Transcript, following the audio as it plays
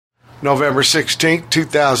November 16th,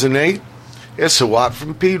 2008. It's a Watt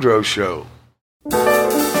from Pedro Show.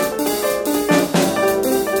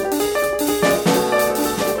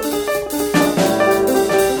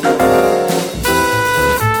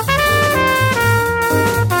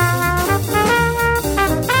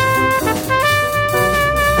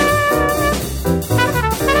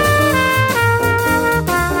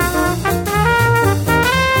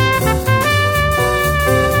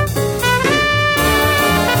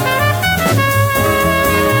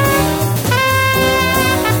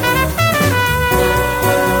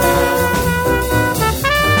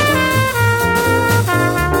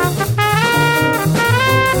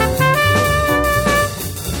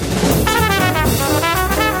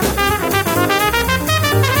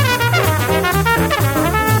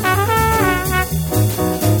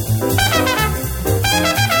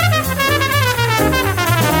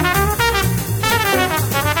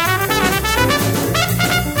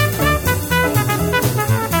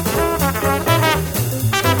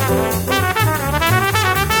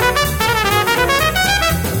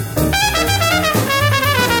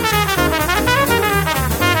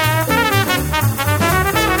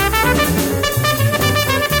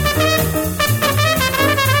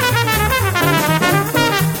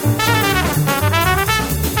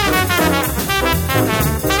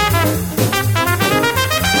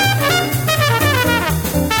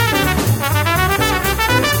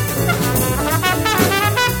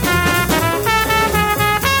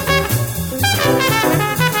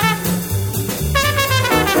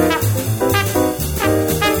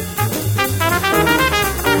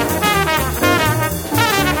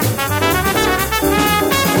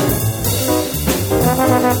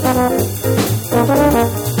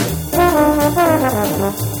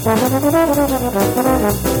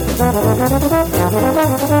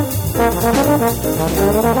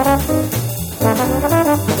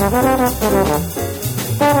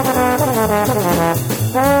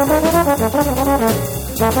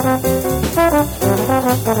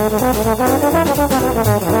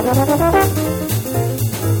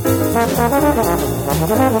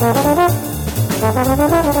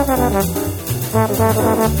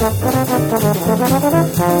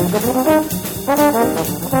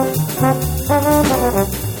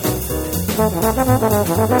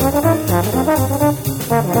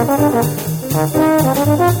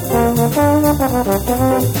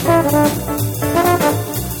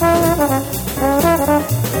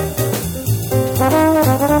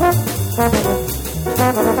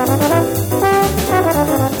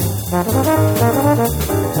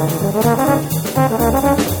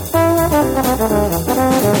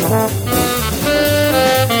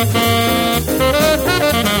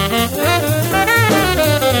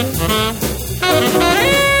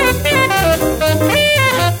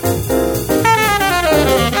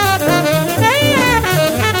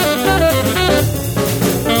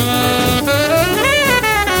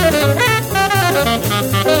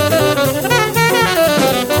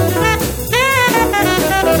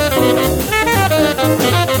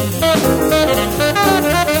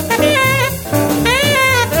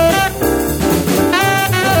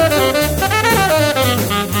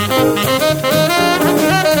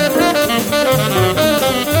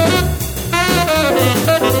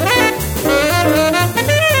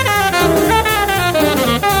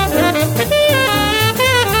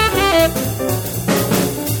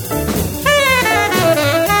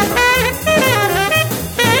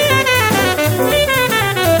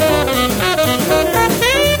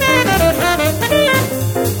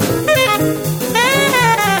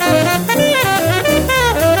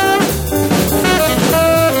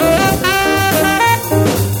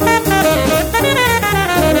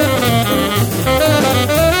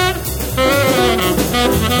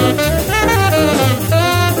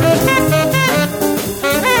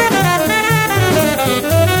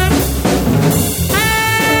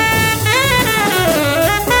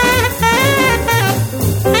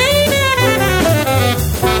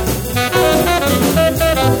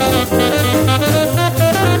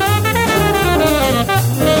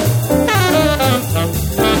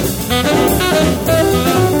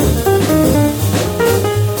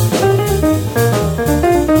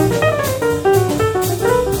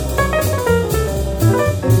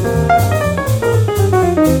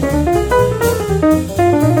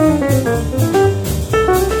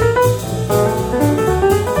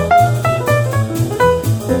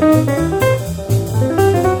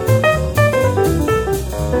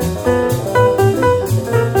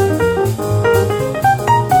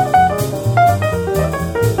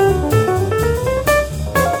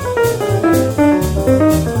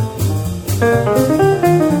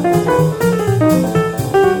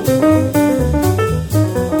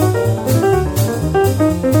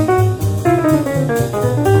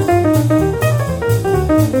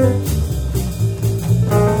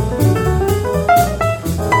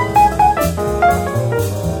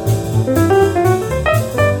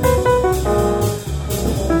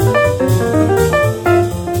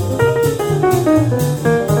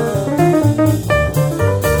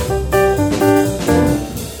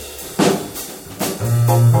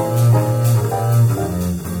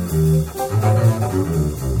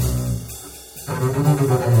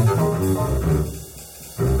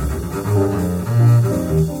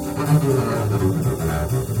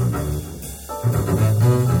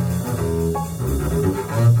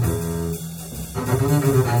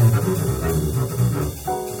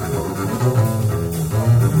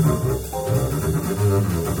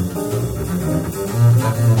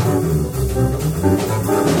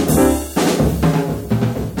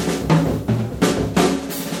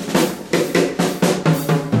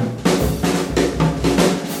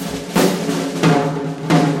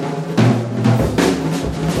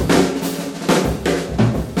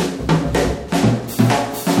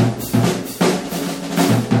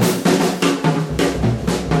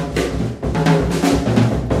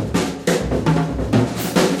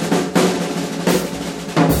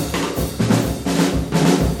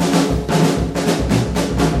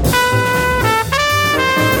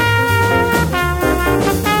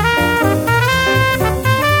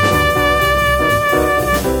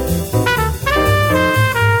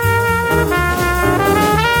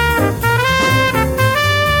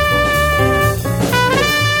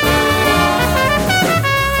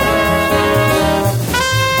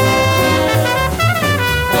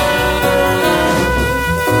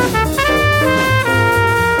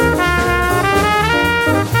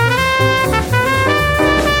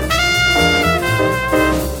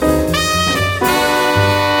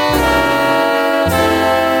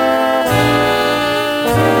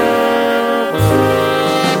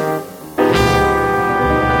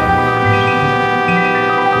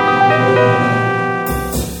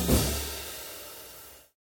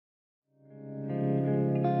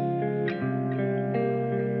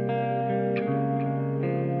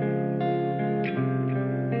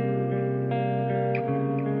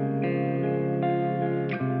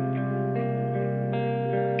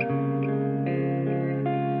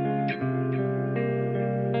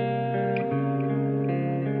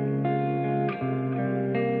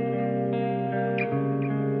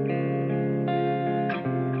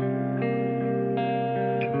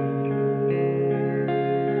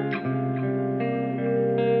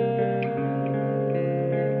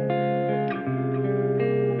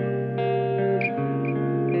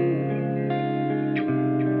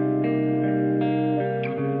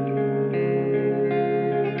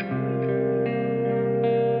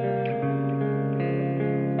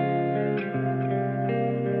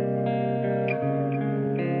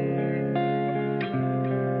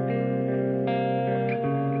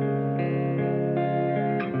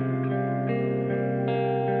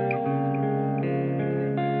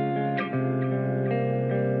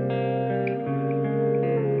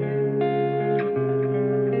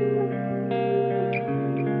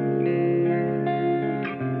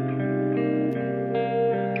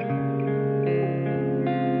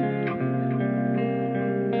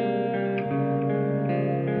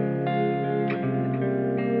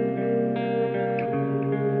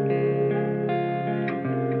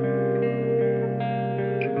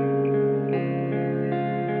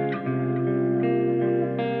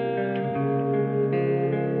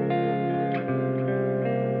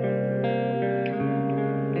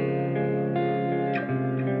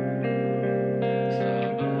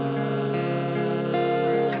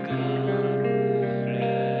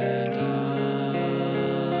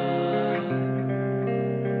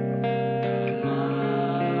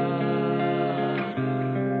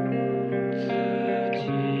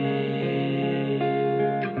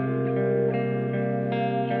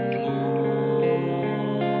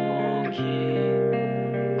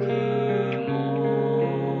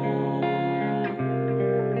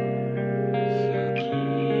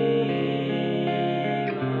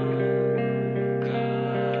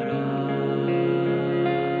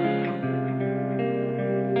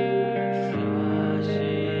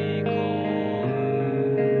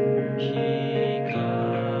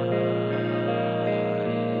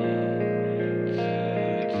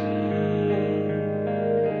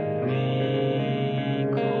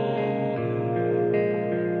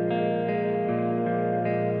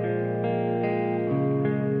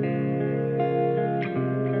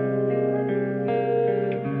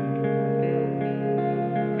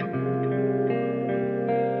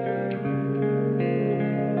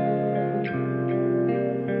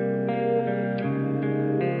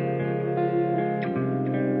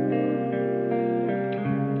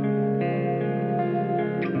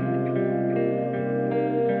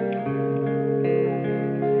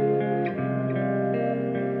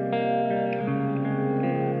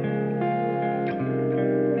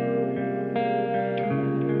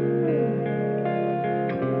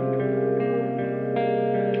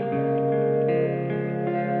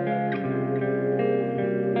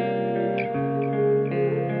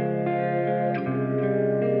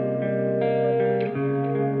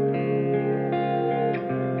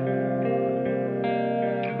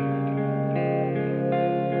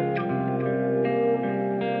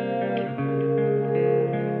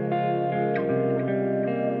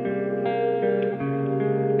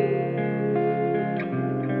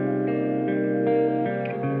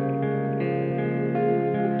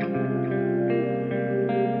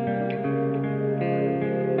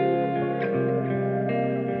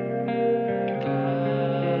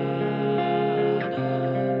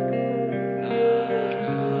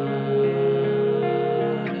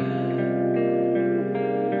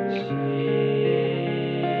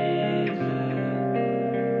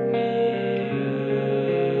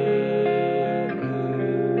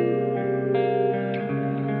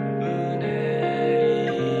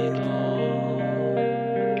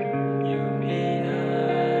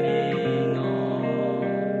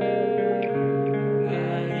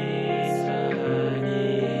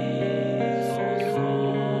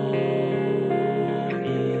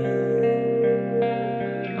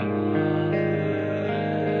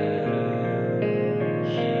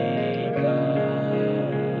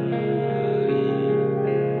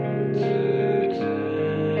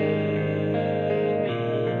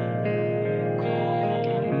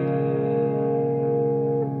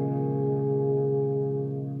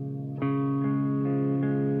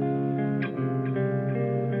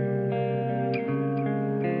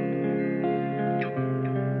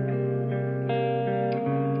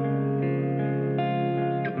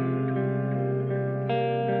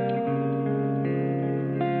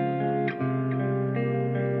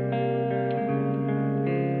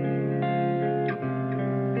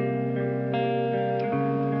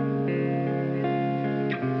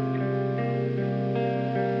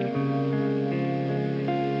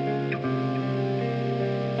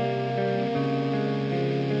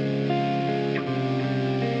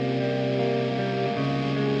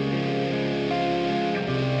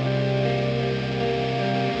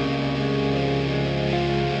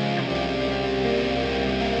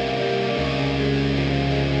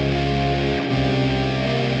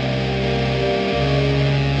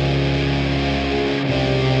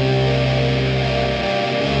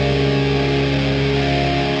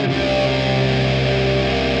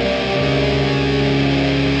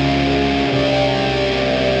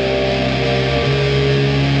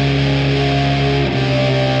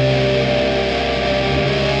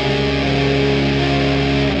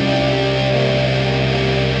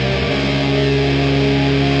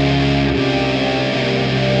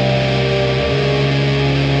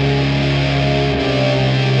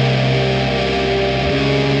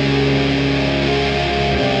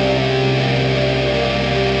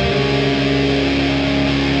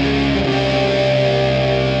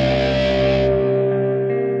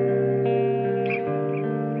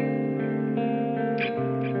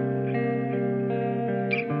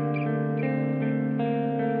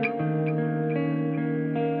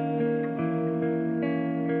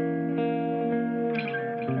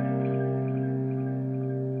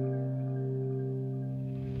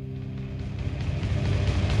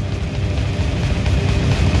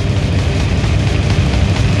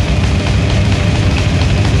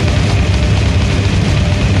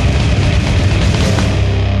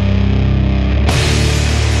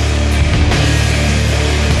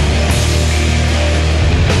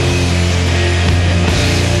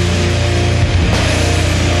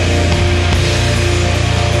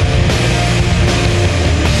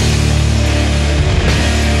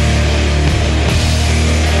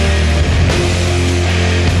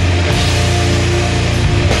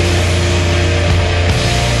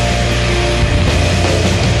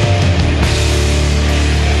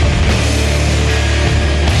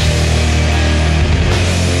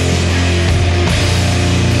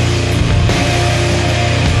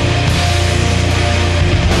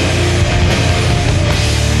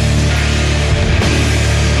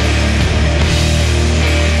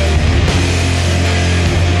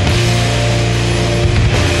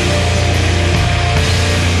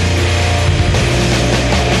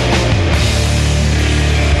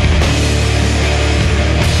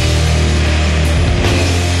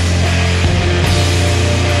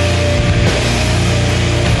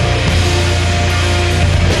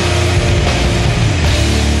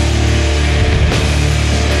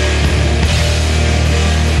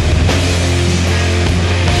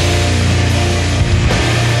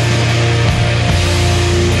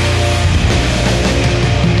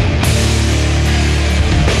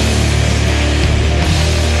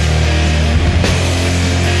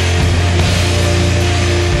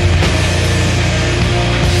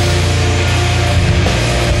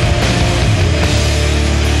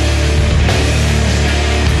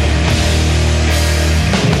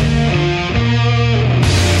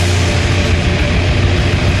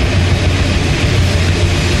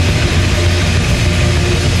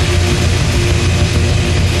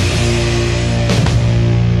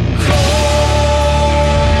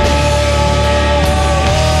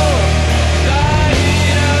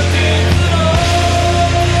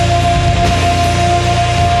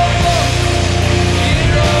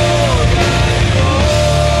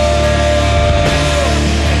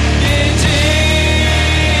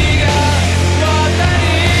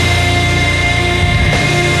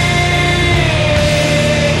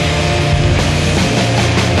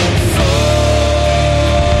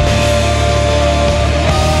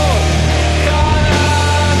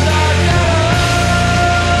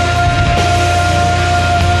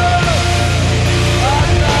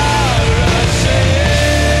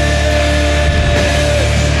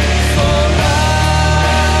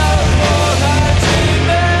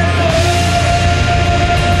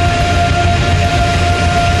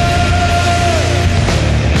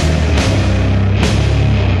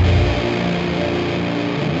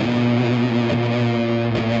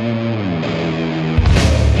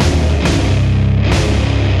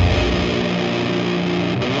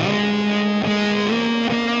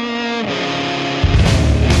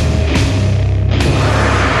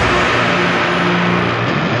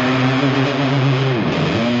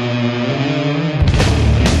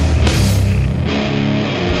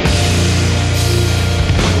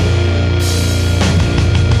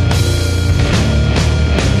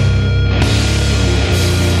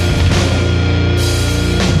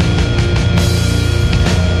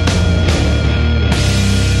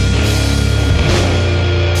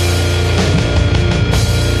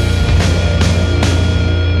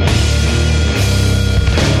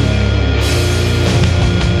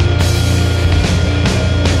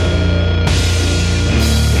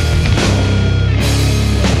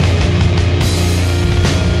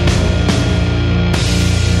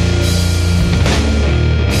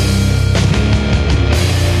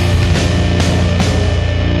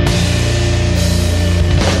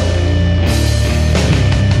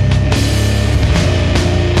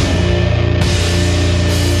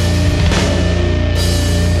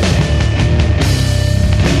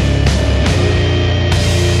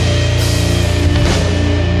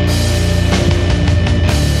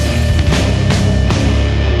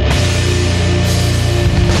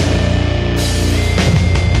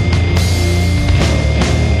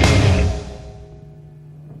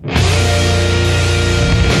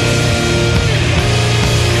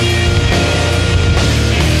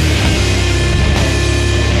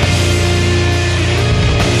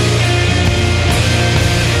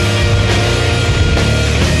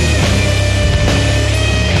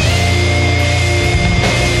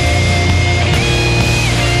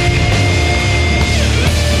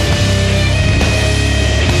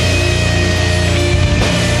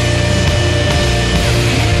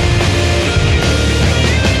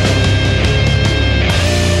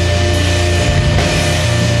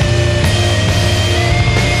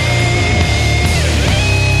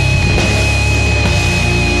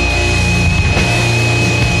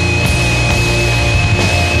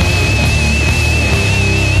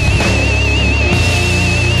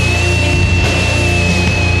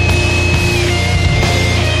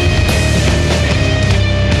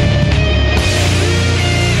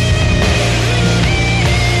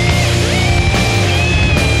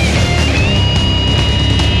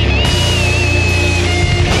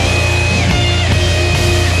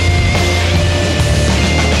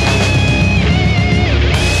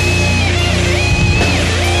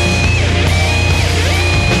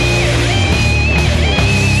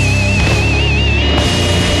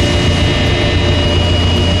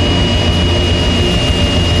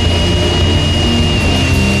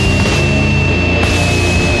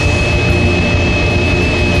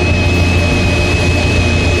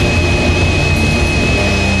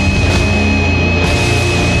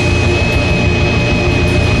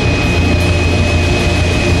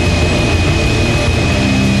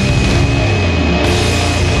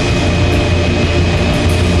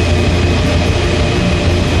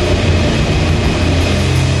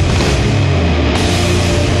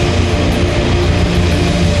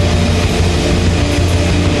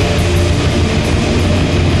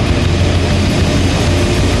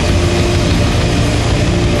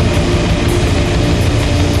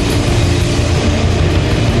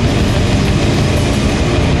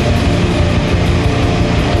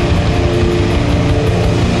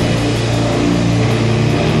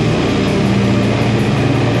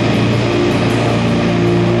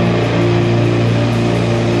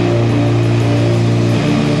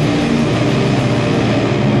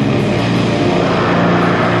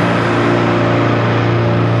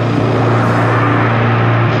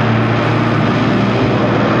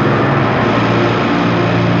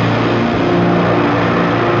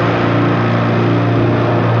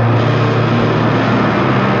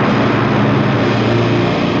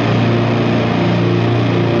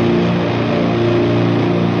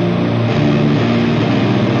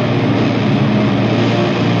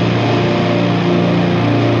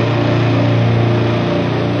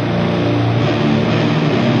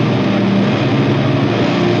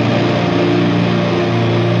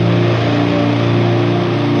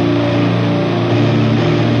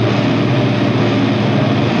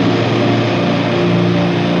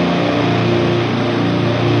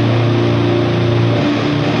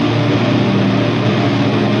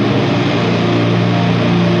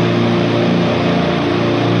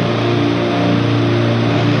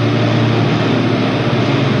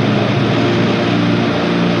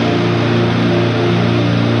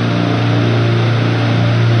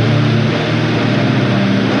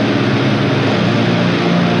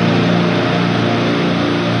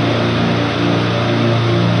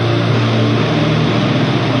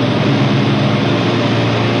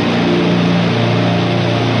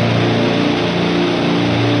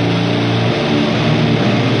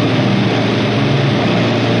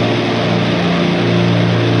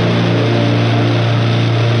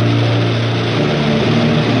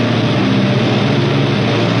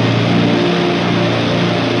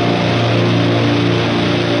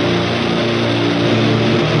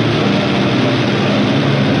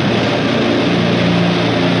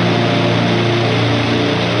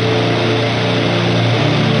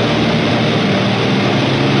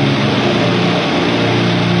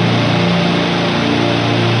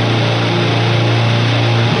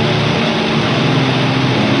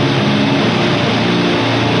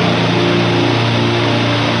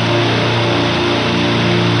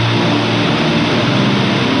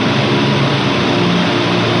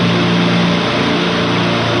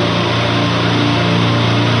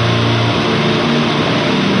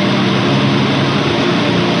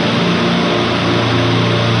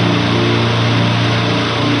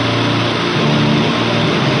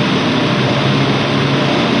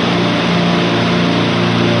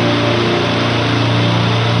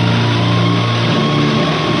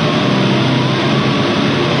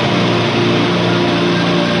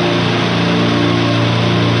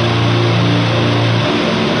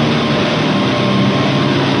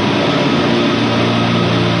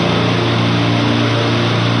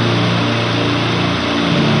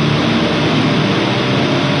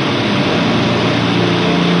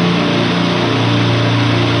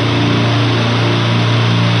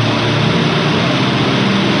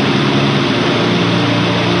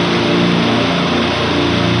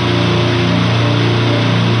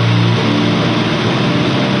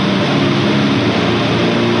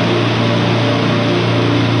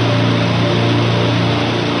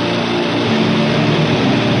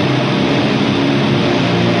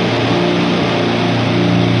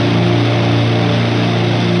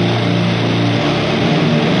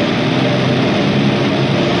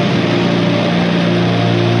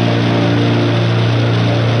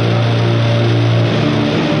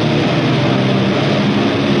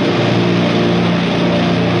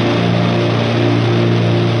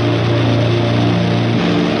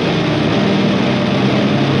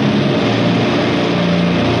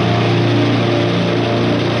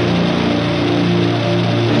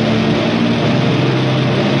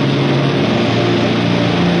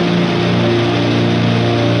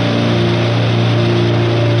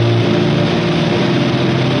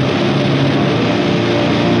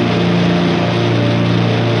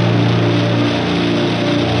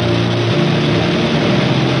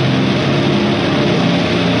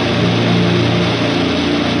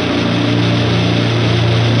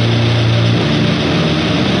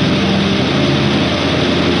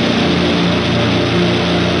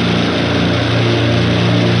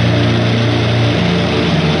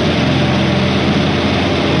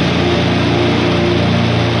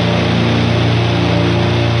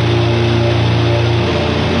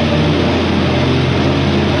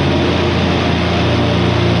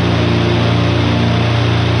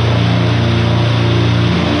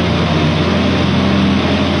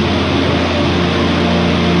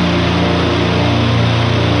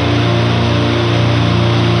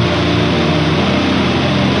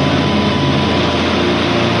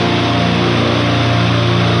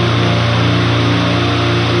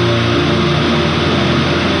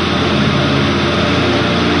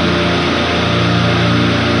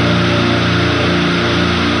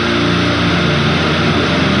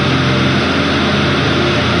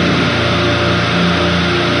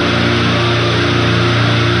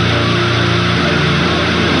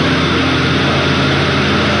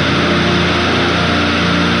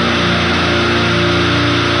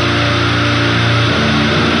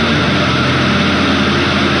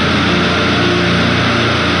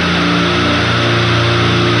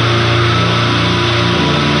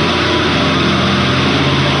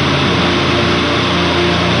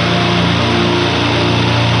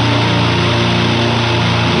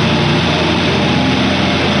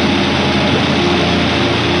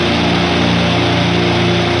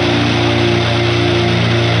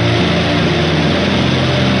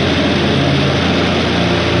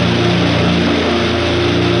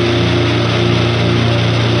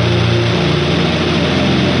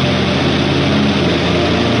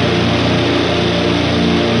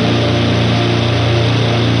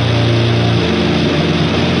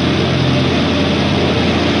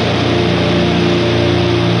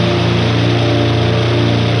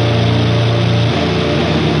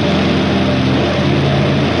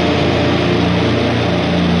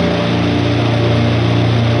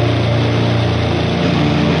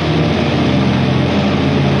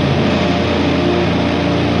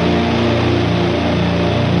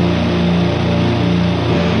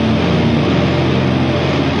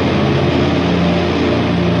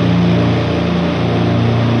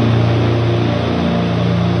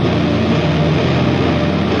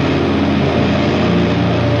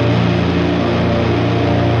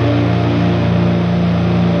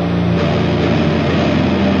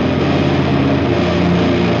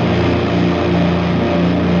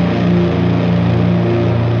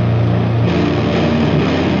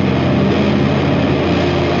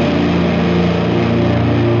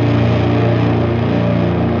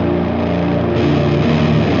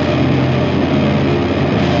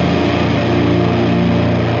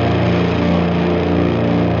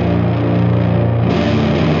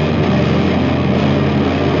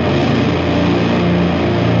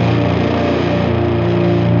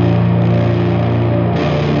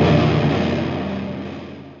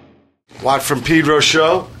 Watt from Pedro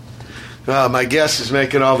Show. My guest is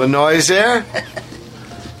making all the noise there.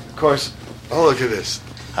 Of course, oh, look at this.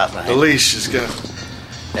 Hotline. The leash is going.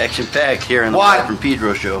 Action-packed here on the What? Watt from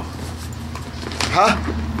Pedro Show. Huh?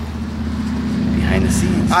 Behind the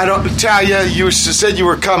scenes. I don't tell you. You said you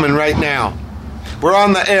were coming right now. We're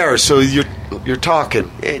on the air, so you're talking.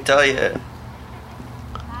 Hey, tell you.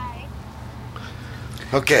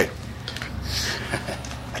 Okay.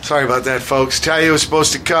 Sorry about that, folks. Talia was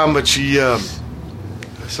supposed to come, but she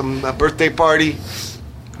some birthday party.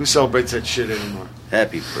 Who celebrates that shit anymore?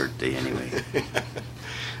 Happy birthday, anyway.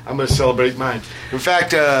 I'm going to celebrate mine. In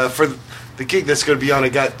fact, for the gig that's going to be on, I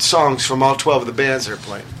got songs from all 12 of the bands they're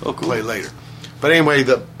playing. Oh, cool. Play later. But anyway,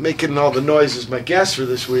 making all the noises, my guest for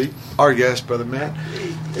this week, our guest, Brother Matt,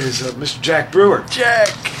 is Mr. Jack Brewer. Jack!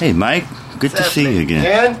 Hey, Mike. Good to see you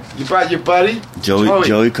again. And you brought your buddy,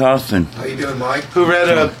 Joey Coffin. How you doing, Mike? who read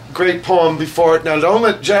a great poem before it. Now, don't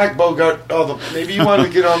let Jack Bogart maybe you want to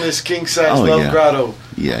get on this king-size Love Grotto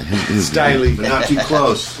Yeah, his styly. But not too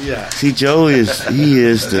close. Yeah. See, Joey is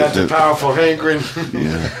Got the powerful hankering.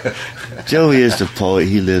 yeah. Joey is the poet.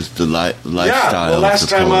 He lives the lifestyle. Yeah, well, last of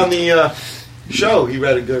the time poet. on the show, he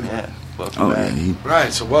read a good one. Yeah, welcome back.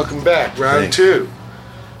 Right, so welcome back, round Thanks. 2.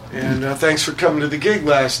 And thanks for coming to the gig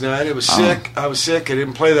last night. It was sick. I was sick. I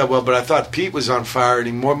didn't play that well, but I thought Pete was on fire, and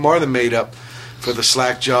he more than made up for the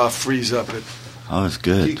slack jaw freeze up at Oh, it's Pete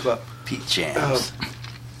good. Club. Pete Jams.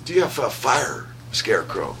 Do you have a fire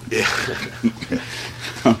scarecrow? Yeah.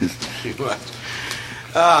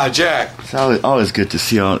 Jack. It's always good to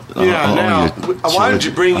see all Now, your I wanted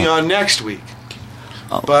to bring you on next week,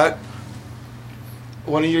 but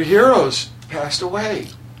one of your heroes passed away.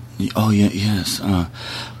 Oh, yeah, yes.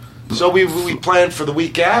 So we planned for the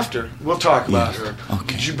week after. We'll talk about Yes. her.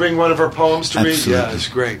 Okay. Did you bring one of her poems to read? Absolutely. Yeah, it's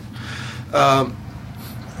great.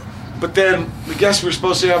 But then the guest we were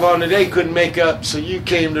supposed to have on today couldn't make up, so you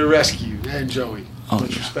came to rescue. And Joey. Oh,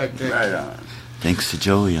 Much yeah. respect there. Right on. Thanks to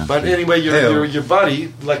Joey. But anyway, you're Hey-o. your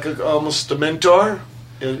buddy, like almost a mentor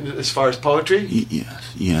as far as poetry.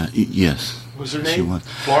 Yes. What was her She name? was.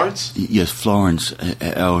 Florence? Yes, Florence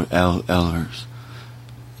Ehlers.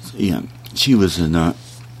 Yeah, she was in.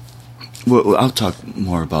 Well, I'll talk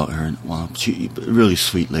more about her in a while. She really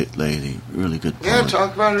sweet lady, really good poet. Yeah,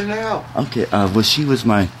 talk about her now. Okay, well, she was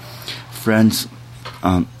my friend's,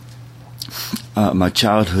 my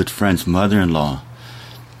childhood friend's mother-in-law.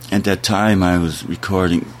 At that time, I was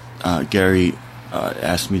recording. Gary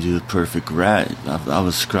asked me to do the Perfect Rat. I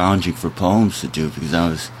was scrounging for poems to do because I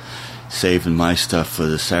was saving my stuff for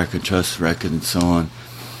the Sacred Trust record and so on.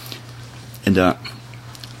 And so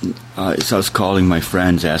I was calling my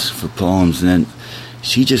friends, asking for poems, and then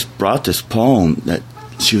she just brought this poem that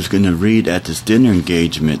she was going to read at this dinner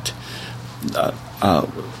engagement.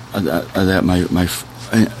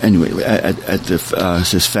 Anyway, at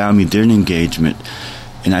this family dinner engagement,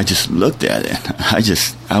 and I just looked at it.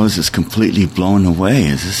 I was just completely blown away.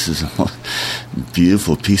 This is a most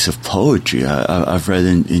beautiful piece of poetry I've read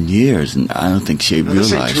in years, and I don't think she Now,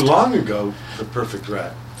 realized. this ain't too long ago, The Perfect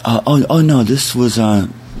Rat. Oh no, this was it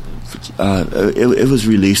was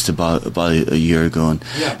released about a year ago.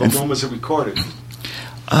 Yeah, but when was it recorded?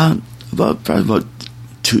 Probably about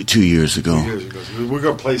two years ago. 2 years ago. So we're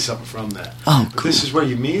going to play something from that. Oh, But cool. this is where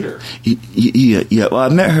you meet her. Yeah. Well, I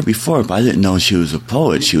met her before, but I didn't know she was a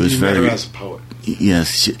poet. She was you very met her as a poet.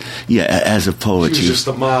 yes, as a poet. She was just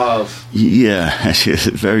a mauve. Yeah, she was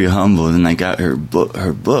very humble, and I got her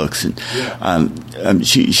books, and Yeah.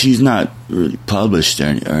 she's not really published or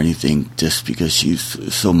anything, just because she's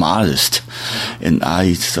so modest. And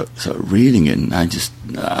I started reading it, and I just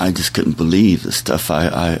couldn't believe the stuff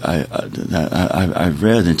I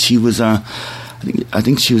read. And she was I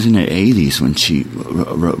think she was in her 80s when she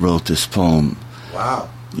wrote this poem. Wow.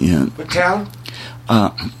 Yeah. What town?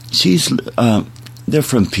 They're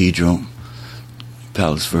from Pedro,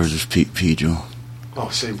 Palos Verdes, Pedro. Oh,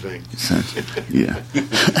 same thing. Yeah.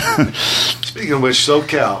 Speaking of which,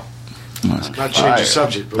 SoCal. Not change Fire. the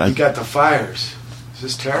subject, but we got the fires. This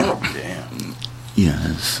is terrible. Damn. Yeah.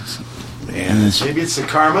 Maybe it's the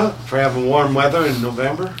karma for having warm weather in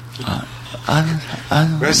November. I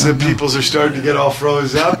don't The rest of the peoples are starting to get all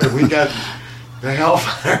froze up, and we got the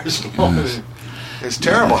hellfires blowing. It's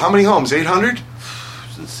terrible. How many homes? 800?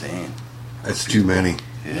 It's insane. That's too many.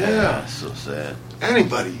 Yeah. So sad.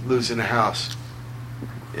 Anybody losing a house.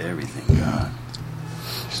 Everything gone.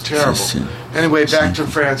 It's terrible. Anyway, back to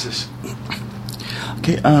Francis.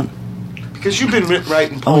 Okay. Because you've been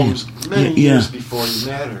writing poems many years before you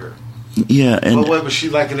met her. Yeah, and what was she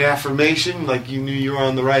like? An affirmation, like you knew you were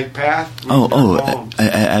on the right path?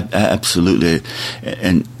 Absolutely.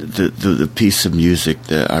 And the piece of music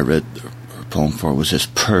that I read her poem for was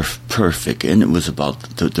just perfect, and it was about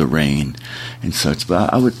the rain and such.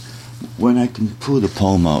 But I would, when I can pull the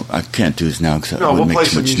poem out, I can't do this now because it would make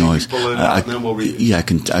too much noise. And then we'll read it. Yeah, I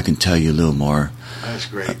can tell you a little more. That's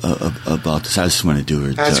great. About this. I just want to do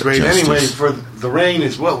it. That's great. Justice. Anyway, for the rain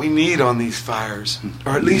is what we need on these fires,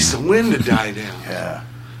 or at least the wind to die down. Yeah.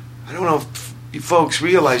 I don't know if you folks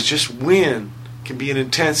realize just wind can be an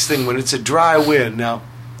intense thing when it's a dry wind. Now,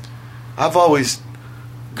 I've always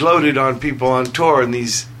gloated on people on tour in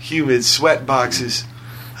these humid sweat boxes.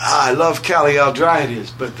 I love Cali, how dry it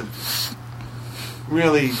is, but the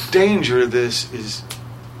really danger of this is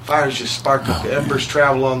fires just spark up. The embers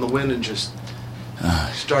travel on the wind and just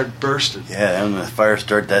start bursting. Yeah, and when the fire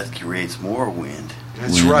starts, that creates more wind.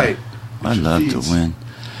 That's Wind. right. I love the wind.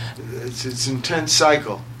 It's an intense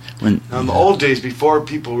cycle. When Now, in the old days, before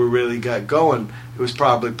people really got going, it was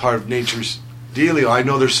probably part of nature's dealio. I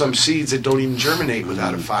know there's some seeds that don't even germinate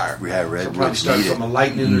without a fire. Yeah, They'll probably redwoods start need from it. a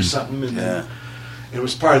lightning or something. And then it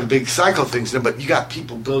was part of the big cycle things. But you got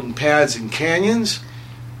people building pads in canyons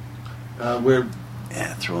where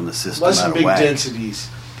throwing the system less out than of big whack.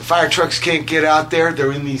 densities. The fire trucks can't get out there.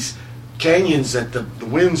 They're in these canyons that the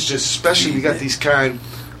winds just, especially you got these kind.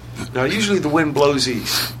 Now, usually the wind blows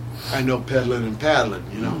east. I know peddling and paddling,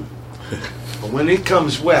 you know. But when it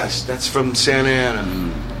comes west, that's from Santa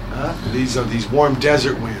Ana. These are these warm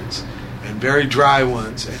desert winds and very dry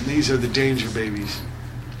ones, and these are the danger babies.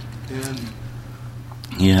 And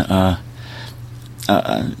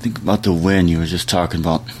I think about the wind. You were just talking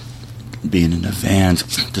about being in the vans,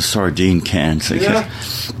 the sardine cans. Yeah.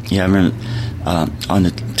 I remember on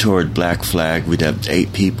the tour at Black Flag, we'd have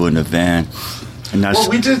 8 people in the van. And that's,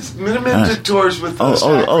 we did Minutemen did tours with us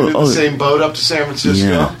in the same boat up to San Francisco.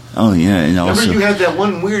 Yeah. Oh, yeah. And Remember also, you had that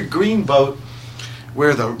one weird green boat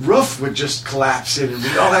where the roof would just collapse in, and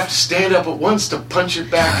we'd all have to stand up at once to punch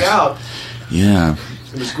it back out. Yeah.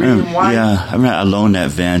 It was green and white. Yeah, I remember I loaned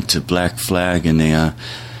that van to Black Flag, and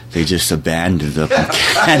they just abandoned it up in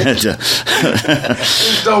Canada.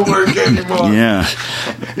 It don't work anymore. Yeah.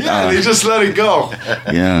 They just let it go.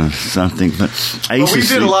 Yeah, something. But We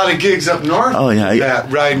did a lot of gigs up north. Oh, yeah.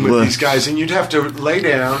 Riding with these guys, and you'd have to lay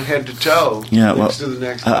down head to toe. Yeah, next to the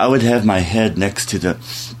next I would have my head next to the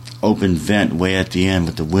open vent way at the end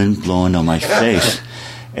with the wind blowing on my face,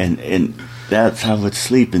 and that's how I would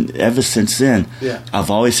sleep. And ever since then,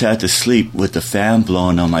 I've always had to sleep with the fan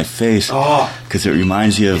blowing on my face because it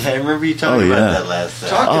reminds you of. Yeah, I remember you talking about that last time.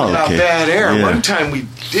 Talking about bad air. Yeah. One time we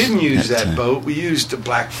didn't use That that time. boat. We used a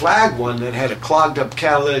Black Flag one that had a clogged up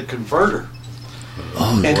catalytic converter.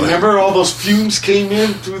 Oh, And boy. remember all those fumes came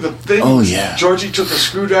in through the thing? Oh, yeah. Georgie took a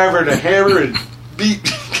screwdriver and a hammer and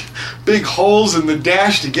beat big holes in the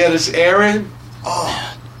dash to get us air in.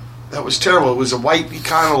 Oh, that was terrible. It was a white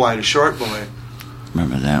Econoline, a short boy.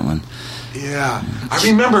 Remember that one? Yeah. I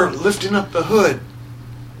remember lifting up the hood,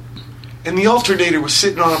 and the alternator was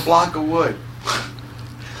sitting on a block of wood.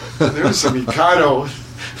 There was some Econo.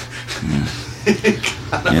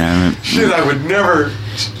 Shit, I would never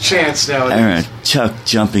chance nowadays. I remember Chuck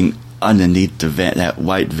jumping underneath the van, that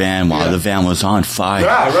white van, while the van was on fire.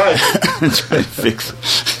 Yeah, right. Trying to fix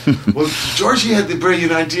it. Well, Georgie had the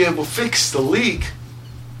brilliant idea, we'll fix the leak.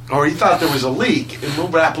 Or he thought there was a leak, and we'll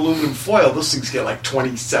wrap aluminum foil. Those things get like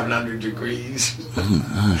 2,700 degrees.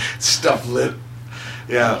 Stuff lit.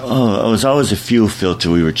 Yeah. Oh, it was always a fuel filter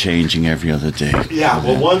we were changing every other day. Yeah,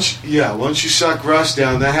 well, once you suck rust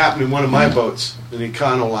down, that happened in one of my boats, an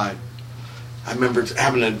Econoline. I remember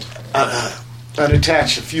having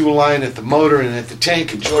unattached a fuel line at the motor and at the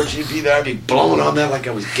tank, and George, you'd be there, I'd be blowing on that like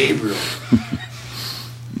I was Gabriel.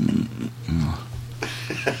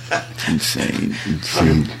 Insane.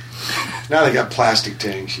 Now they got plastic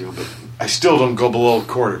tanks, but I still don't go below a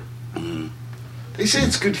quarter. They say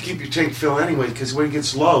it's good to keep your tank filled anyway, because when it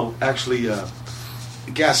gets low, actually, the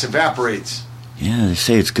gas evaporates. Yeah, they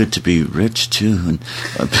say it's good to be rich too and be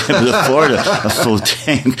able to afford a full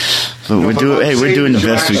tank. But we're doing the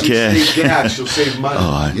best we can. You'll save gas, you'll save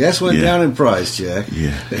money. Gas went down in price, Jack.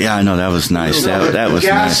 Yeah, I know, that was nice. That was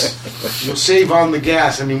nice. You'll save on the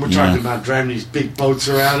gas. I mean, we're talking about driving these big boats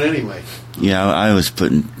around anyway. Yeah, I was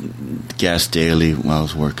putting gas daily while I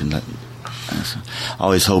was working.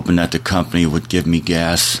 Always hoping that the company would give me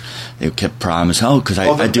gas. They kept promising, because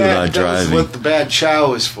I do a lot of driving. That's what the bad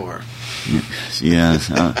chow is for. Yeah.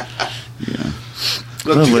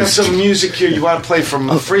 Look, you got some music here you want to play from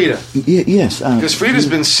Freda. Yes. Because Freda's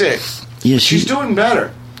been sick. Yeah, she's doing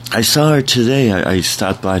better. I saw her today. I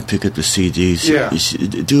stopped by to pick up the CDs. Yeah. She's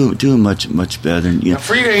doing much better. Now,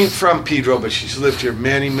 Freda ain't from Pedro, but she's lived here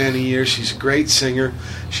many years. She's a great singer.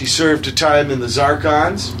 She served a time in the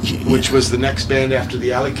Zarkons, which was the next band after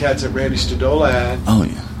the Alley Cats that Randy Stodola had. Oh,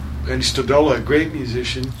 yeah. Randy Stodola, a great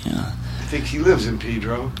musician. Yeah. I think he lives in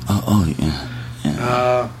Pedro. Oh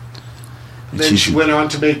yeah. Then she went on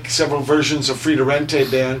to make several versions of Freda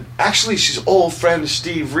Rente Band. Actually, she's an old friend of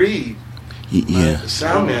Steve Reed. The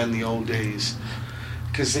sound man in the old days,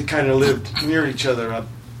 because they kind of lived near each other up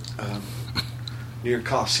near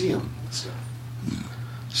Coliseum and stuff.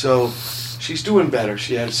 So she's doing better.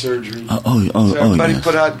 She had surgery. So everybody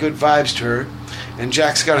put out good vibes to her. And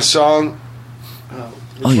Jack's got a song.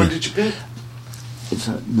 Which one did you pick? It's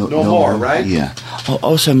no More, right? Yeah.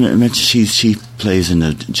 Also, I mentioned she plays in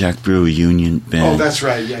the Jack Brewer Union band. Oh, that's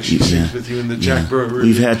right. Yeah, she sings with you in the Jack Brewer Union.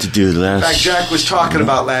 We've had to do the last. In fact, Jack was talking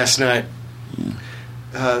about last night.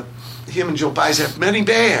 Him and Joe Baez have many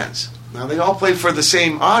bands. Now they all play for the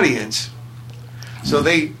same audience, so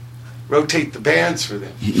they rotate the bands for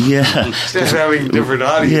them. Yeah, instead of having different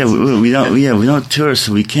audiences. Yeah, we don't tour,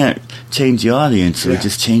 so we can't change the audience. So we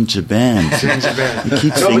just change the band. Change the band. We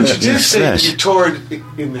keep but you did say fresh. you toured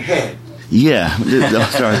in the head. Yeah,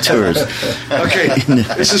 those are our tours. Okay,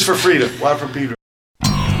 this is for Freda. One from Pedro.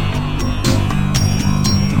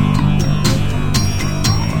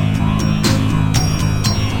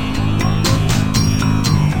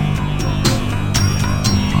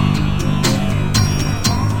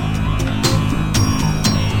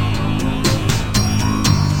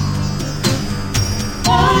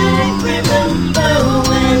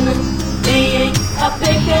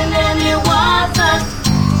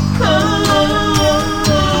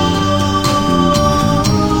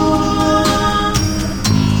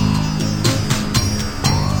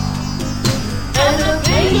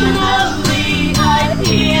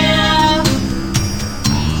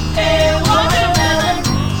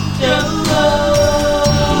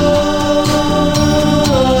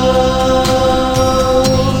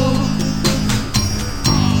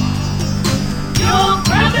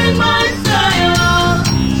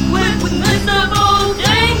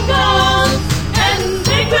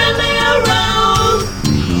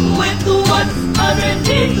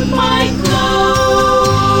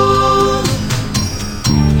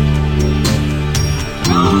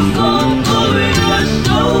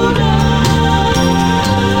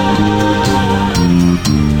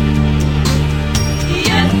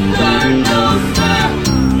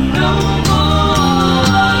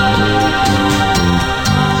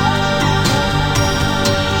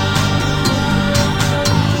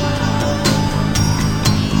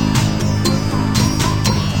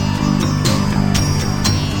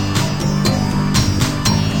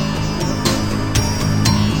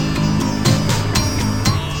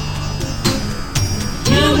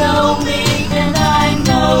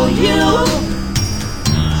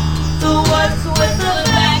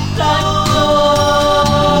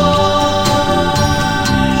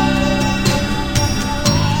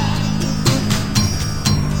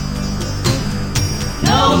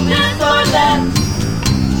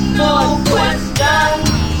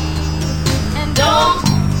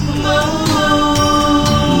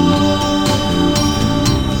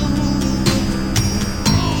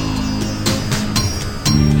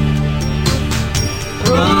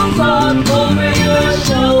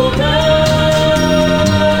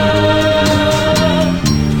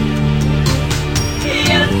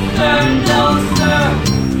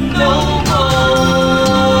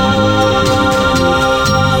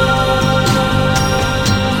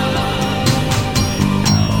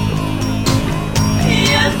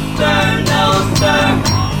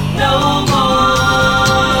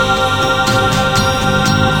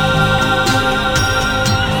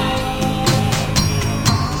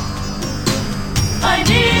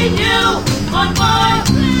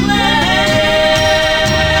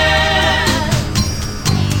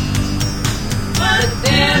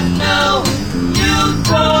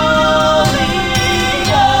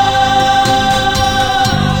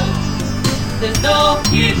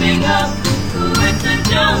 Keeping up with the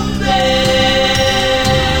Joneses.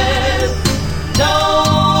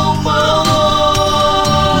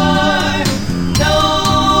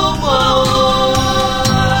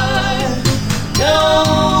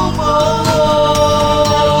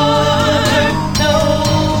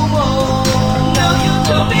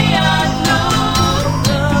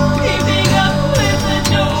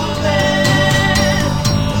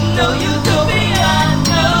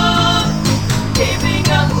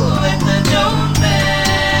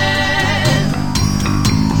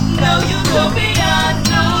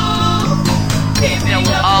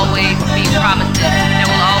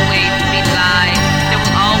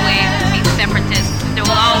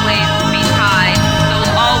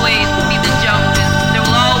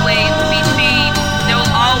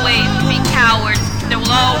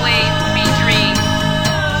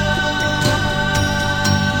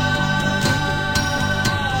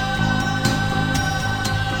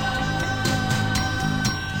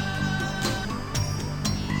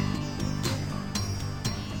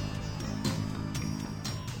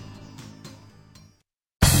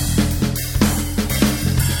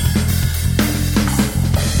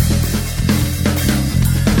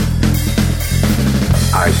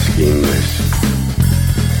 English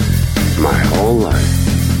my whole life.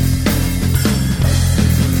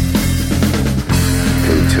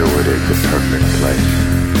 Intuited the perfect place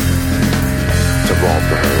to vault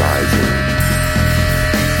the horizon.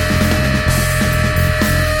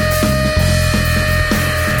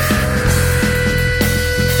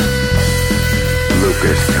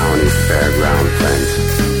 Lucas County Fairground fence.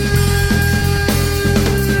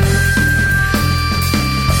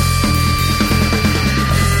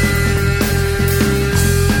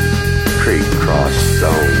 Creek cross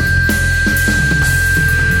stone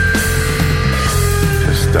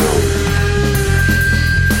to stone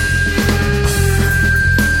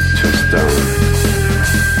to stone.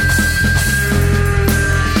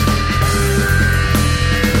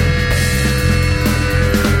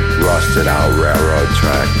 Rusted out railroad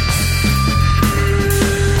track.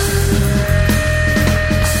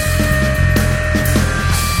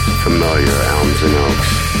 Familiar elms and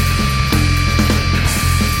oaks.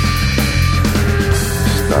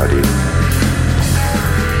 Studied.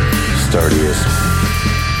 Sturdiest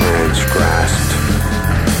branch grasped.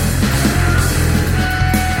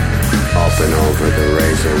 Up and over the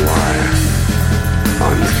razor wire.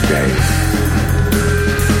 Unscathed.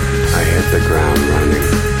 I hit the ground running.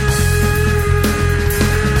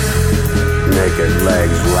 Naked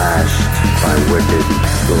legs lashed by wicked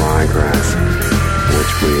ryegrass,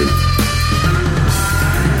 witchweed.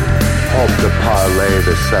 Hope to parlay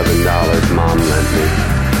the $7 Mom lent me.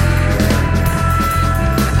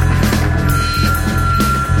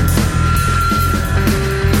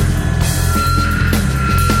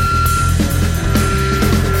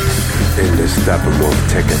 Into Steppenwolf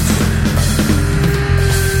tickets.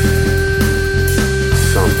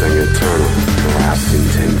 Something eternal wrapped in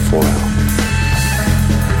tin foil.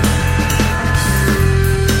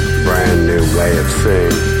 Brand new way of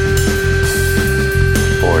seeing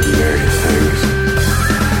ordinary things.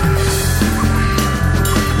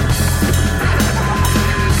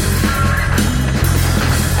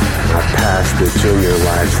 I passed the junior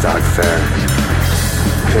livestock fair,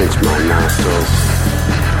 pinched my nostrils,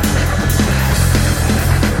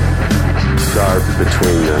 dark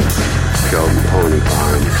between the goat and pony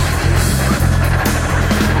barns.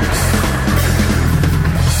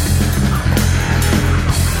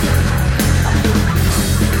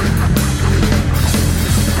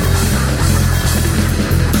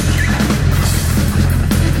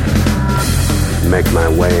 Make my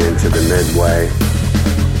way into the midway,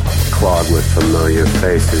 clogged with familiar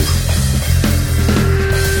faces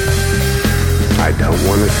I don't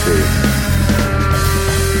want to see.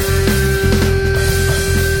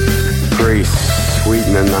 Grease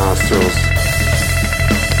sweeten the nostrils,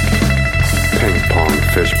 ping pong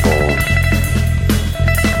fishbowl.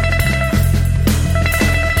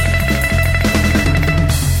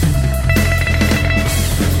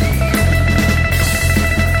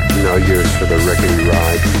 No use for the rickety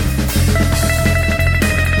ride.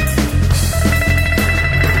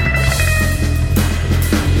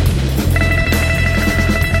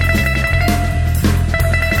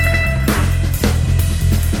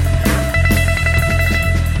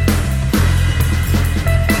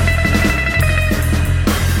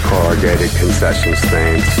 Corrugated concession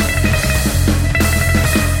stands.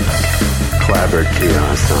 Clabbered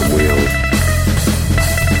kiosks on wheels.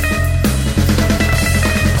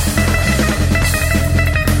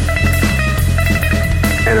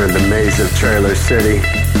 Enter the maze of Trailer City.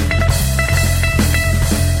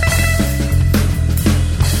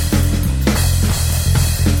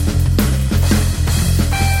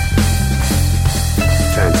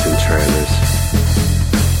 Tents and trailers.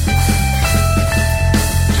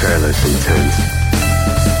 Trailers and tents.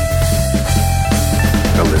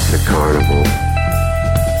 Illicit carnival.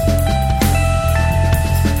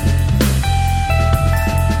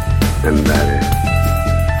 Embedded.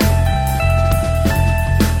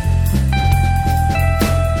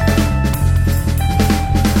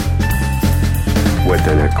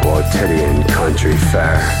 Within a quotidian country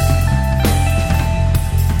fair.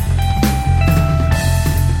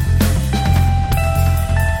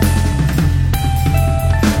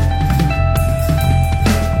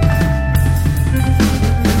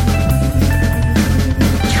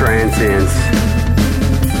 Transience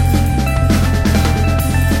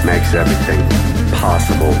makes everything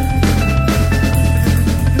possible.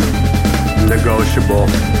 Negotiable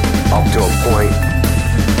up to a point.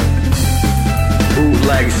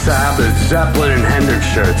 Bootleg Sabbath, Zeppelin, and Hendrix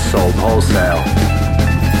shirts sold wholesale.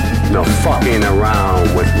 No fucking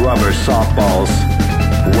around with rubber softballs,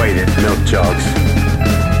 weighted milk jugs.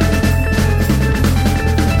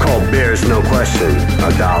 Cold beers, no question,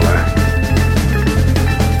 $1.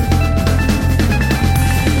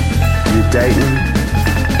 dating.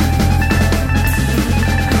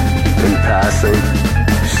 In passing.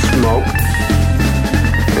 Smoke.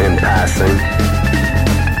 In passing.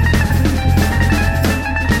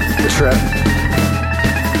 Trip.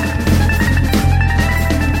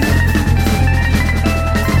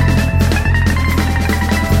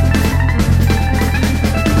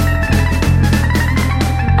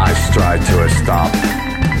 I stride to a stop.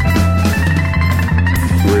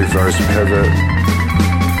 Reverse pivot.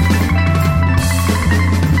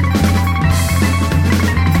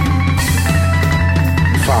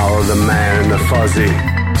 Follow the man in the fuzzy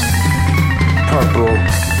purple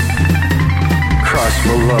crushed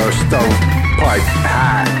velour stovepipe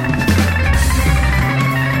hat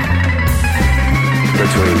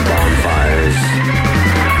between bonfires.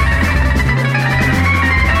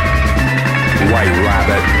 White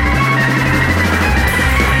Rabbit,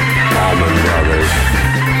 Allman Brothers.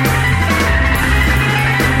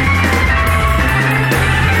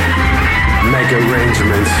 Make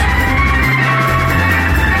arrangements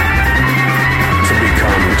to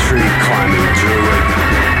become tree climbing druid.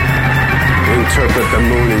 Interpret the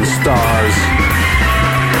moon and stars.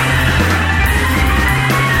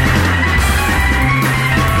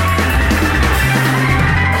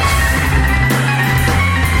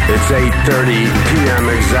 It's 8:30 p.m.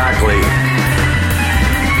 exactly.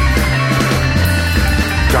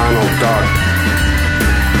 Donald Duck.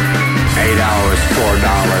 8 hours, $4. 8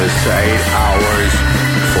 hours,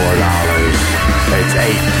 $4. It's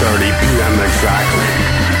 8:30 p.m. exactly.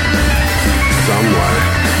 Somewhere.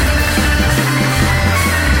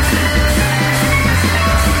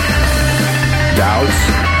 Doubts?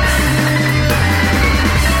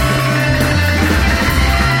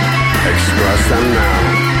 Express them now.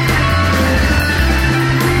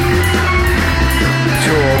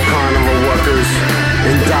 Two old carnival workers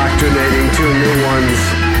indoctrinating two new ones.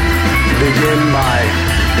 Begin by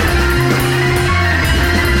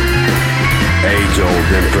age-old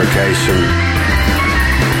imprecation.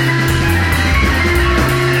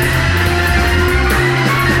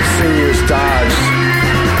 Seniors dodged.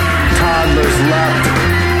 Toddlers left.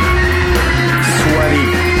 Sweaty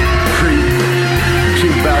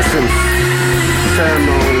pubescent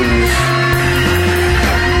pheromones.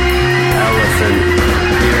 Elephant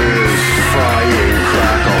ears frying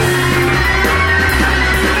crackle.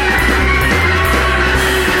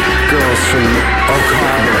 Girls from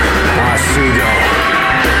Okaba, Oswego,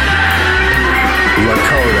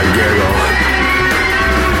 Lakota giggle.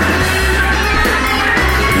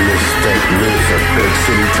 Mistake me for big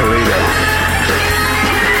city Toledo,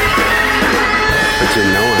 but you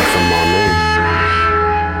know it from all me.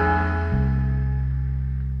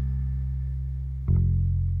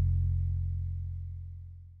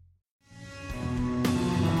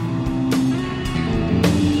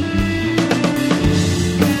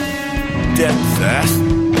 Depth asked,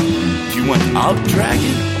 do you want out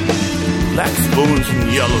dragon? Black spoons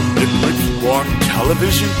and yellow liquids, warm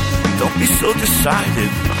television? Don't be so decided.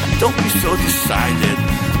 Don't be so decided.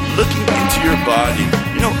 Looking into your body,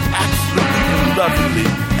 absolutely lovingly,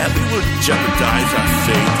 and we will jeopardize our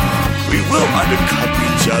fate. We will undercut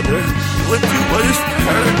each other. We will do what is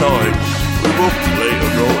paranoid. We will play a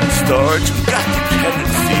role in storage. We got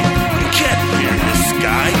dependency. You can't hear the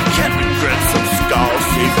sky. You can't regret some skull.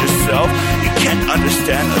 Save yourself. You can't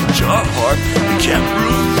understand a jar harp. You can't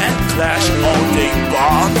root and clash all day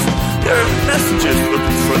bombs. There are messages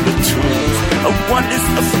looking for the tunes. A oneness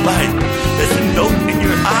of light. There's a note in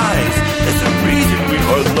your eyes. There's a reason we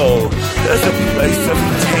are low. There's a place of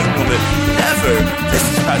entanglement. Never. This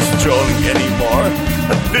is not strolling anymore.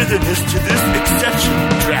 A bitterness to this exceptional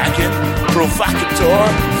dragon. Provocateur.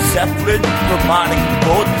 Zeppelin. Harmonic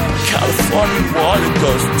boat. California water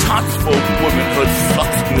goes. Tonsful womanhood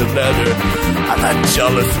flux in the leather. I'm not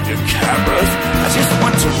jealous of your cameras. I just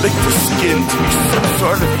want to lick the skin to be some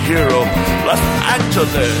sort of hero. Los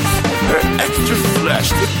Angeles, her extra flesh,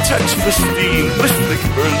 the touch of esteem, whistling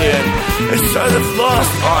Berlin, is sort of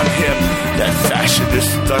lost on him. That fashion is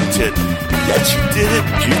stunted, yet you did it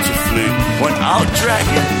beautifully. One out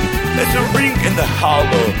dragon, there's a ring in the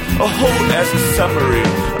hollow, a hole as a summary,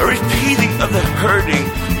 a repeating of the hurting.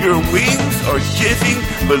 Your wings are giving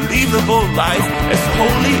believable life as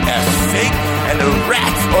holy as fake, and the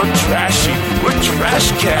rats are trashy. We're trash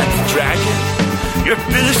cans, dragon. Your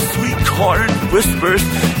bittersweet cornered whispers,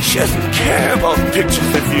 she doesn't care about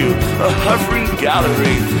pictures of you, a hovering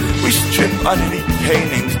gallery. We strip on any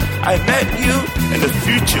paintings. I met you, and the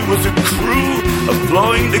future was a crew of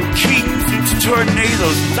blowing the kings into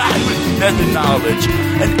tornadoes, lined with meta knowledge,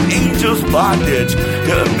 an angel's bondage.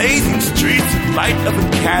 The amazing streets, light of a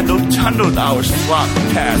candle, tunneled our swamp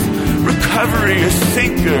past. Recovery is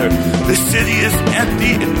sinker. The city is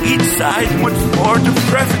empty and each side wants more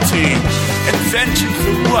depravity. Inventions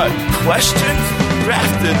of what? Questions?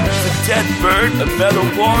 Grafted. A dead bird, a medal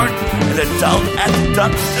worn, an adult at the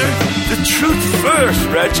dumpster. The truth first,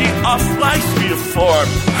 Reggie. Off life's reform.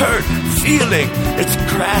 Hurt, feeling, it's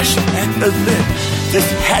crash and a lit. This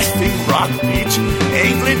Hastings rock beach,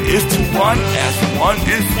 England is to one as one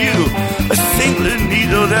is you. A singular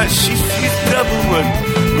needle that she sees double with.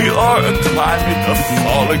 We are a climate of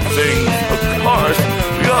falling things. Of course,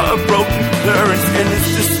 we are a broken clearance and it's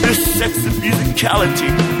dismissed sex and musicality.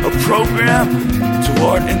 A program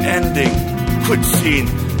toward an ending. Quick scene.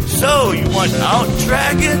 So, you want out,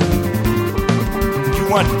 dragon? You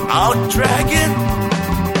want out, dragon?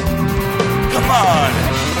 Come on.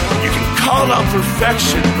 You can call out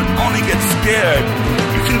perfection, but only get scared.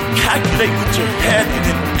 You can calculate with your head in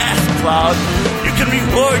an ass cloud. You can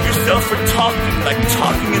reward yourself for talking like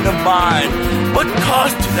talking in the mind. What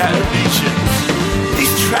cost to that allegiance?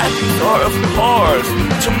 These trappings are of course.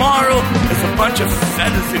 Tomorrow is a bunch of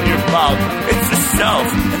feathers in your mouth. It's the self,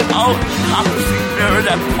 an all-encompassing mirror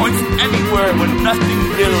that points anywhere when nothing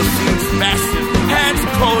little seems massive. Hands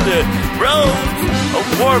coded, roads, a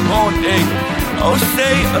war-bone egg. Oh,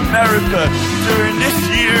 say America, during this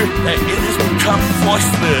year that it has become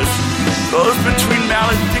voiceless. Goes between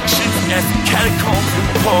maledictions as catacombs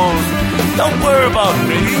impose. Don't worry about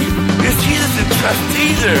me, because he doesn't trust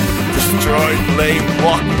either. Destroyed blade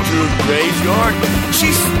walking through a graveyard. She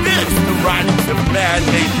spits the writings of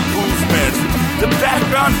man-made movements. The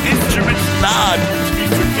background instruments nod to be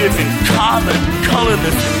forgiven, common,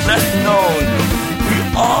 colorless, and less known. We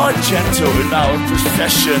are gentle in our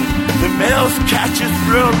procession. The males catches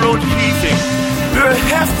railroad heaving. We're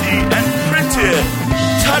hefty and printed.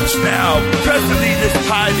 Touch now, presently this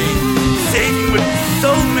hiding. Saving with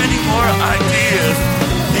so many more ideas.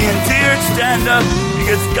 The endeared stand up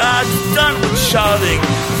because God's done with shouting.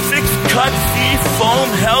 Fixed cut, sea, foam,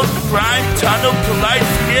 held, grind, tunnel, polite,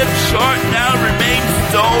 skip, short, now remain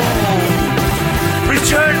stone.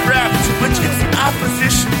 Return rap to which its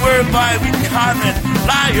opposition whereby we comment.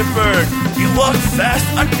 Liar bird, you walk fast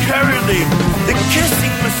uncurrently. The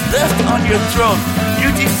kissing was left on your throat. You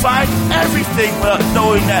defied everything without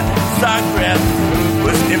knowing that Zagreb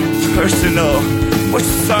was impersonal. What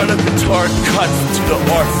sort of guitar cuts to the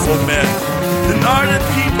artful men? The northern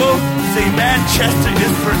people say Manchester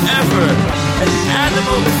is forever. An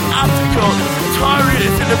animal is optical. Victoria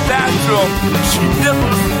is in the bathroom. She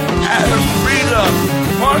nibbles at her freedom.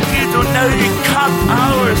 Marky donating cop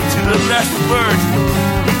hours to the less words.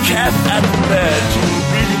 We camp at the ledge,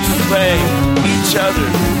 reading sway each other.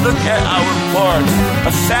 Look at our barks.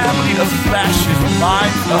 A family of flashes,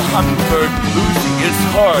 mine a hummingbird losing its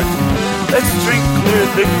heart. Let's drink clear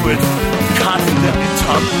liquids, constantly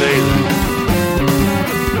talk later.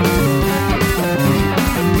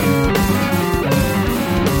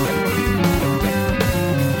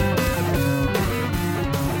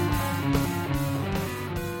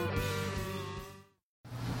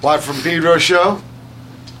 What, from Pedro Show?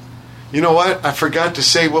 You know what? I forgot to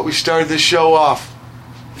say what we started this show off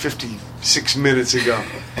 56 minutes ago.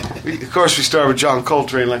 Of course, we started with John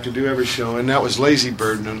Coltrane, like to do every show, and that was Lazy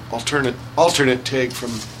Bird, an alternate take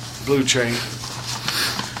from Blue Train.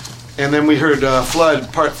 And then we heard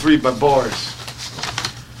Flood, Part 3 by Boris.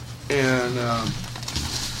 And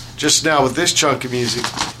just now with this chunk of music,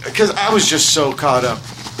 because I was just so caught up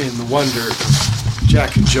in the wonder of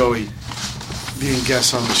Jack and Joey being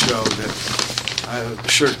guests on the show that I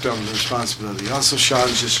shirked on the responsibility. Also,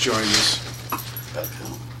 Sean's just joined us.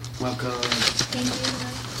 Welcome. Thank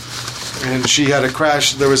you. And she had a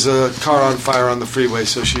crash. There was a car on fire on the freeway,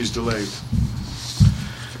 so she's delayed.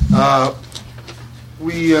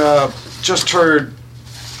 We just heard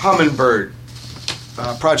Hummingbird,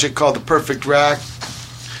 a project called The Perfect Rack.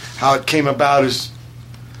 How it came about is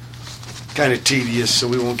kind of tedious, so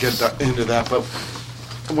we won't get into that, but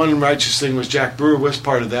One Righteous Thing was Jack Brewer was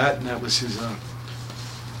part of that, and that was his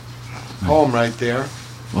poem right there.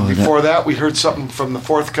 Well, before that, we heard something from the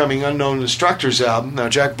forthcoming Unknown Instructors album. Now,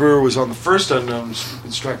 Jack Brewer was on the first Unknown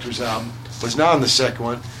Instructors album, was not on the second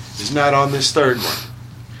one, is not on this third one.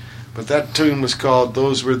 But that tune was called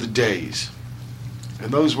Those Were the Days. And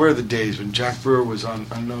those were the days when Jack Brewer was on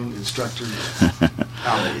Unknown Instructors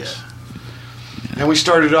albums. And we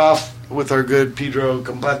started off with our good Pedro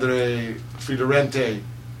Compadre Freda Rente.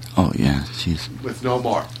 Oh, yeah, she's with No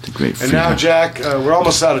More. The great Freda. And now, Jack, we're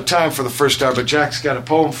almost out of time for the first hour, but Jack's got a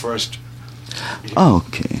poem for us. Oh,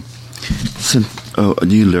 okay. So, a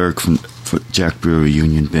new lyric for Jack Brewer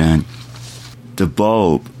Union Band. The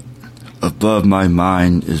bulb above my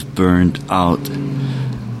mind is burned out.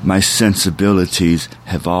 My sensibilities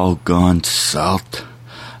have all gone south.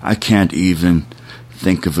 I can't even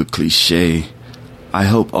think of a cliche. I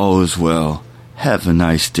hope all is well. Have a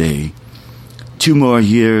nice day. 2 more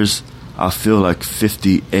years, I'll feel like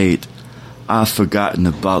 58. I've forgotten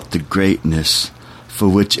about the greatness for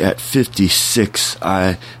which at 56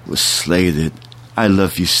 I was slated. I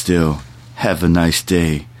love you still. Have a nice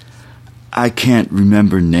day. I can't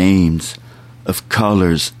remember names of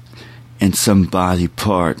colors and some body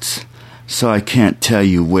parts, so I can't tell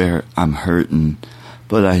you where I'm hurting,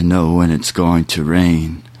 but I know when it's going to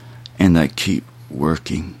rain, and I keep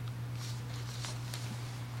working.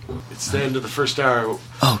 It's the end of the first hour.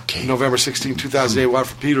 Okay. November 16, 2008, Watt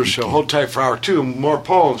from Pedro Show. Hold tight for hour 2. More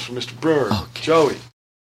poems from Mr. Brewer. Okay. Joey.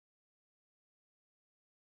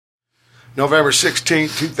 November 16,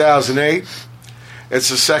 2008. It's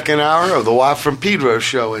the second hour of the Watt from Pedro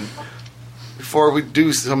Show. And before we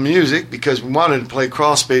do some music, because we wanted to play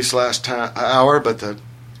crawlspace last hour, but the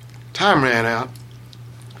time ran out.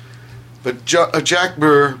 But Jack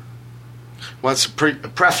Brewer wants to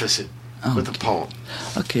preface it with a poem.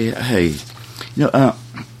 Okay, hey, I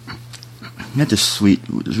had this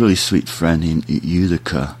really sweet friend in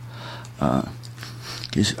Utica.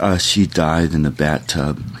 She died in the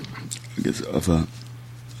bathtub because of a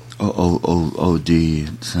OD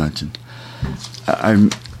and such. And I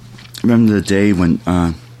remember the day when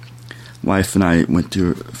wife and I went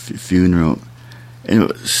to her funeral.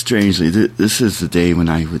 And strangely, this is the day when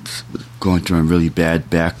I was going through really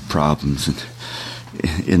bad back problems,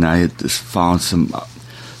 and I had just found some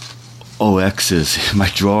OXs in my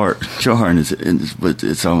drawer, but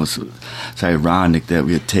it's ironic that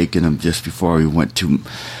we had taken them just before we went to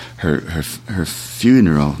her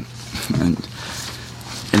funeral, and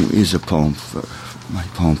here's my poem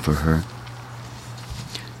for her.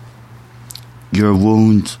 Your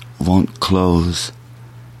wounds won't close,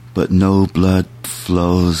 but no blood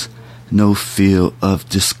flows, no feel of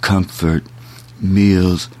discomfort,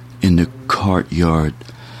 meals in the courtyard.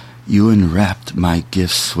 You unwrapped my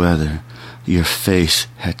gift sweater, your face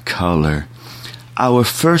had color. Our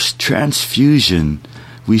first transfusion,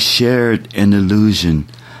 we shared an illusion,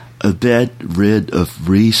 a bed rid of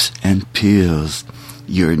wreaths and peels.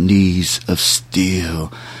 Your knees of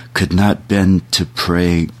steel could not bend to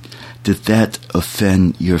pray. Did that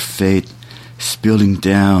offend your faith? Spilling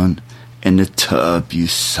down in the tub you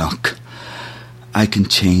sunk. I can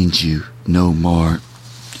change you no more.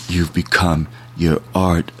 You've become your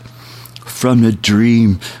art. From the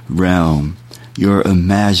dream realm, your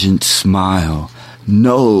imagined smile,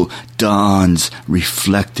 no dawn's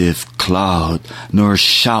reflective cloud, nor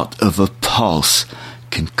shout of a pulse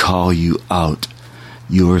can call you out.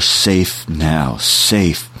 You're safe now,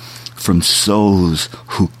 safe from souls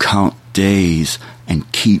who count days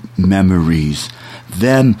and keep memories,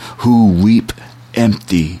 them who weep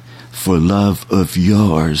empty, for love of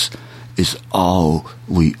yours is all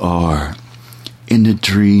we are. In the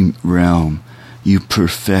dream realm, you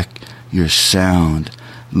perfect your sound,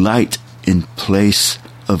 light in place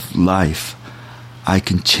of life. I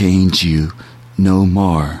can change you no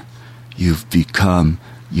more. You've become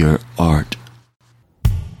your art.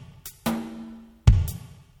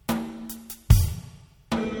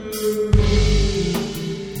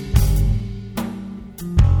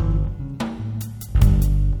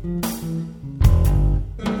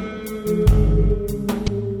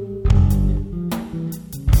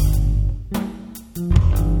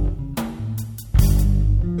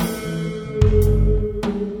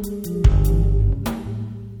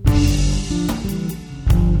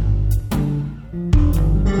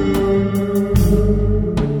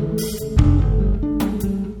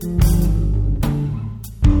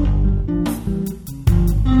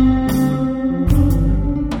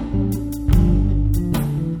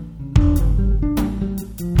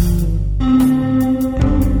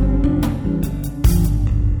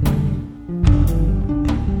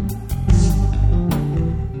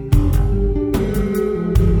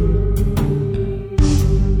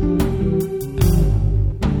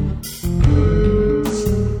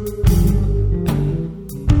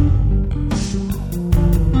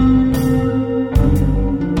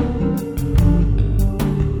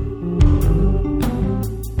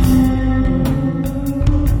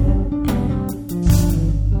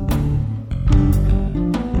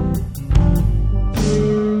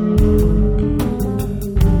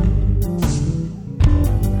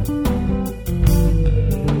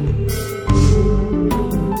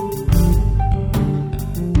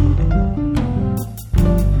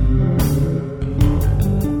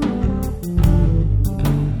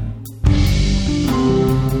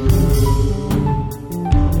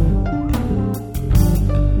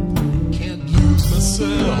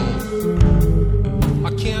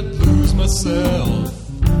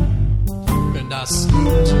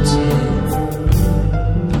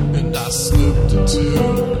 slipped into.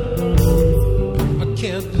 I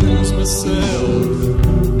can't lose myself,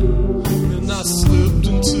 and I slipped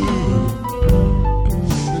into,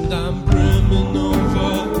 and I'm brimming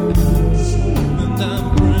over, and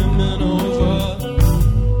I'm brimming over.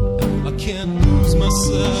 I can't lose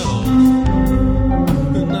myself,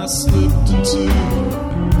 and I slipped into,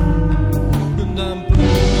 and I'm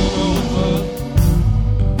brimming over.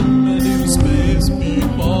 And you space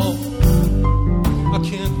people, I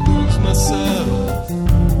can't lose myself,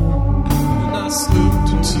 and I slipped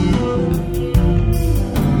into,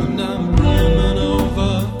 and I'm brimming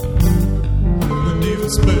over. And you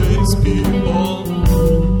space people,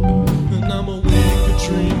 and I'm awake and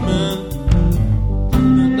dreaming,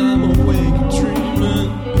 and I'm awake and dreaming,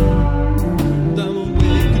 and I'm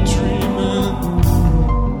awake and dreaming.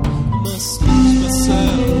 I must lose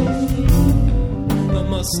myself, I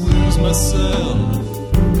must lose myself.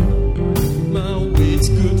 My wait's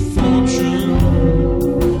good fortune,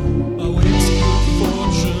 my wait's good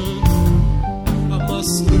fortune. I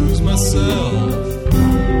must lose myself.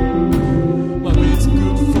 My wait's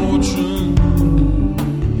good fortune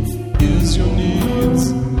is your needs,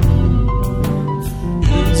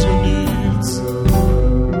 is your needs.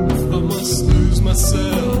 I must lose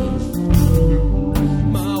myself.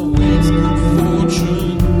 My wait's good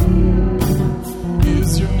fortune is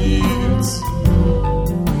your needs.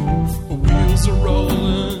 The wheels are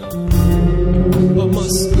rolling. I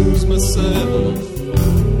must lose myself.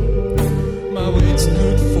 My wait's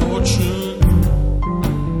good fortune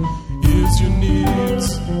is your needs.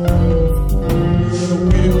 The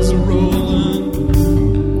wheels are rolling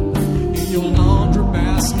in your laundry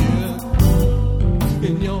basket,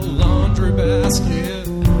 in your laundry basket,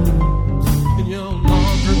 in your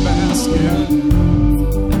laundry basket.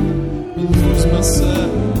 I lose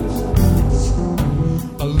myself.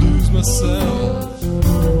 I lose myself.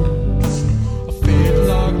 I fade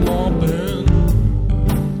like lumping,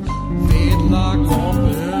 fade like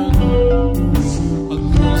lumping. I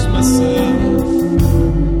lose myself.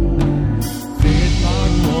 Fade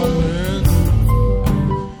like lumping.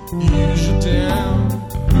 Use you down.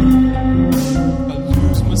 I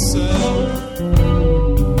lose myself.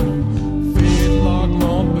 Fade like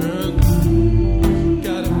lumping.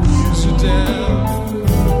 Gotta use you down.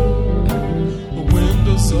 The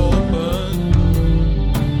windows open.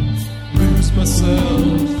 Lose myself.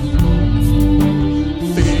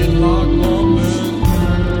 Fade like lumping.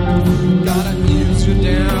 Gotta ease you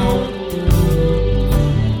down.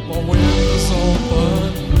 My windows open.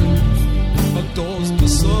 My doors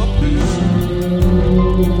disappear.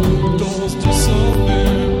 Doors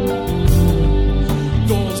disappear.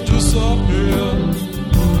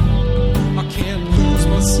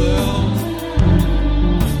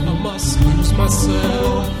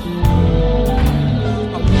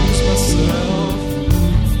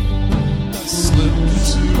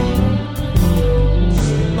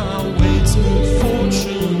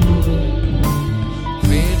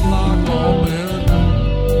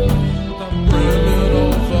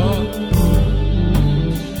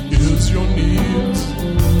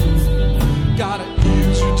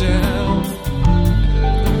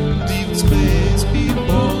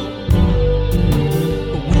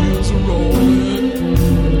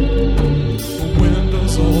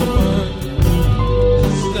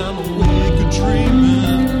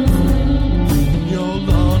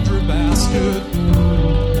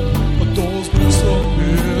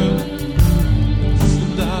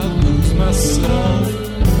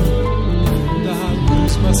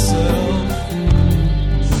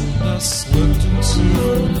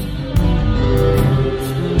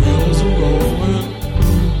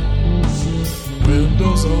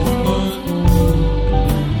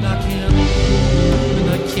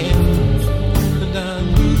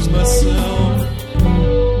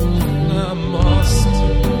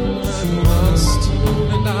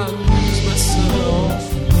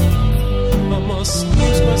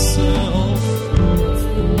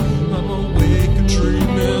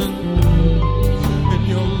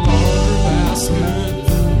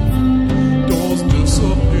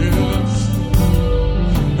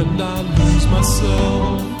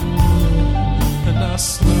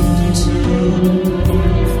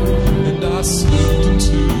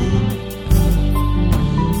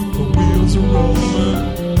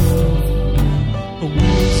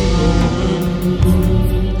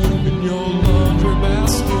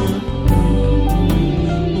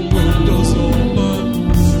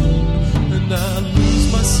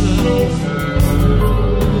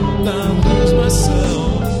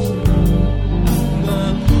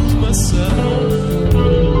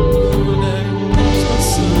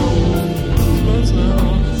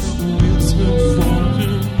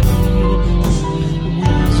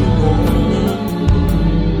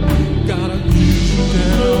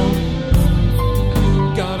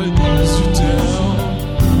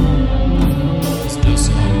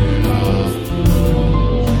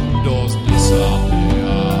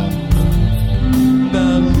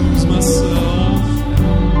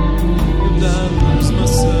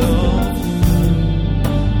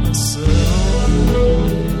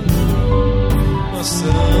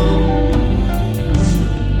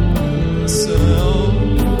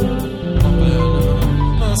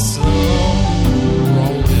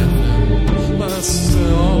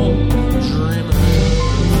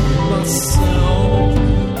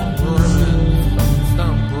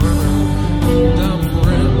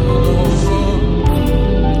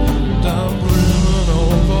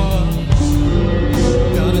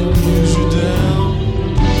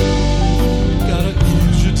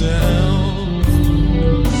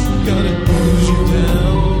 Gotta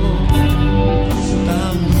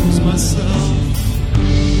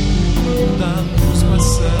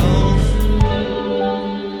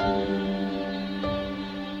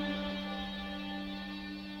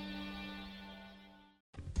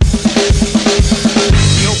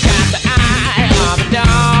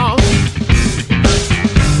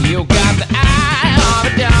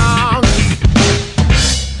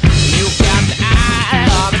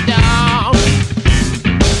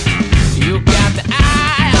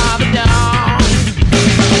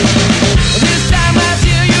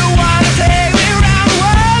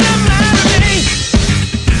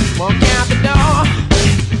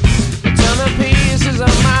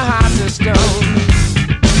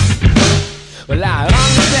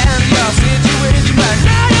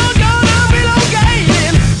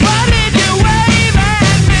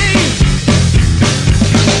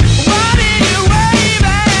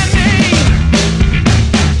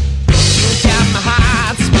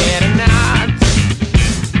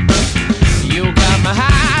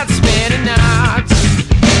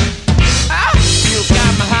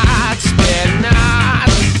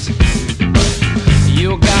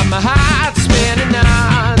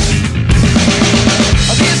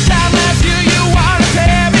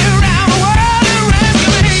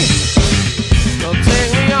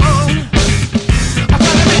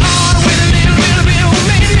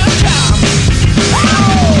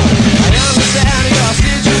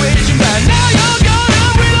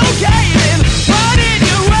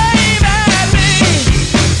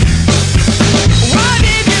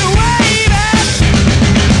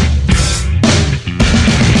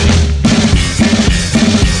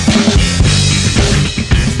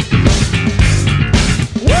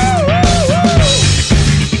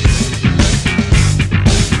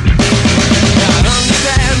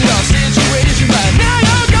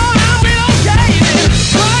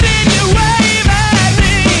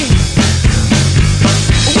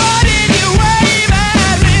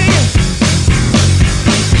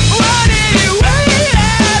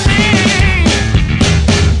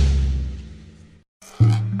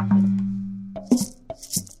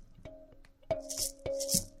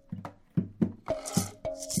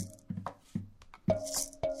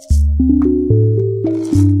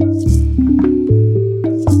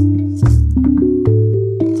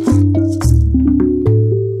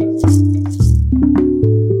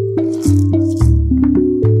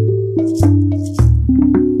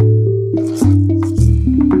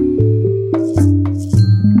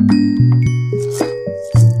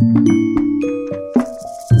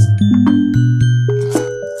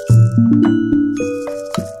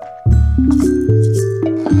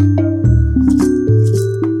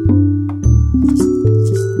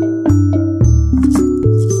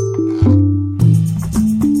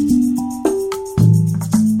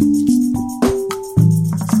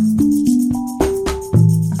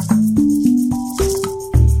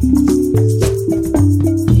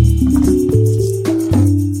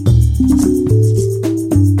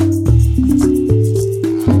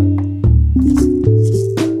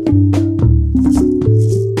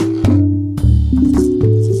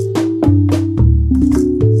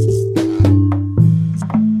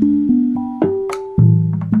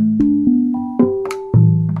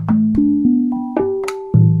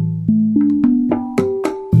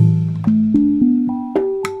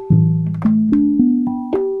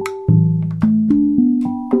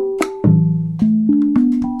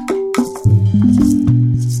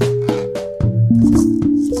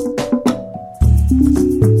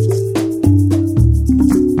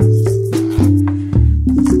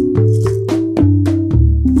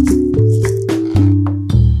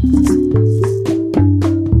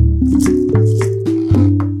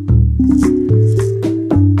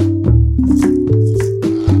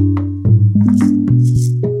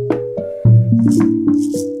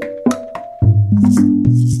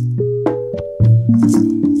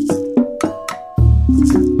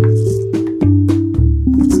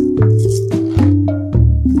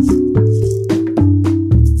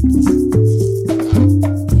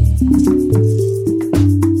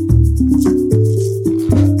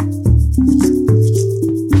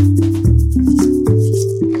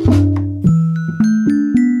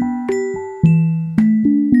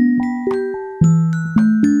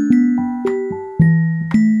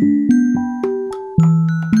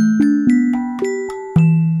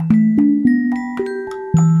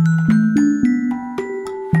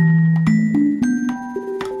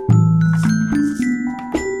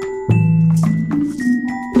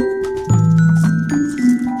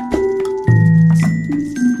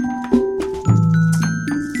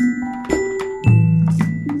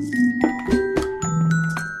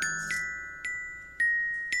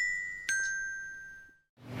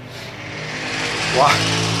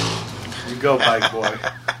You go, bike boy.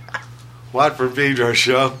 Watt from Pedro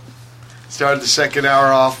Show. Started the second hour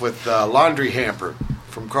off with Laundry Hamper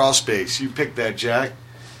from Crawlspace. You picked that, Jack.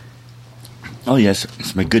 Oh, yes.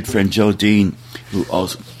 It's my good friend Joe Dean, who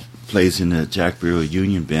also plays in the Jack Brewer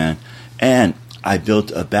Union Band. And I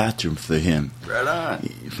built a bathroom for him. Right on.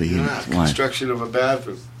 For him. Construction of a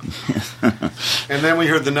bathroom. And then we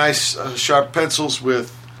heard the nice sharp pencils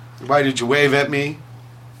with Why Did You Wave at Me?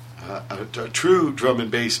 A true drum and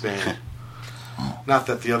bass band. Not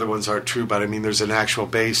that the other ones aren't true, but I mean there's an actual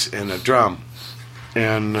bass and a drum.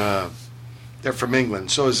 And they're from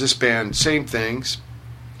England. So is this band. Same things.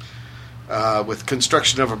 With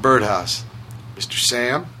Construction of a Birdhouse. Mr.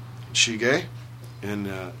 Sam, Shige, and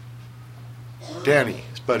Danny,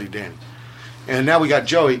 his buddy Danny. And now we got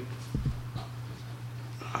Joey.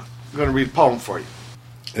 I'm going to read a poem for you.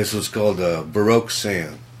 This was called Baroque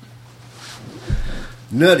Sam.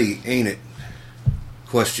 Nutty, ain't it?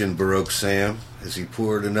 Questioned Baroque Sam as he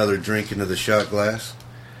poured another drink into the shot glass.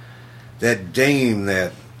 That dame,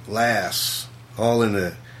 that lass, all in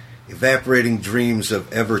the evaporating dreams of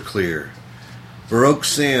Everclear. Baroque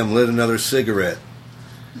Sam lit another cigarette.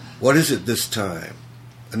 What is it this time?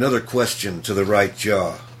 Another question to the right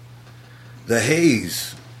jaw. The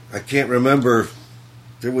haze. I can't remember.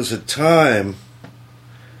 There was a time,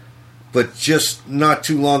 but just not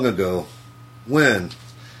too long ago. When?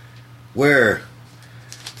 Where?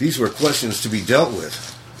 These were questions to be dealt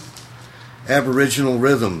with. Aboriginal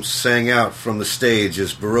rhythms sang out from the stage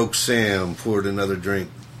as Baroque Sam poured another drink.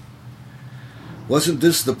 Wasn't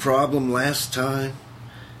this the problem last time?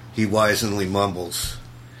 He wizenly mumbles.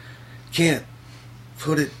 Can't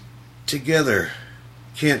put it together.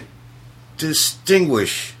 Can't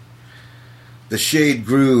distinguish. The shade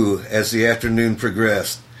grew as the afternoon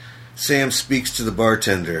progressed. Sam speaks to the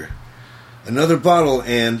bartender. Another bottle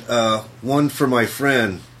and one for my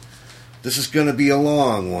friend. This is going to be a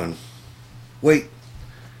long one. Wait,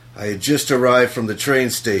 I had just arrived from the train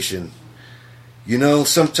station. You know,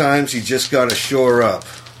 sometimes you just got to shore up.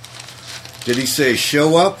 Did he say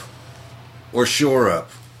show up or shore up?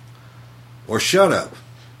 Or shut up?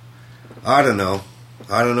 I don't know.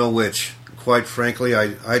 I don't know which. Quite frankly,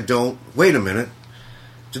 I don't. Wait a minute.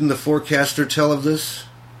 Didn't the forecaster tell of this?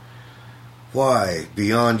 Why,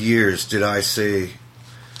 beyond years, did I say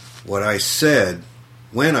what I said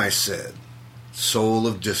when I said soul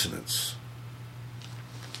of dissonance?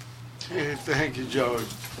 Hey, thank you, Joey.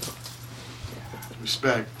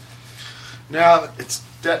 Respect. Now, it's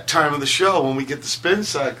that time of the show when we get the spin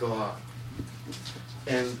cycle on.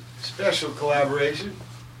 And special collaboration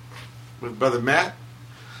with Brother Matt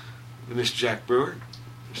and Mr. Jack Brewer,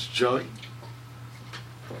 Mr. Joey,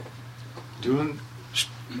 doing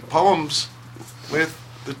poems with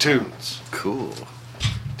the tunes. Cool.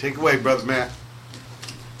 Take away, Brother Matt.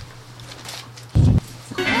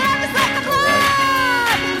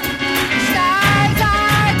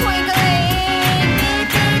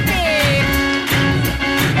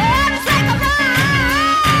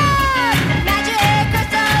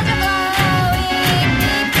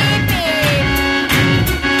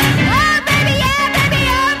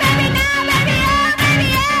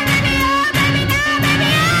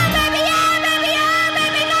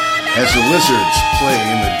 As the lizards play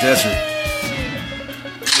in the desert,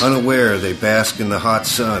 unaware they bask in the hot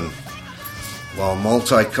sun, while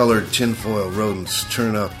multicolored tinfoil rodents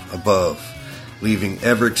turn up above, leaving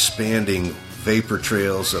ever-expanding vapor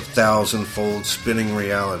trails of thousand-fold spinning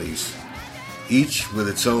realities, each with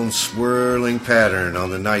its own swirling pattern on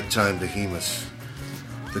the nighttime behemoths.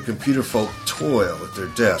 The computer folk toil at their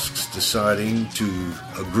desks, deciding to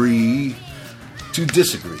agree to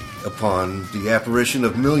disagree upon the apparition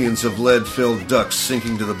of millions of lead-filled ducks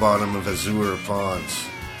sinking to the bottom of azure ponds,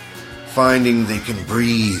 finding they can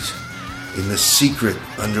breathe in the secret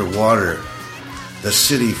underwater, the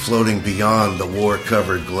city floating beyond the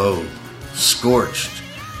war-covered globe, scorched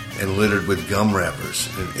and littered with gum wrappers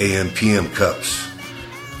and AM/PM cups,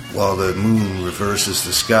 while the moon reverses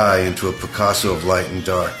the sky into a Picasso of light and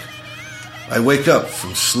dark. I wake up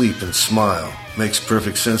from sleep and smile. Makes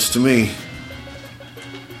perfect sense to me.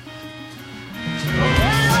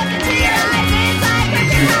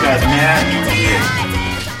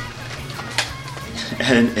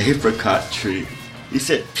 And an apricot tree. He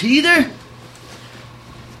said, Peter?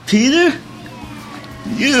 Peter?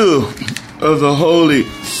 You of the holy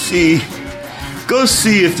sea, go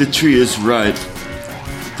see if the tree is ripe.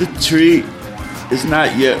 The tree is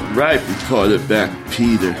not yet ripe, reported back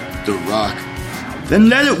Peter, the rock. Then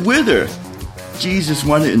let it wither. Jesus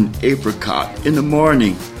wanted an apricot. In the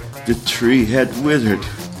morning, the tree had withered.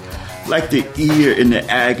 like the ear in the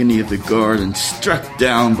agony of the garden, struck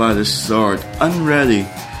down by the sword, unready.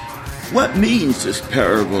 What means this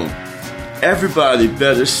parable? Everybody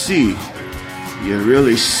better see. You're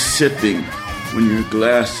really sipping when your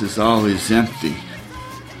glass is always empty.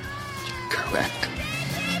 Correct.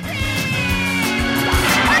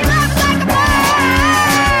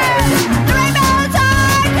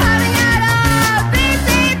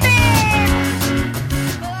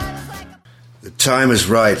 The time is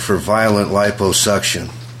right for violent liposuction.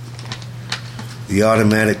 The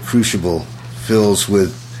automatic crucible fills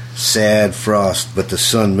with sad frost, but the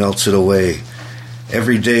sun melts it away.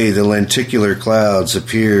 Every day the lenticular clouds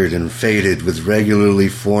appeared and faded with regularly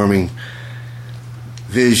forming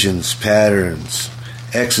visions, patterns,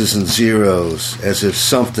 X's and zeros, as if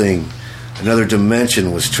something, another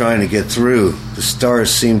dimension, was trying to get through. The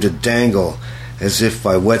stars seemed to dangle as if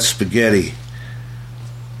by wet spaghetti.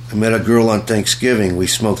 I met a girl on Thanksgiving. We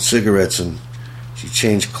smoked cigarettes and she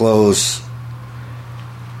changed clothes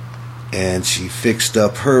and she fixed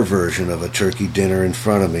up her version of a turkey dinner in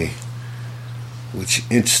front of me, which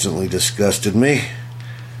instantly disgusted me.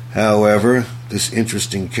 However, this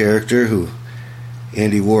interesting character, who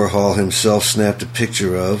Andy Warhol himself snapped a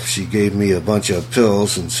picture of, she gave me a bunch of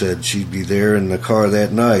pills and said she'd be there in the car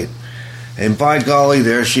that night. And by golly,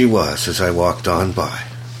 there she was as I walked on by.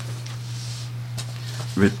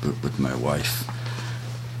 With my wife.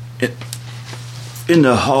 In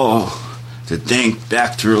the hall, the dank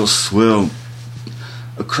bacterial swill.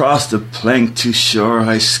 Across the plank to shore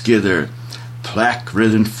I skither.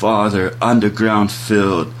 Plaque-ridden father, underground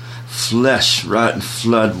filled. Flesh rotten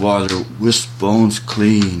floodwater, wisp bones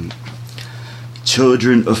clean.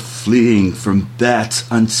 Children are fleeing from bats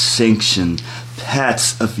unsanctioned.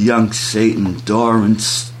 Pats of young Satan, Doran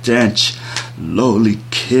stench. Lowly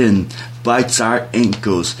kin bites our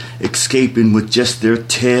ankles, escaping with just their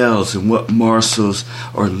tails and what morsels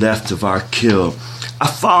are left of our kill. I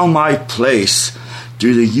found my place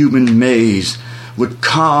through the human maze, with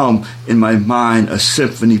calm in my mind a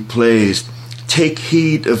symphony plays. Take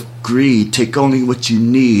heed of greed, take only what you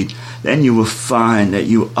need, then you will find that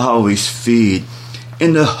you always feed.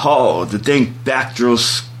 In the hall, the dank bacterial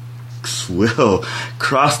swill,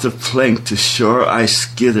 cross the plank to shore I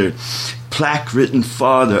skithered. Plaque-written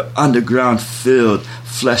father, underground filled,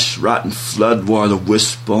 flesh-rotten floodwater,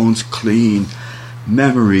 wisp bones clean.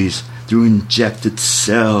 Memories through injected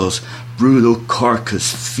cells, brutal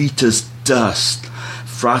carcass, fetus dust.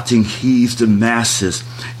 Frothing heaves the masses,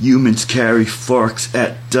 humans carry forks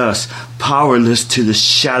at dusk, powerless to the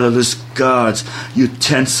shadowless gods,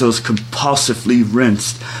 utensils compulsively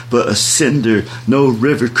rinsed, but a cinder no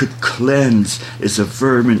river could cleanse is a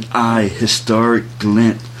vermin eye historic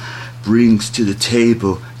glint. Brings to the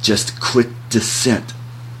table just quick descent.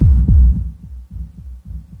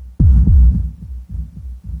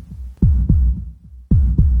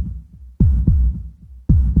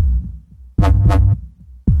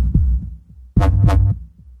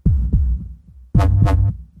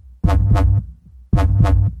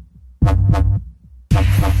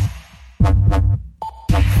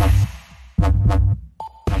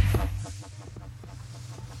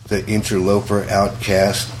 The interloper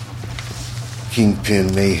outcast,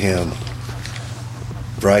 kingpin mayhem,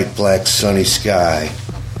 bright black sunny sky,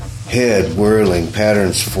 head whirling,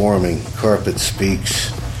 patterns forming, carpet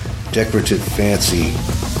speaks, decorative fancy,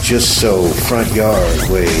 just so, front yard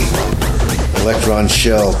way, electron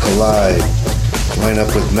shell collide, line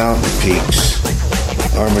up with mountain peaks,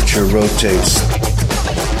 armature rotates,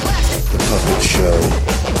 the puppet show,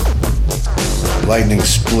 lightning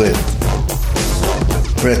split,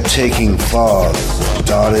 breathtaking fog,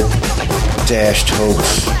 dotted, dashed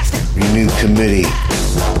hopes, renewed committee,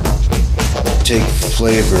 take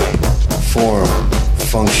flavor, form,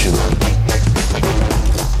 function,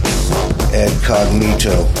 add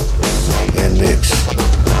cognito, and mix.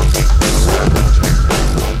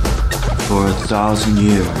 For 1,000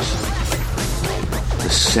 years, the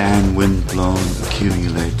sand wind blown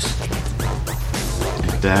accumulates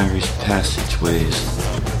and buries passageways.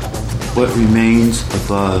 What remains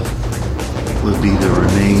above will be the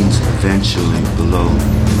remains eventually below.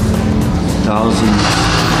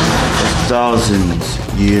 Thousands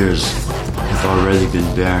years have already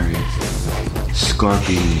been buried.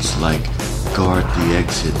 Scorpions like guard the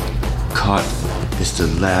exit. Caught is the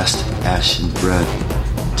last ashen bread.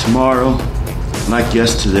 Tomorrow, like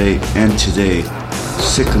yesterday and today,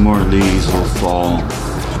 sycamore leaves will fall.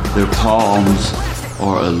 Their palms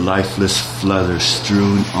are a lifeless flutter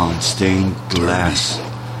strewn on stained glass.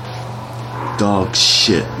 Dog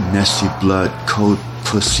shit, messy blood, cold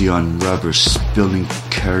pussy on rubber, spilling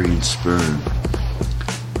carrion sperm.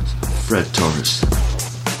 Fred Torres.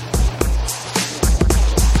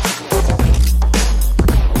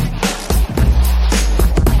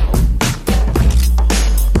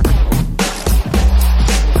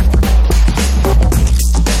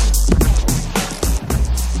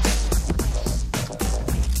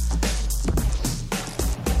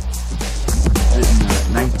 Written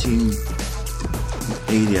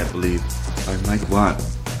 1980, I believe, by Mike Watt.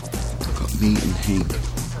 Got me and Hank.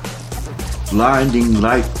 Blinding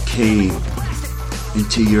light came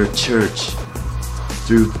into your church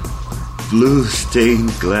through blue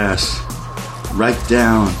stained glass, right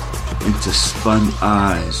down into spun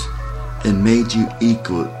eyes, and made you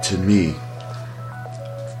equal to me.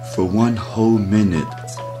 For one whole minute,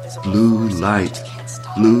 blue light,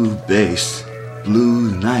 blue bass,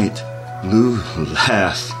 blue night, blue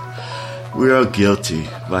laugh. We are guilty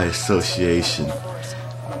by association,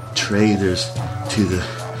 traitors to the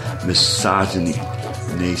misogyny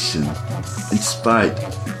nation, in spite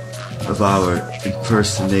of our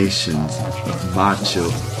impersonations of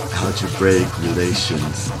macho algebraic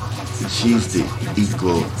relations. She's the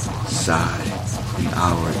equal side in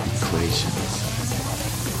our equations.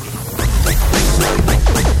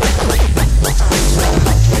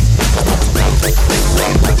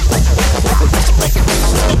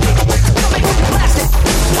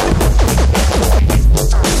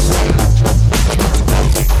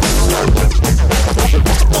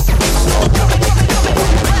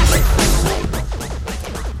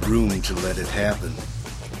 Room to let it happen.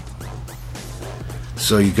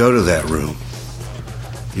 So you go to that room.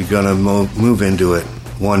 You're gonna move into it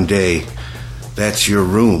one day. That's your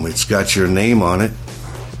room. It's got your name on it.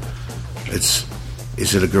 Is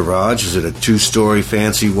it a garage? Is it a 2-story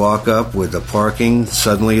fancy walk-up with a parking?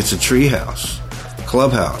 Suddenly it's a treehouse,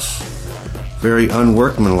 clubhouse. Very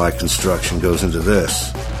unworkmanlike construction goes into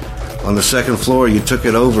this. On the second floor, you took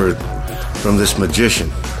it over from this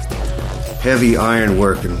magician. Heavy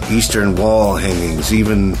ironwork and eastern wall hangings.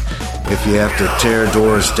 Even if you have to tear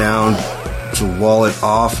doors down to wall it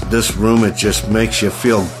off, this room, it just makes you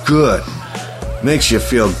feel good. Makes you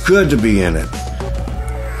feel good to be in it.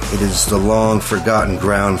 It is the long-forgotten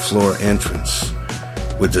ground floor entrance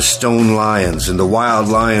with the stone lions and the wild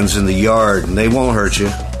lions in the yard, and they won't hurt you,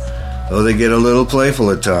 though they get a little playful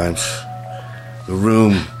at times. The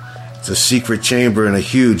room, it's a secret chamber in a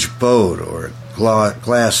huge boat or a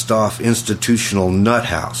glassed-off institutional nut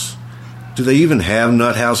house. Do they even have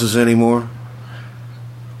nut houses anymore?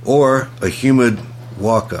 Or a humid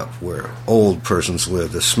walk-up where old persons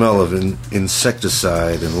live, the smell of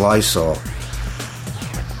insecticide and Lysol.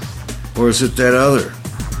 Or is it that other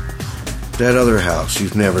house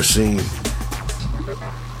you've never seen?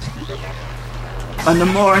 On the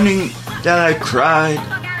morning that I cried,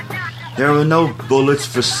 there were no bullets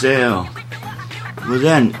for sale. Well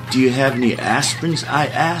then, do you have any aspirins, I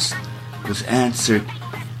asked, was answered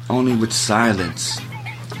only with silence.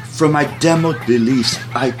 From my demoed beliefs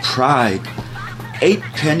I pried 8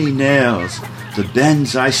 penny nails, the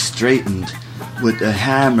bends I straightened with a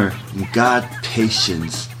hammer and God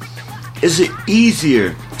patience. Is it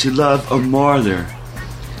easier to love a martyr?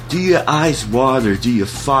 Do your eyes water? Do your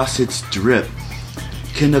faucets drip?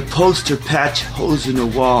 Can a poster patch holes in a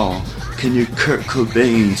wall? Can your Kurt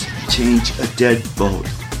Cobains change a deadbolt?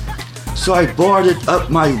 So I boarded up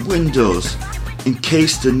my windows in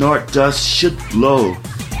case the north dust should blow.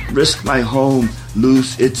 Risk my home,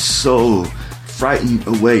 lose its soul, frighten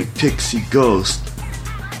away pixie ghost.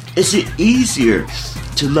 Is it easier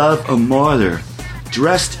to love a martyr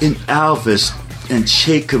dressed in Elvis and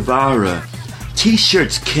Che Guevara?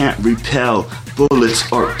 T-shirts can't repel bullets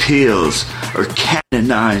or pills or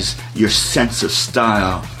canonize your sense of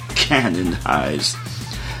style. Canonize.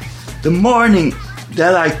 The morning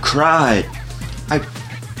that I cried, I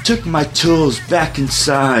took my tools back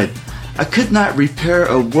inside. I could not repair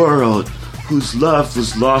a world whose love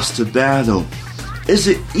was lost to battle. Is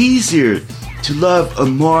it easier to love a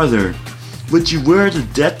martyr? Would you wear the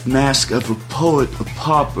death mask of a poet, a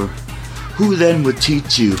pauper? Who then would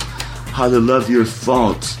teach you how to love your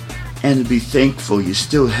faults and to be thankful you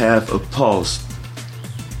still have a pulse?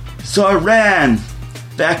 So I ran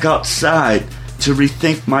back outside to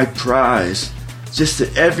rethink my prize. Just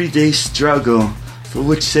an everyday struggle for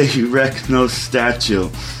which they erect no statue.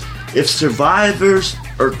 If survivors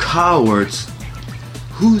are cowards,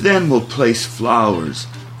 who then will place flowers?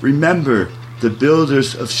 Remember, the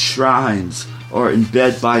builders of shrines are in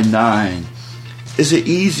bed by 9. Is it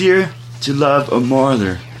easier to love a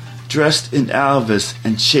martyr dressed in Elvis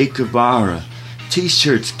and Che Guevara?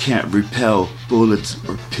 T-shirts can't repel bullets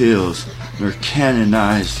or pills, nor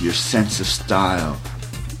canonize your sense of style.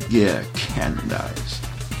 Yeah, canonize.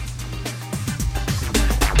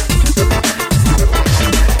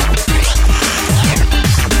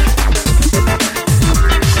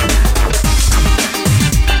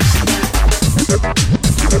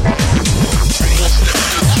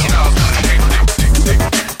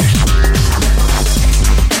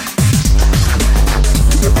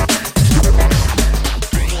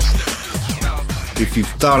 If you've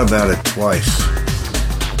thought about it twice,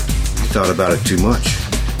 you thought about it too much.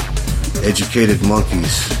 Educated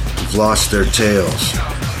monkeys who've lost their tails.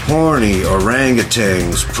 Horny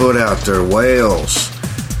orangutans put out their wails.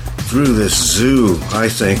 Through this zoo, I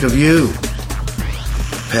think of you.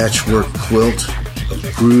 Patchwork quilt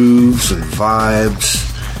of grooves and vibes.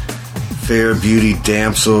 Fair beauty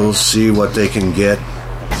damsels see what they can get.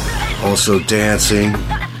 Also dancing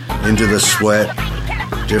into the sweat.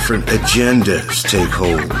 Different agendas take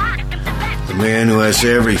hold. The man who has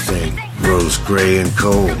everything grows gray and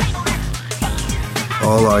cold.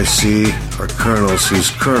 All I see are colonels whose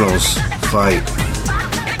colonels fight.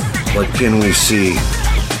 What can we see?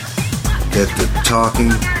 That the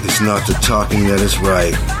talking is not the talking that is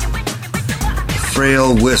right. A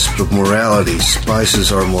frail wisp of morality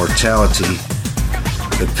spices our mortality.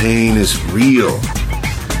 The pain is real,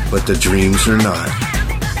 but the dreams are not.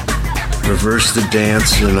 Reverse the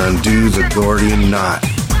dance and undo the Gordian knot.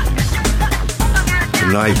 The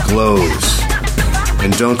night glows,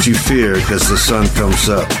 and don't you fear, 'cause the sun comes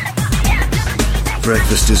up.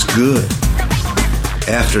 Breakfast is good.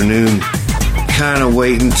 Afternoon, kinda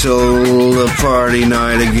wait until the party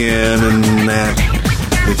night again, and that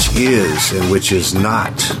which is and which is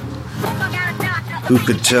not. Who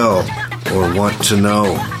could tell or want to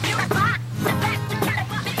know?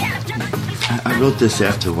 I wrote this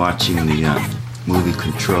after watching the movie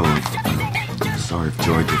Control, Star of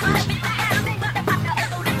Georgia Vision.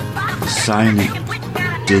 Silent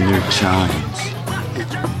dinner chimes,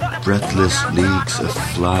 breathless leagues of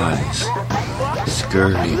flies,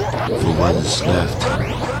 scurry for what is left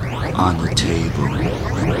on the table.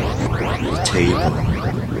 The table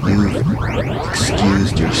you've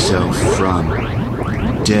excused yourself from,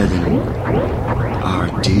 dead in our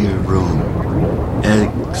dear room.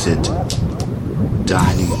 Exit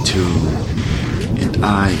dining tomb, and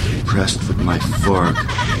I pressed with my fork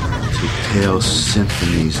to pale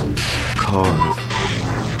symphonies carved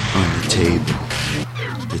on the table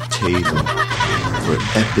for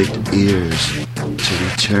epic ears to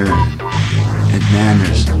return and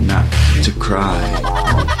manners not to cry,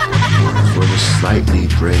 for the slightly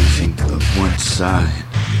braising of one side,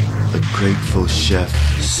 a grateful chef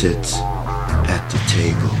sits at the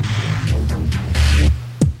table.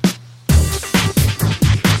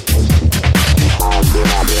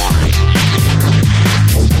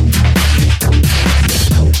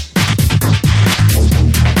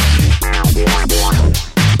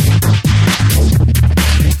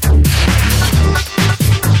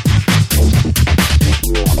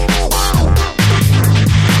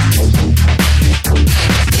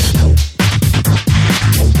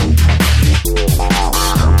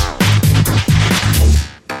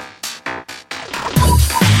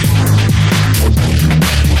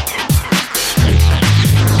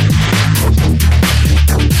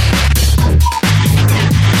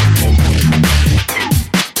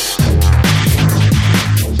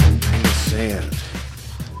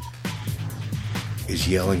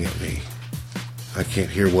 Yelling at me. I can't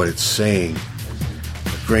hear what it's saying. A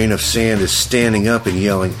grain of sand is standing up and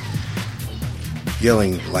yelling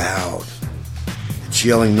loud. It's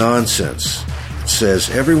yelling nonsense. It says,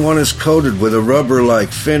 everyone is coated with a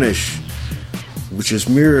rubber-like finish, which is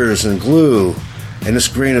mirrors and glue, and this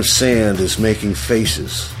grain of sand is making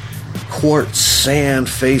faces. Quartz sand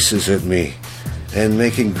faces at me, and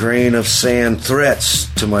making grain of sand threats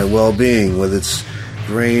to my well-being with its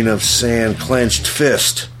grain of sand clenched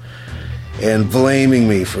fist, and blaming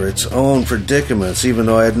me for its own predicaments, even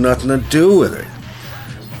though I had nothing to do with it.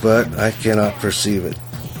 But I cannot perceive it,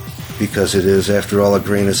 because it is, after all, a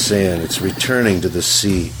grain of sand. It's returning to the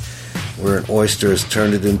sea, where an oyster has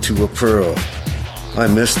turned it into a pearl. I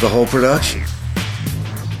missed the whole production.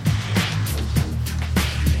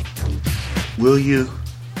 Will you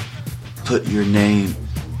put your name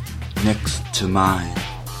next to mine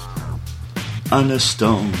on a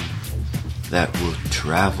stone that will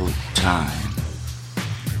travel time?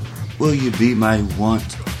 Will you be my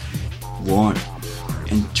want,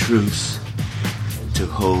 and truce to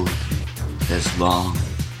hold as long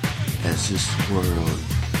as this world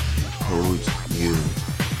holds you?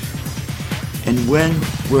 And when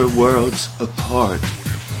we're worlds apart,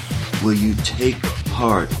 will you take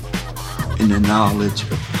part in the knowledge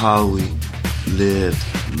of how we lived,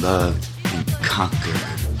 loved, and conquered?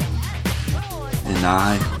 And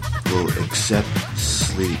I will accept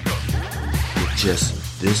sleep with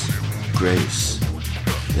just this grace,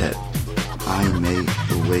 that I may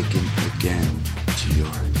awaken again to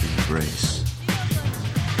your embrace.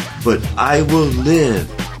 But I will live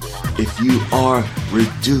if you are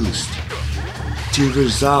reduced to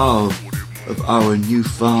resolve of our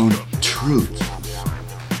newfound truth.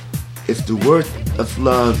 If the worth of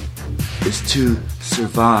love is to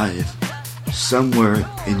survive, somewhere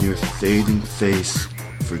in your fading face,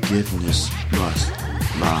 forgiveness must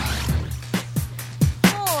lie.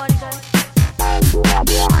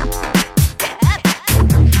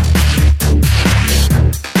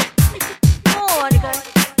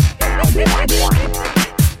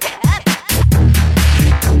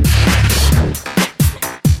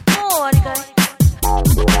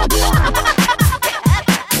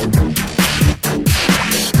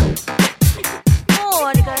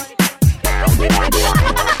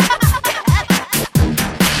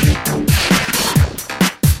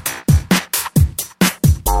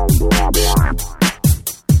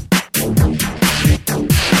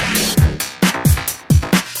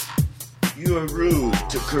 You are rude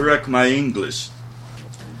to correct my English.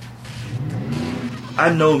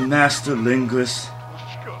 I know master linguists.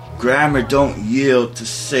 Grammar don't yield to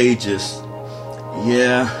sages.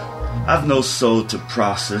 Yeah, I've no soul to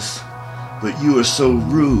process, but you are so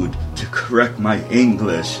rude to correct my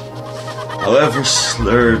English. However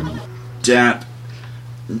slurred, damp,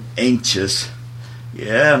 and anxious,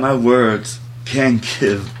 yeah, my words can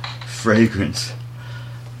give fragrance.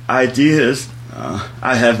 Ideas,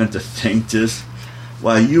 I haven't the faintest.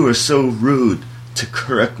 Why, you are so rude to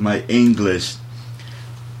correct my English.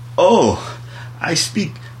 Oh, I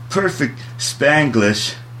speak perfect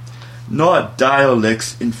Spanglish, not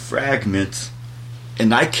dialects in fragments,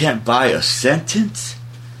 and I can't buy a sentence?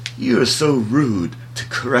 You are so rude to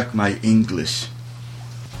correct my English.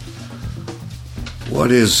 What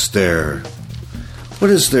is there? What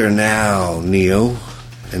is there now, Neo?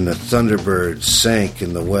 And the thunderbird sank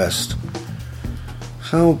in the west.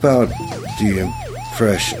 How about the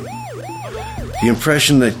impression? The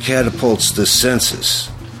impression that catapults the senses.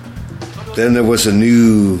 Then there was a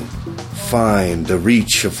new find, the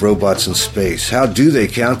reach of robots in space. How do they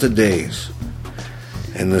count the days?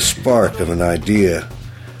 And the spark of an idea.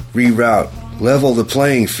 Reroute, level the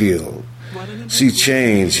playing field. See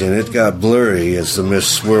change, and it got blurry as the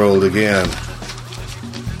mist swirled again.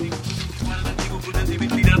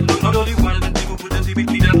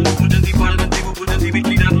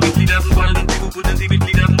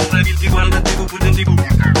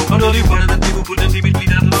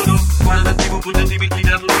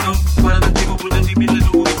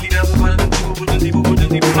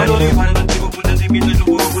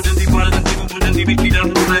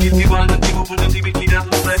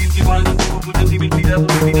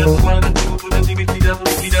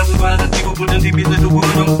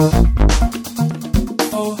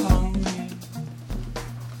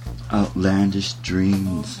 Outlandish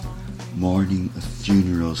dreams, mourning of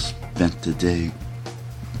funerals spent the day.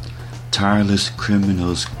 Tireless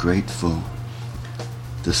criminals grateful.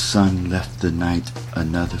 The sun left the night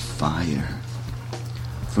another fire.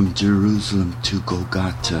 From Jerusalem to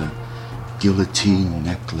Golgotha, guillotine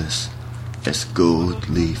necklace, as gold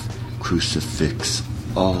leaf crucifix,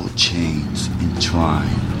 all chains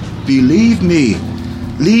entwined. Believe me,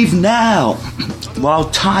 leave now, while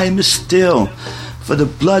time is still, for the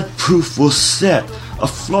blood proof will set, a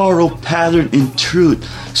floral pattern in truth,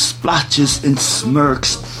 splotches and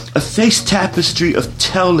smirks, a face tapestry of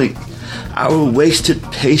telling, our wasted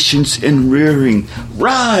patience in rearing.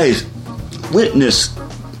 Rise, witness,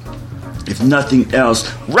 if nothing else,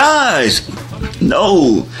 rise,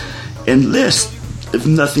 no, enlist, if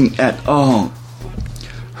nothing at all.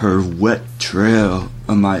 Her wet trail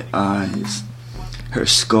on my eyes, her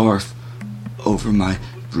scarf over my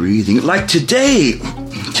breathing, like today,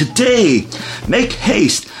 make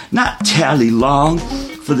haste, not tally long,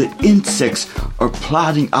 for the insects are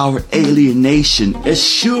plotting our alienation, as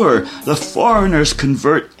sure the foreigners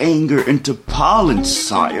convert anger into pollen,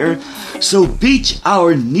 sire. So beach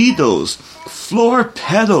our needles, floor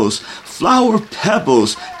petals, flower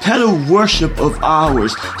pebbles, petal worship of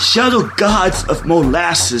ours, shuttle gods of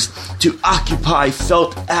molasses to occupy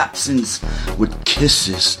felt absence with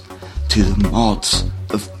kisses to the malts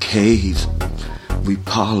of caves. We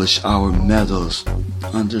polish our metals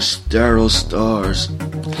under sterile stars.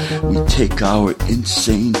 We take our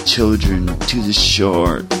insane children to the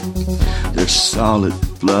shore. Their solid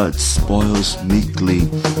blood spoils meekly.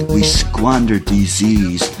 We squander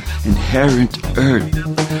disease, inherent earth,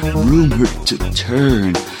 rumored to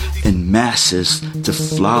turn in masses to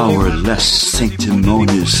flower less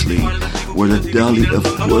sanctimoniously, where the belly of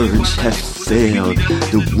words hath failed,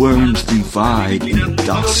 the worms divide in the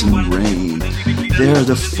Dawson rain. There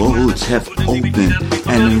the folds have opened,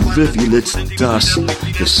 and in rivulets dust,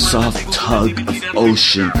 the soft tug of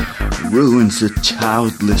ocean ruins the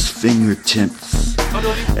childless fingertips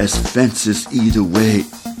as fences eat away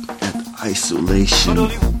at isolation.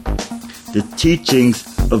 The teachings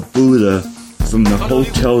of Buddha from the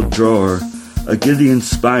hotel drawer, a Gideon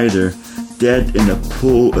spider dead in a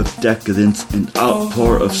pool of decadence and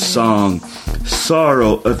outpour of song,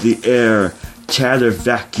 sorrow of the air, chatter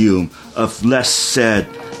vacuum of less said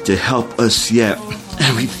to help us yet.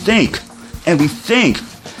 And we think,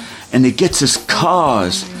 and it gets us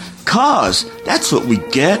cause, that's what we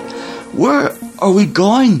get. Where are we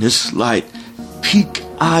going this light?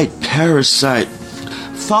 Peak-eyed parasite,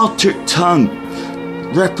 faltered tongue,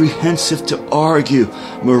 reprehensive to argue,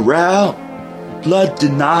 morale, blood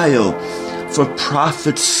denial, for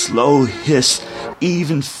profit's slow hiss,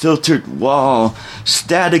 even filtered wall,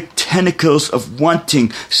 static tentacles of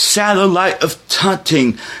wanting, satellite of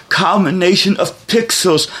taunting, culmination of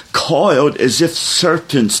pixels coiled as if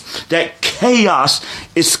serpents. That chaos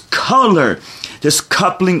is color. This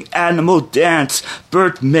coupling animal dance,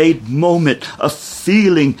 birth-made moment of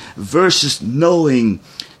feeling versus knowing.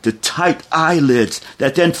 The tight eyelids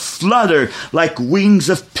that then flutter like wings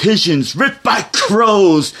of pigeons ripped by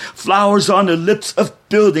crows, flowers on the lips of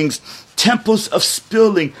buildings, temples of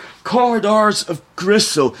spilling, corridors of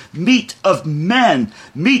gristle, meat of men,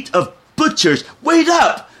 meat of butchers. Wait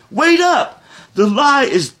up! The lie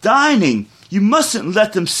is dining. You mustn't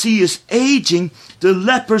let them see us aging. The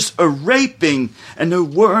lepers are raping, and the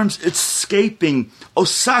worms escaping. O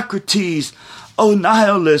Socrates, O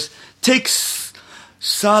nihilist, take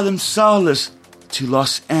solemn solace to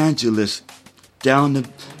Los Angeles, down the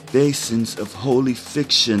basins of holy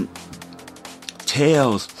fiction.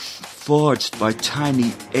 Tales forged by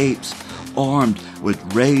tiny apes, armed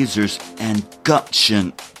with razors and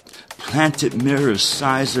gumption. Planted mirrors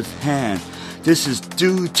size of hand. This is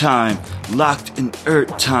dew time, locked in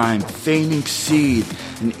earth time, feigning seed,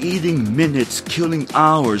 and eating minutes, killing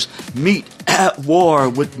hours, meat at war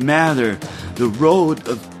with matter, the road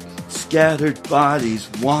of scattered bodies,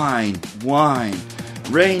 wine.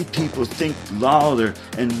 Rain people think louder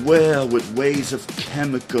and wail with waves of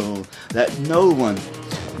chemical that no one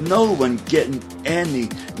getting any,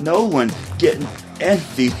 no one getting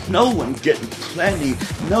envy, no one getting plenty,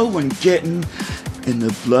 no one getting in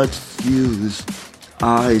the blood fuse,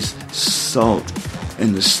 eyes salt,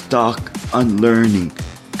 in the stock unlearning,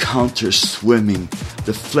 counter swimming,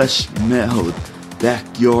 the flesh meld,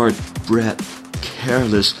 backyard breath,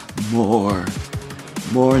 careless more.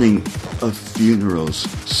 Morning of funerals,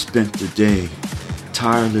 spent the day,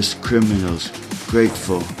 tireless criminals,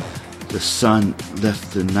 grateful, the sun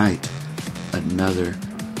left the night, another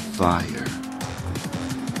fire.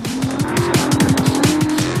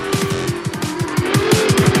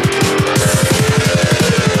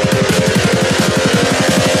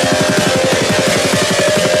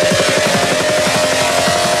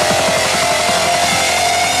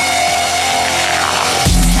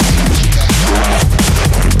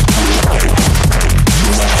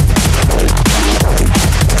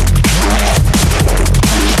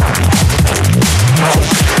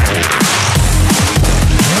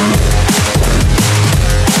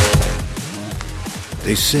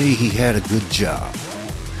 They say he had a good job.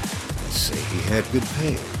 They say he had good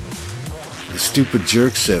pay. The stupid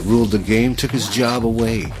jerks that ruled the game took his job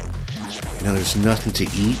away. Now there's nothing to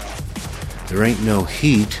eat. There ain't no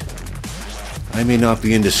heat. I may not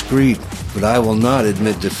be indiscreet, but I will not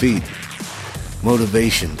admit defeat.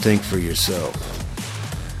 Motivation, think for yourself.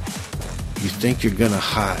 You think you're gonna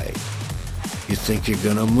hide. You think you're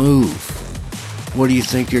gonna move. What do you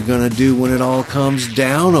think you're gonna do when it all comes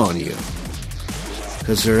down on you?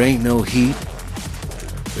 'Cause there ain't no heat,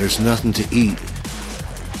 there's nothing to eat.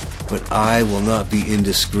 But I will not be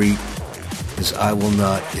indiscreet, 'cause I will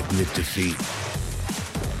not admit defeat.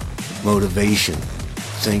 Motivation,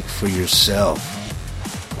 think for yourself.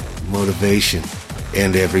 Motivation,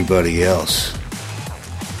 and everybody else.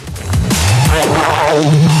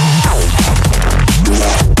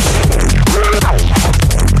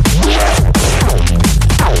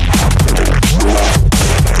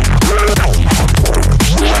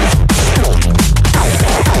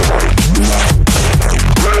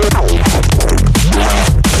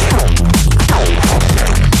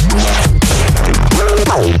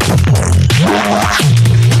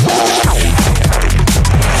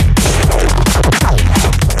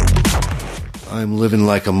 living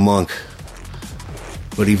like a monk,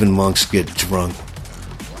 but even monks get drunk.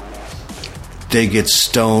 They get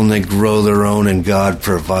stoned, they grow their own, and God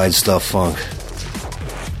provides the funk.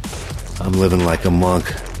 I'm living like a monk.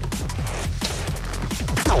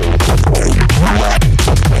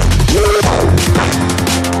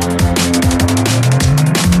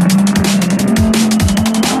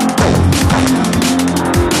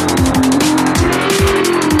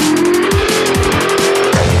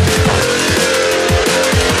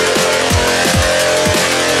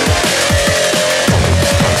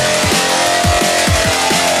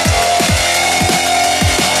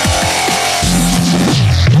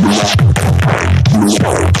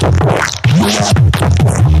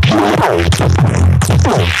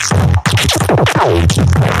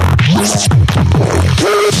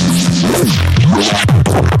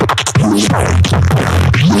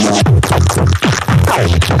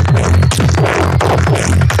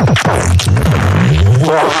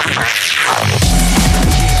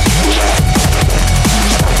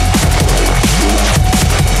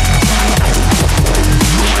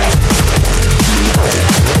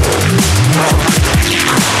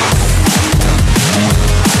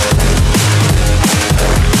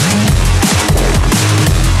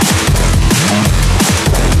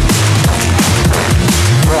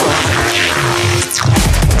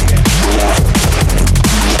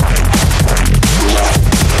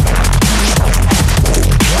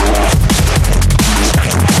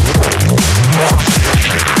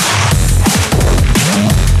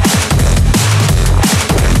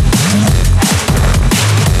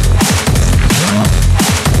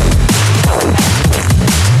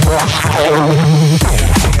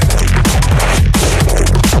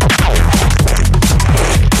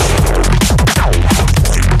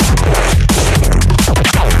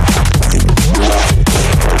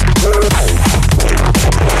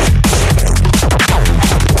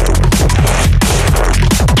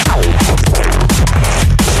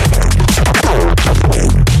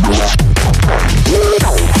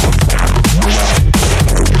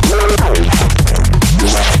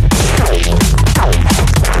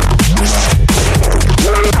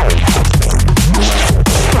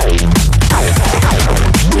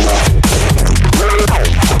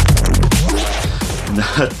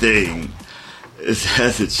 Nothing is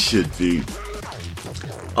as it should be.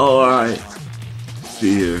 All I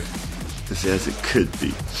fear is as it could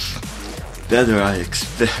be. Better I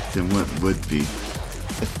expect than what would be.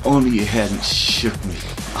 If only you hadn't shook me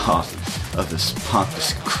off of this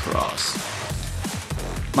pompous cross.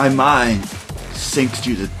 My mind sinks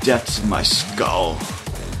through the depths of my skull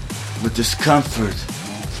with discomfort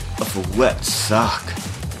of a wet sock.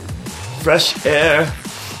 Fresh air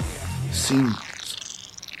seems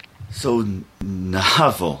so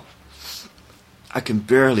novel. I can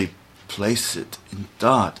barely place it in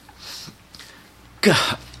thought.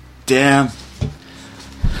 God damn.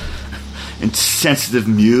 Insensitive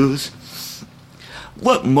muse.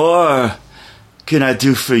 What more can I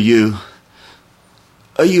do for you?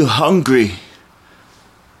 Are you hungry?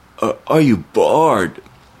 Or are you bored?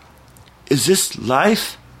 Is this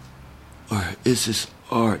life? Or is this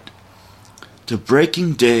art? The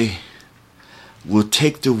breaking day will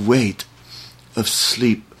take the weight of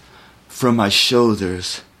sleep from my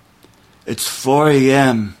shoulders. It's 4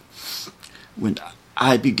 a.m. when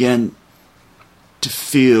I began to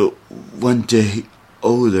feel one day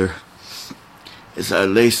older. As I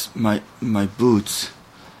lace my boots,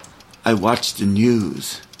 I watch the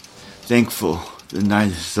news, thankful the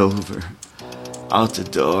night is over. Out the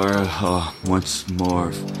door, once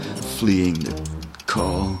more fleeing the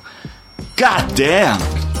call. God damn!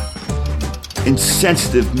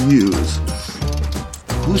 Insensitive muse.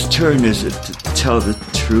 Whose turn is it to tell the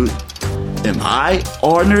truth? Am I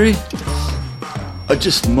ornery? Or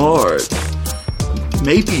just more?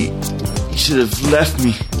 Maybe you should have left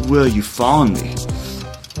me where you found me.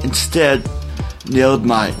 Instead, nailed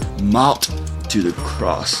my mouth to the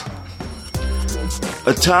cross.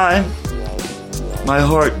 A time, my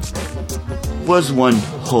heart was one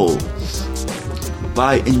whole.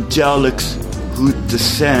 By angelics who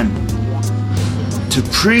descend to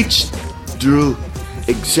preach through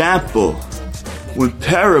example when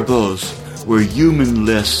parables were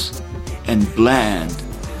humanless and bland.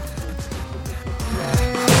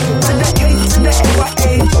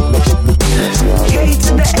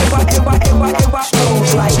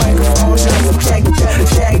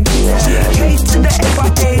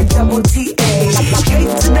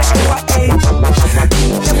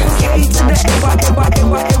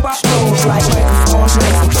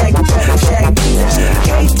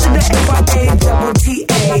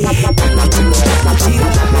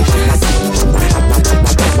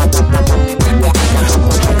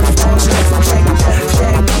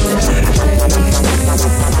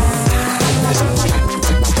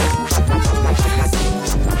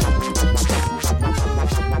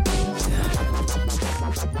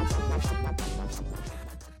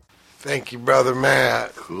 Brother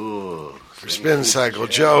Matt. Cool. For Spin Cycle.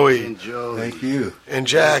 Joey. Thank you. And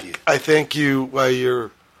Jack, I thank you while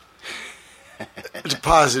you're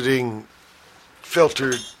depositing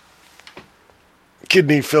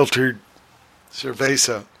kidney-filtered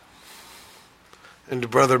cerveza into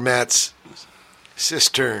Brother Matt's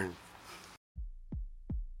cistern.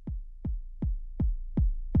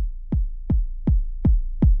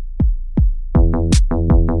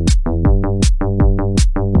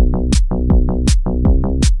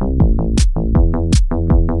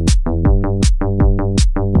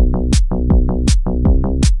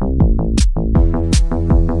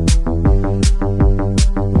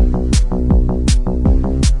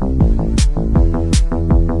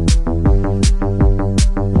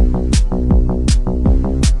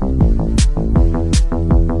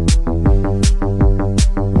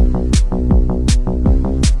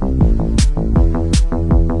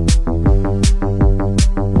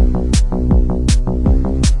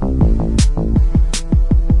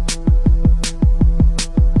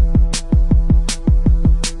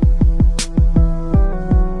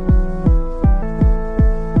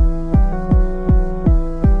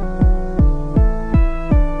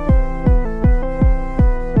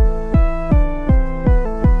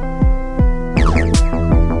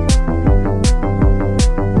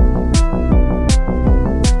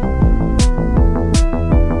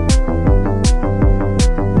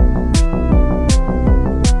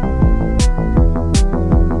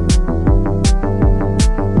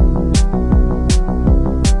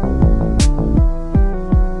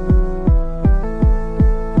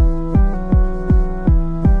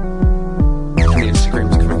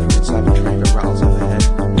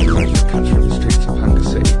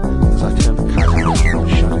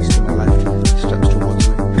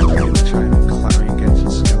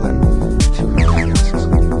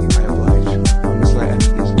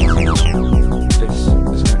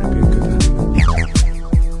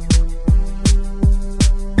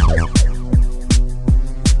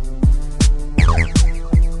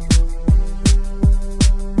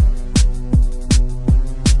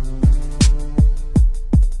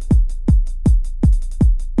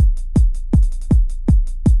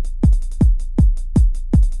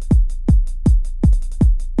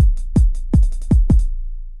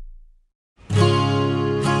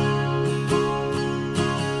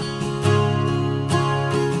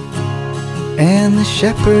 And the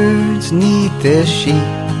shepherds need their sheep,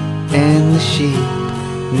 and the sheep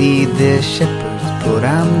need their shepherds. But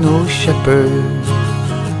I'm no shepherd,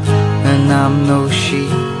 and I'm no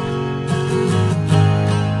sheep.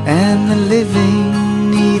 And the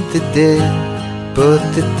living need the dead, but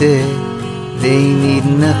the dead, they need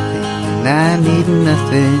nothing, and I need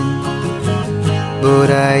nothing.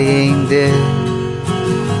 But I ain't dead.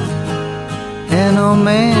 And oh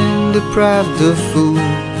man deprived of food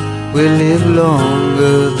will live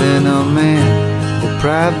longer than a man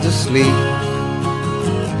deprived of sleep.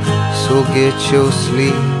 So get your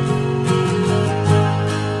sleep.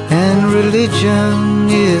 And religion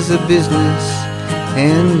is a business,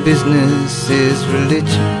 and business is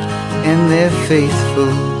religion, and they're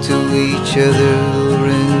faithful to each other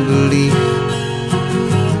in belief.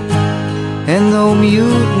 And though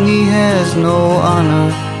mutiny has no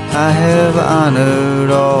honor, I have honored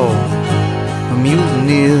all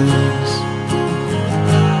mutineers.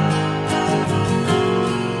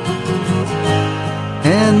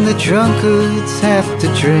 And the drunkards have to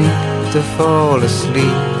drink to fall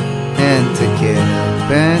asleep, and to get up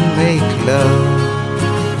and make love.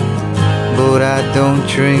 But I don't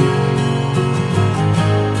drink.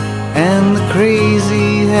 And the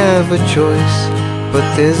crazy have a choice,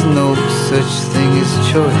 but there's no such thing as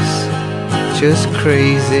choice, just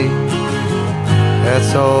crazy.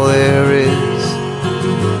 That's all there is.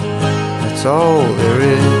 That's all there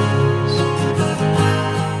is.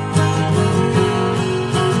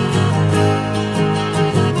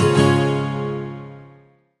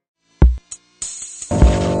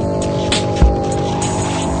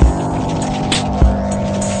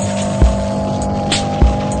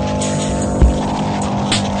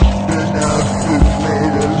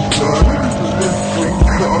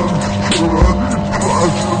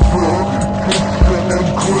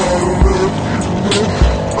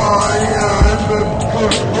 Fire and the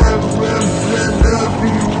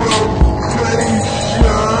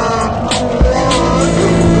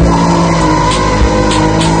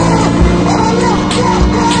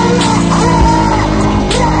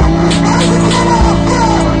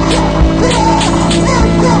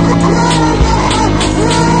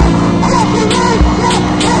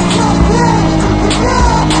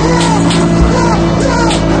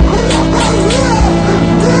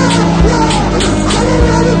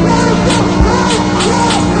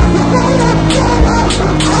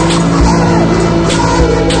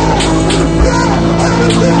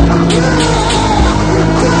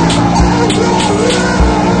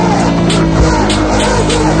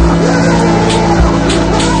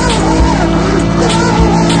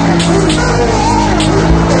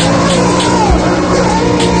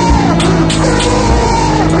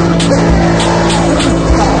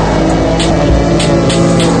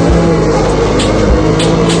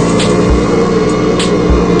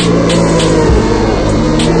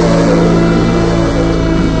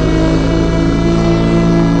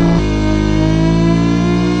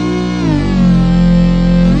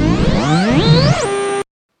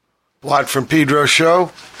Watt from Pedro Show.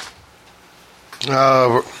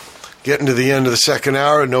 We're getting to the end of the second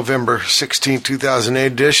hour, November 16, 2008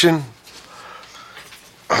 edition.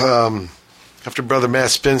 After Brother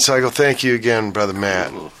Matt's spin cycle, thank you again, Brother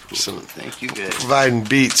Matt. Thank you, guys. Providing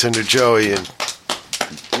beats under Joey and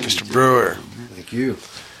Mr. Brewer. Thank you.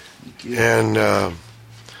 And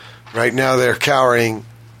right now they're cowering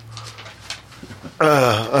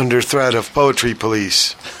under threat of poetry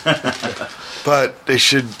police. But they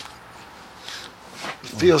should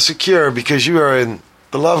feel secure because you are in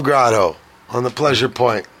the Love Grotto on the Pleasure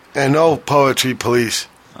Point, and no poetry police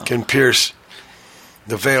can pierce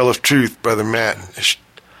the veil of truth Brother Matt has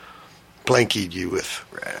blankied you with.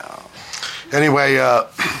 Anyway,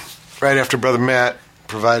 right after Brother Matt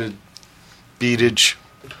provided beatage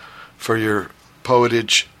for your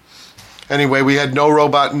poetage. Anyway, we had No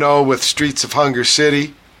Robot No with Streets of Hunger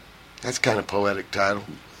City. That's kind of poetic title.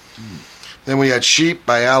 Then we had Sheep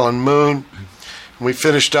by Alan Moon. And we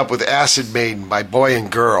finished up with Acid Maiden by Boy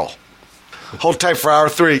and Girl. Hold tight for hour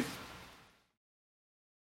 3.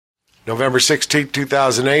 November 16,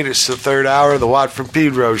 2008. It's the third hour of the Watt from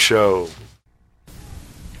Pedro Show.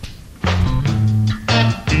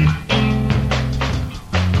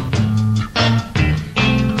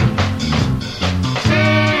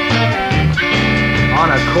 On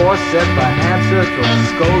a course set by ancestral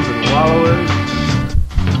skulls and wallowers,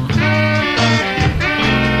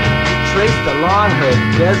 traced along her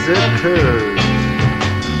desert curves.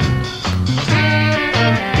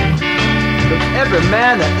 From every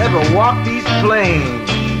man that ever walked these plains,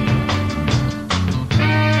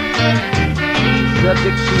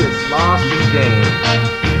 subject to its lost and gain.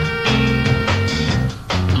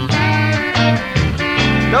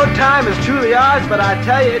 No time is truly ours, but I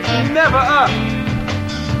tell you, it's never up.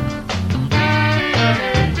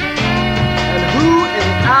 And who in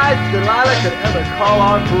the eyes of Delilah could ever call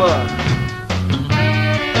our bluff?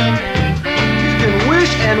 You can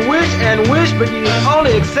wish and wish and wish, but you can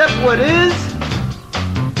only accept what is.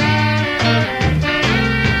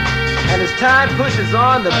 And as time pushes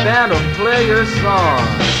on, the band will play your song.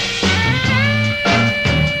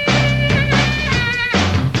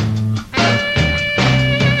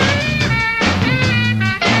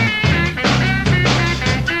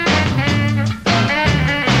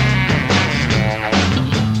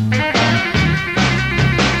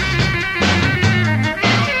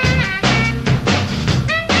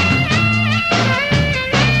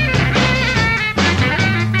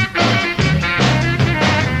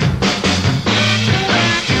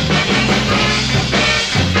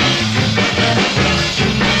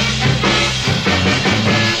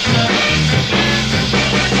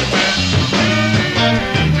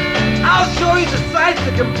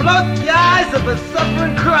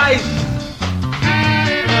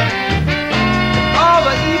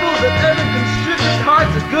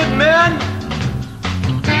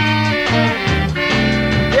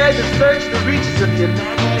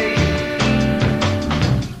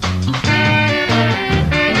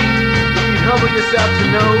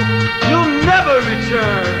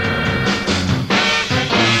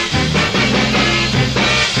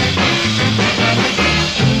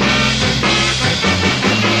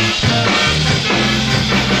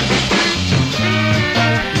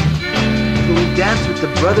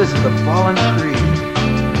 Brothers of the fallen creed.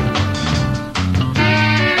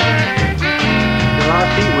 Till our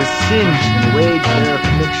feet were singed and weighed their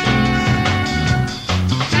afflictions.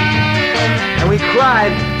 And we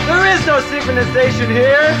cried, there is no synchronization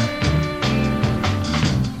here.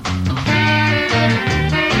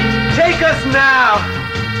 Take us now,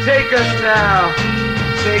 take us now,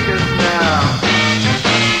 take us now.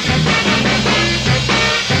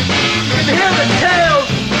 You can hear the tales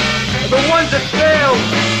of the ones that failed.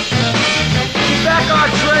 Keep back our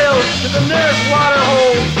trails to the nearest water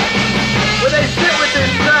hole, where they sit with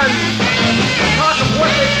their sons and talk of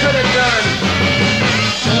what they could have done,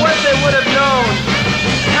 and what they would have known,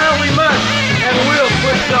 how we must and will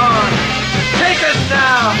push on. Take us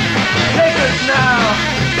now, take us now,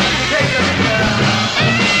 take us now,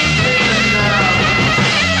 take us now,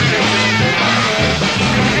 take us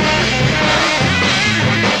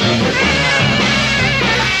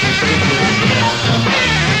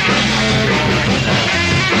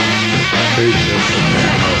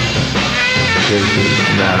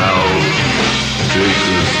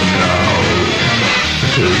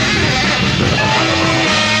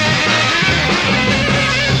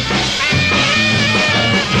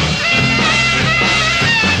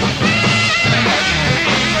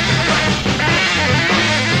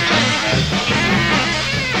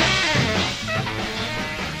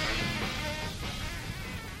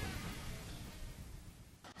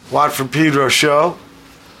Watt from Pedro Show.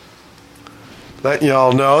 Letting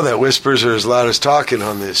y'all know that whispers are as loud as talking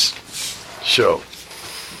on this show.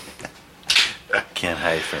 Can't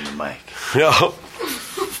hide from the mic. No.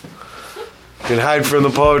 You can hide from the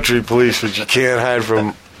poetry police, but you can't hide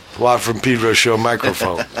from Watt from Pedro Show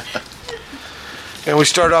microphone. And we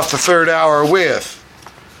start off the third hour with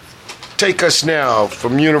Take Us Now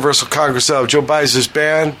from Universal Congress of Joe Baez's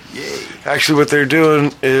band. Yay. Actually, what they're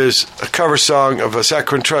doing is a cover song of a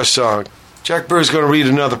Saccharine Trust song. Jack Burr's going to read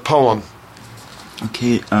another poem.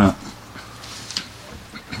 Okay, as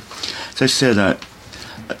I said, I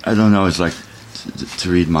don't always like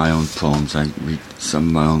to read my own poems. I read some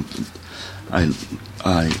of my own.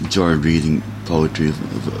 I enjoy reading poetry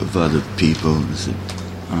of other people. It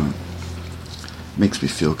makes me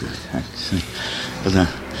feel good, actually. But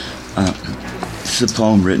it's a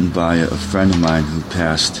poem written by a friend of mine who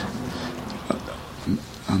passed.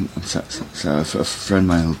 I'm sorry, a friend of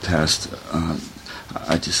mine who passed.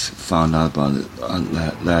 I just found out about it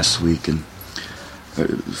last week, and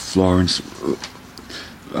Florence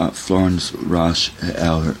Roche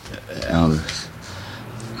Elders.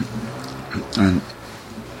 And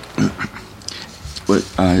but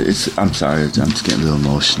I'm sorry, I'm just getting a little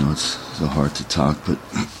emotional. It's so hard to talk, but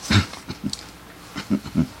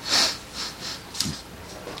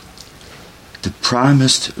the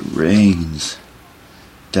promised rains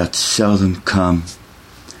that seldom come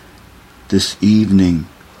this evening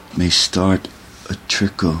may start a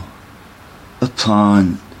trickle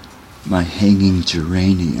upon my hanging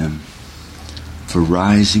geranium, for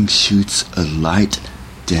rising shoots a light,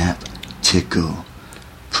 damp tickle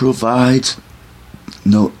provides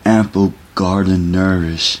no ample garden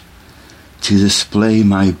nourish to display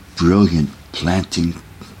my brilliant planting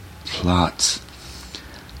plots.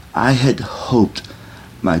 I had hoped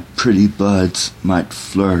my pretty buds might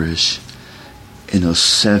flourish in those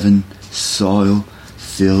 7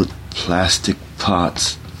 soil-filled plastic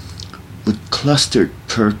pots with clustered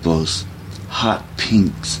purples, hot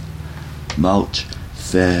pinks,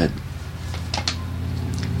 mulch-fed.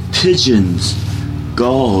 Pigeons,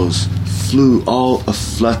 gulls flew all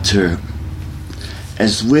aflutter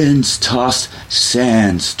as winds tossed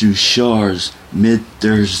sands through shores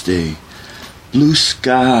mid-Thursday. Blue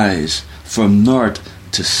skies from north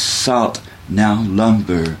to south now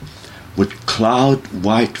lumber, with cloud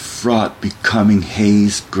white froth becoming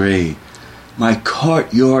haze gray. My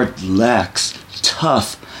courtyard lacks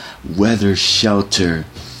tough weather shelter.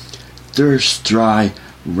 Thirst dry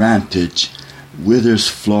rampage withers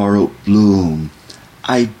floral bloom.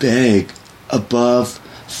 I beg above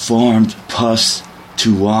formed puffs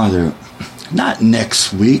to water, not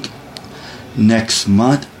next week, next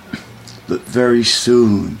month, but very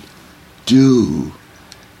soon. Do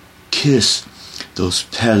kiss those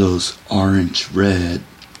petals orange red.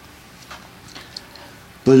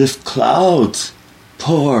 But if clouds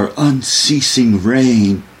pour unceasing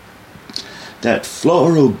rain, that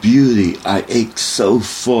floral beauty I ache so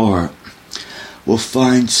for will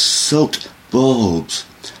find soaked bulbs,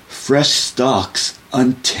 fresh stalks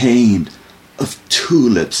untamed of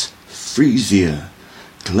tulips, freesia,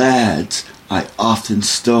 glads I often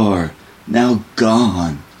store, now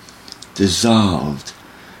gone, dissolved,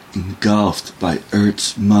 engulfed by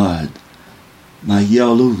earth's mud. My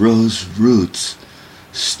yellow rose roots,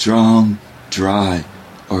 strong, dry,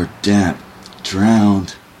 or damp,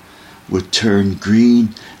 drowned, would turn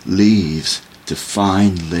green leaves to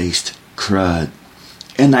fine laced crud.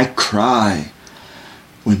 And I cry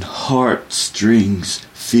when heartstrings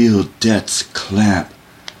feel death's clamp.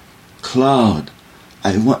 Cloud,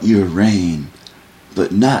 I want your rain,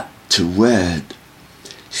 but not to wed.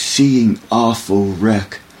 Seeing awful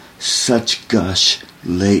wreck, such gush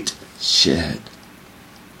late shed.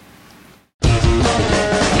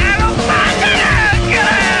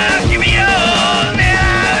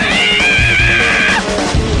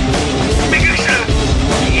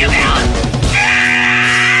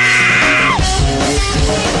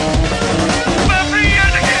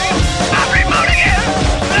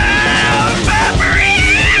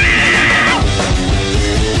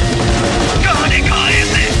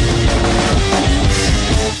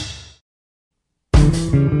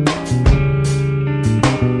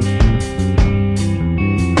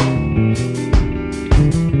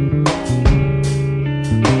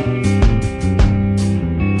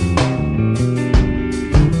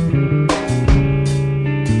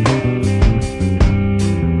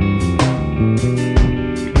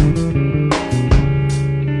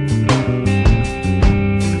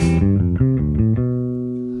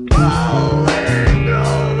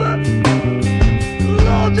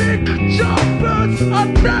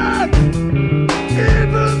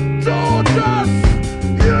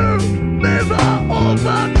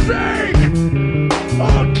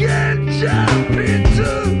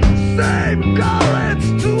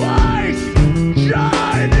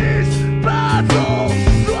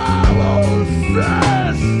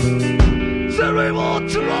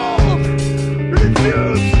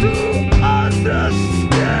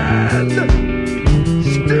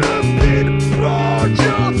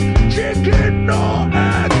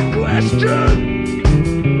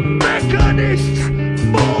 vanished,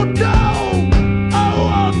 more down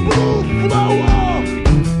our blue flower.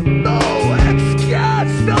 No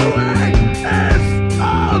excuse, no S-O-S.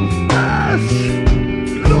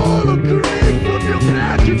 All of grief from your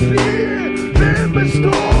back and fear. Remember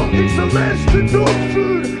storm, it's a less than dog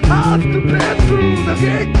food. Have to pass through the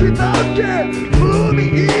gate without care.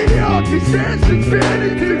 Blooming idiot, he says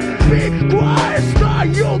infinity. Big quiet star,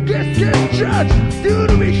 your guess get judged. Due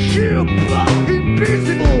to be sheer plot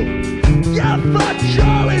invisible. Yeah, fuck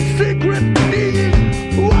Charlie's secret being.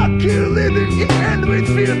 Wacky living in with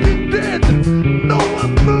fear being dead. No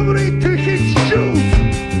one moving to his shoes.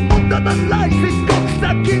 Under the lights, this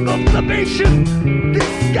cocksucking observation.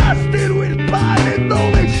 Disgusted with pine and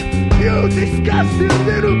knowledge. You disgusting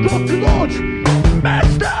little cockroach.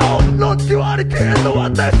 Master of non-duality and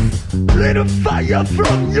oneness. Little fire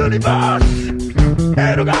from universe.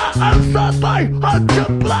 Edgar answered by hunter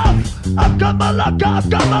bluff. Akamalaka.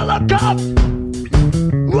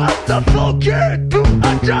 What the fuck to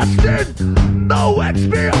adjusting? No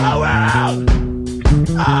XP around.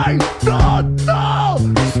 I don't know.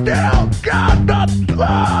 Still got the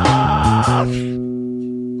bluff.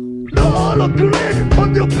 All of green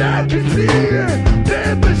on your back is fear.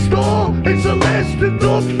 Paper store, it's a less than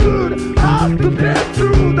dog food. Have to pass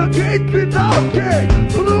through the gate without gate.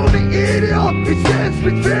 Blooming idiot, it says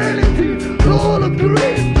infinity. All of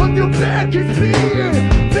green on your back is fear.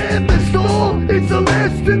 Paper store, it's a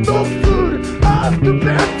less than dog food. Have to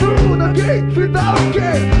pass through the gate without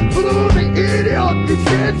gate. Blooming idiot, it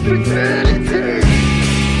says infinity.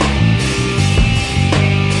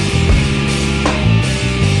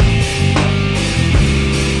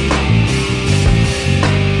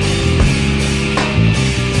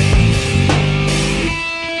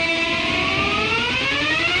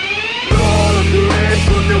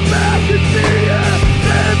 Back and see it.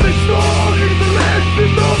 Every storm is the last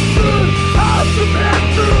thing of food. Have to pass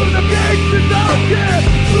through the gates without care.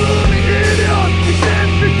 Blooming idiot, it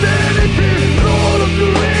can't be sanity. All of the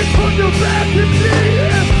rain on your back and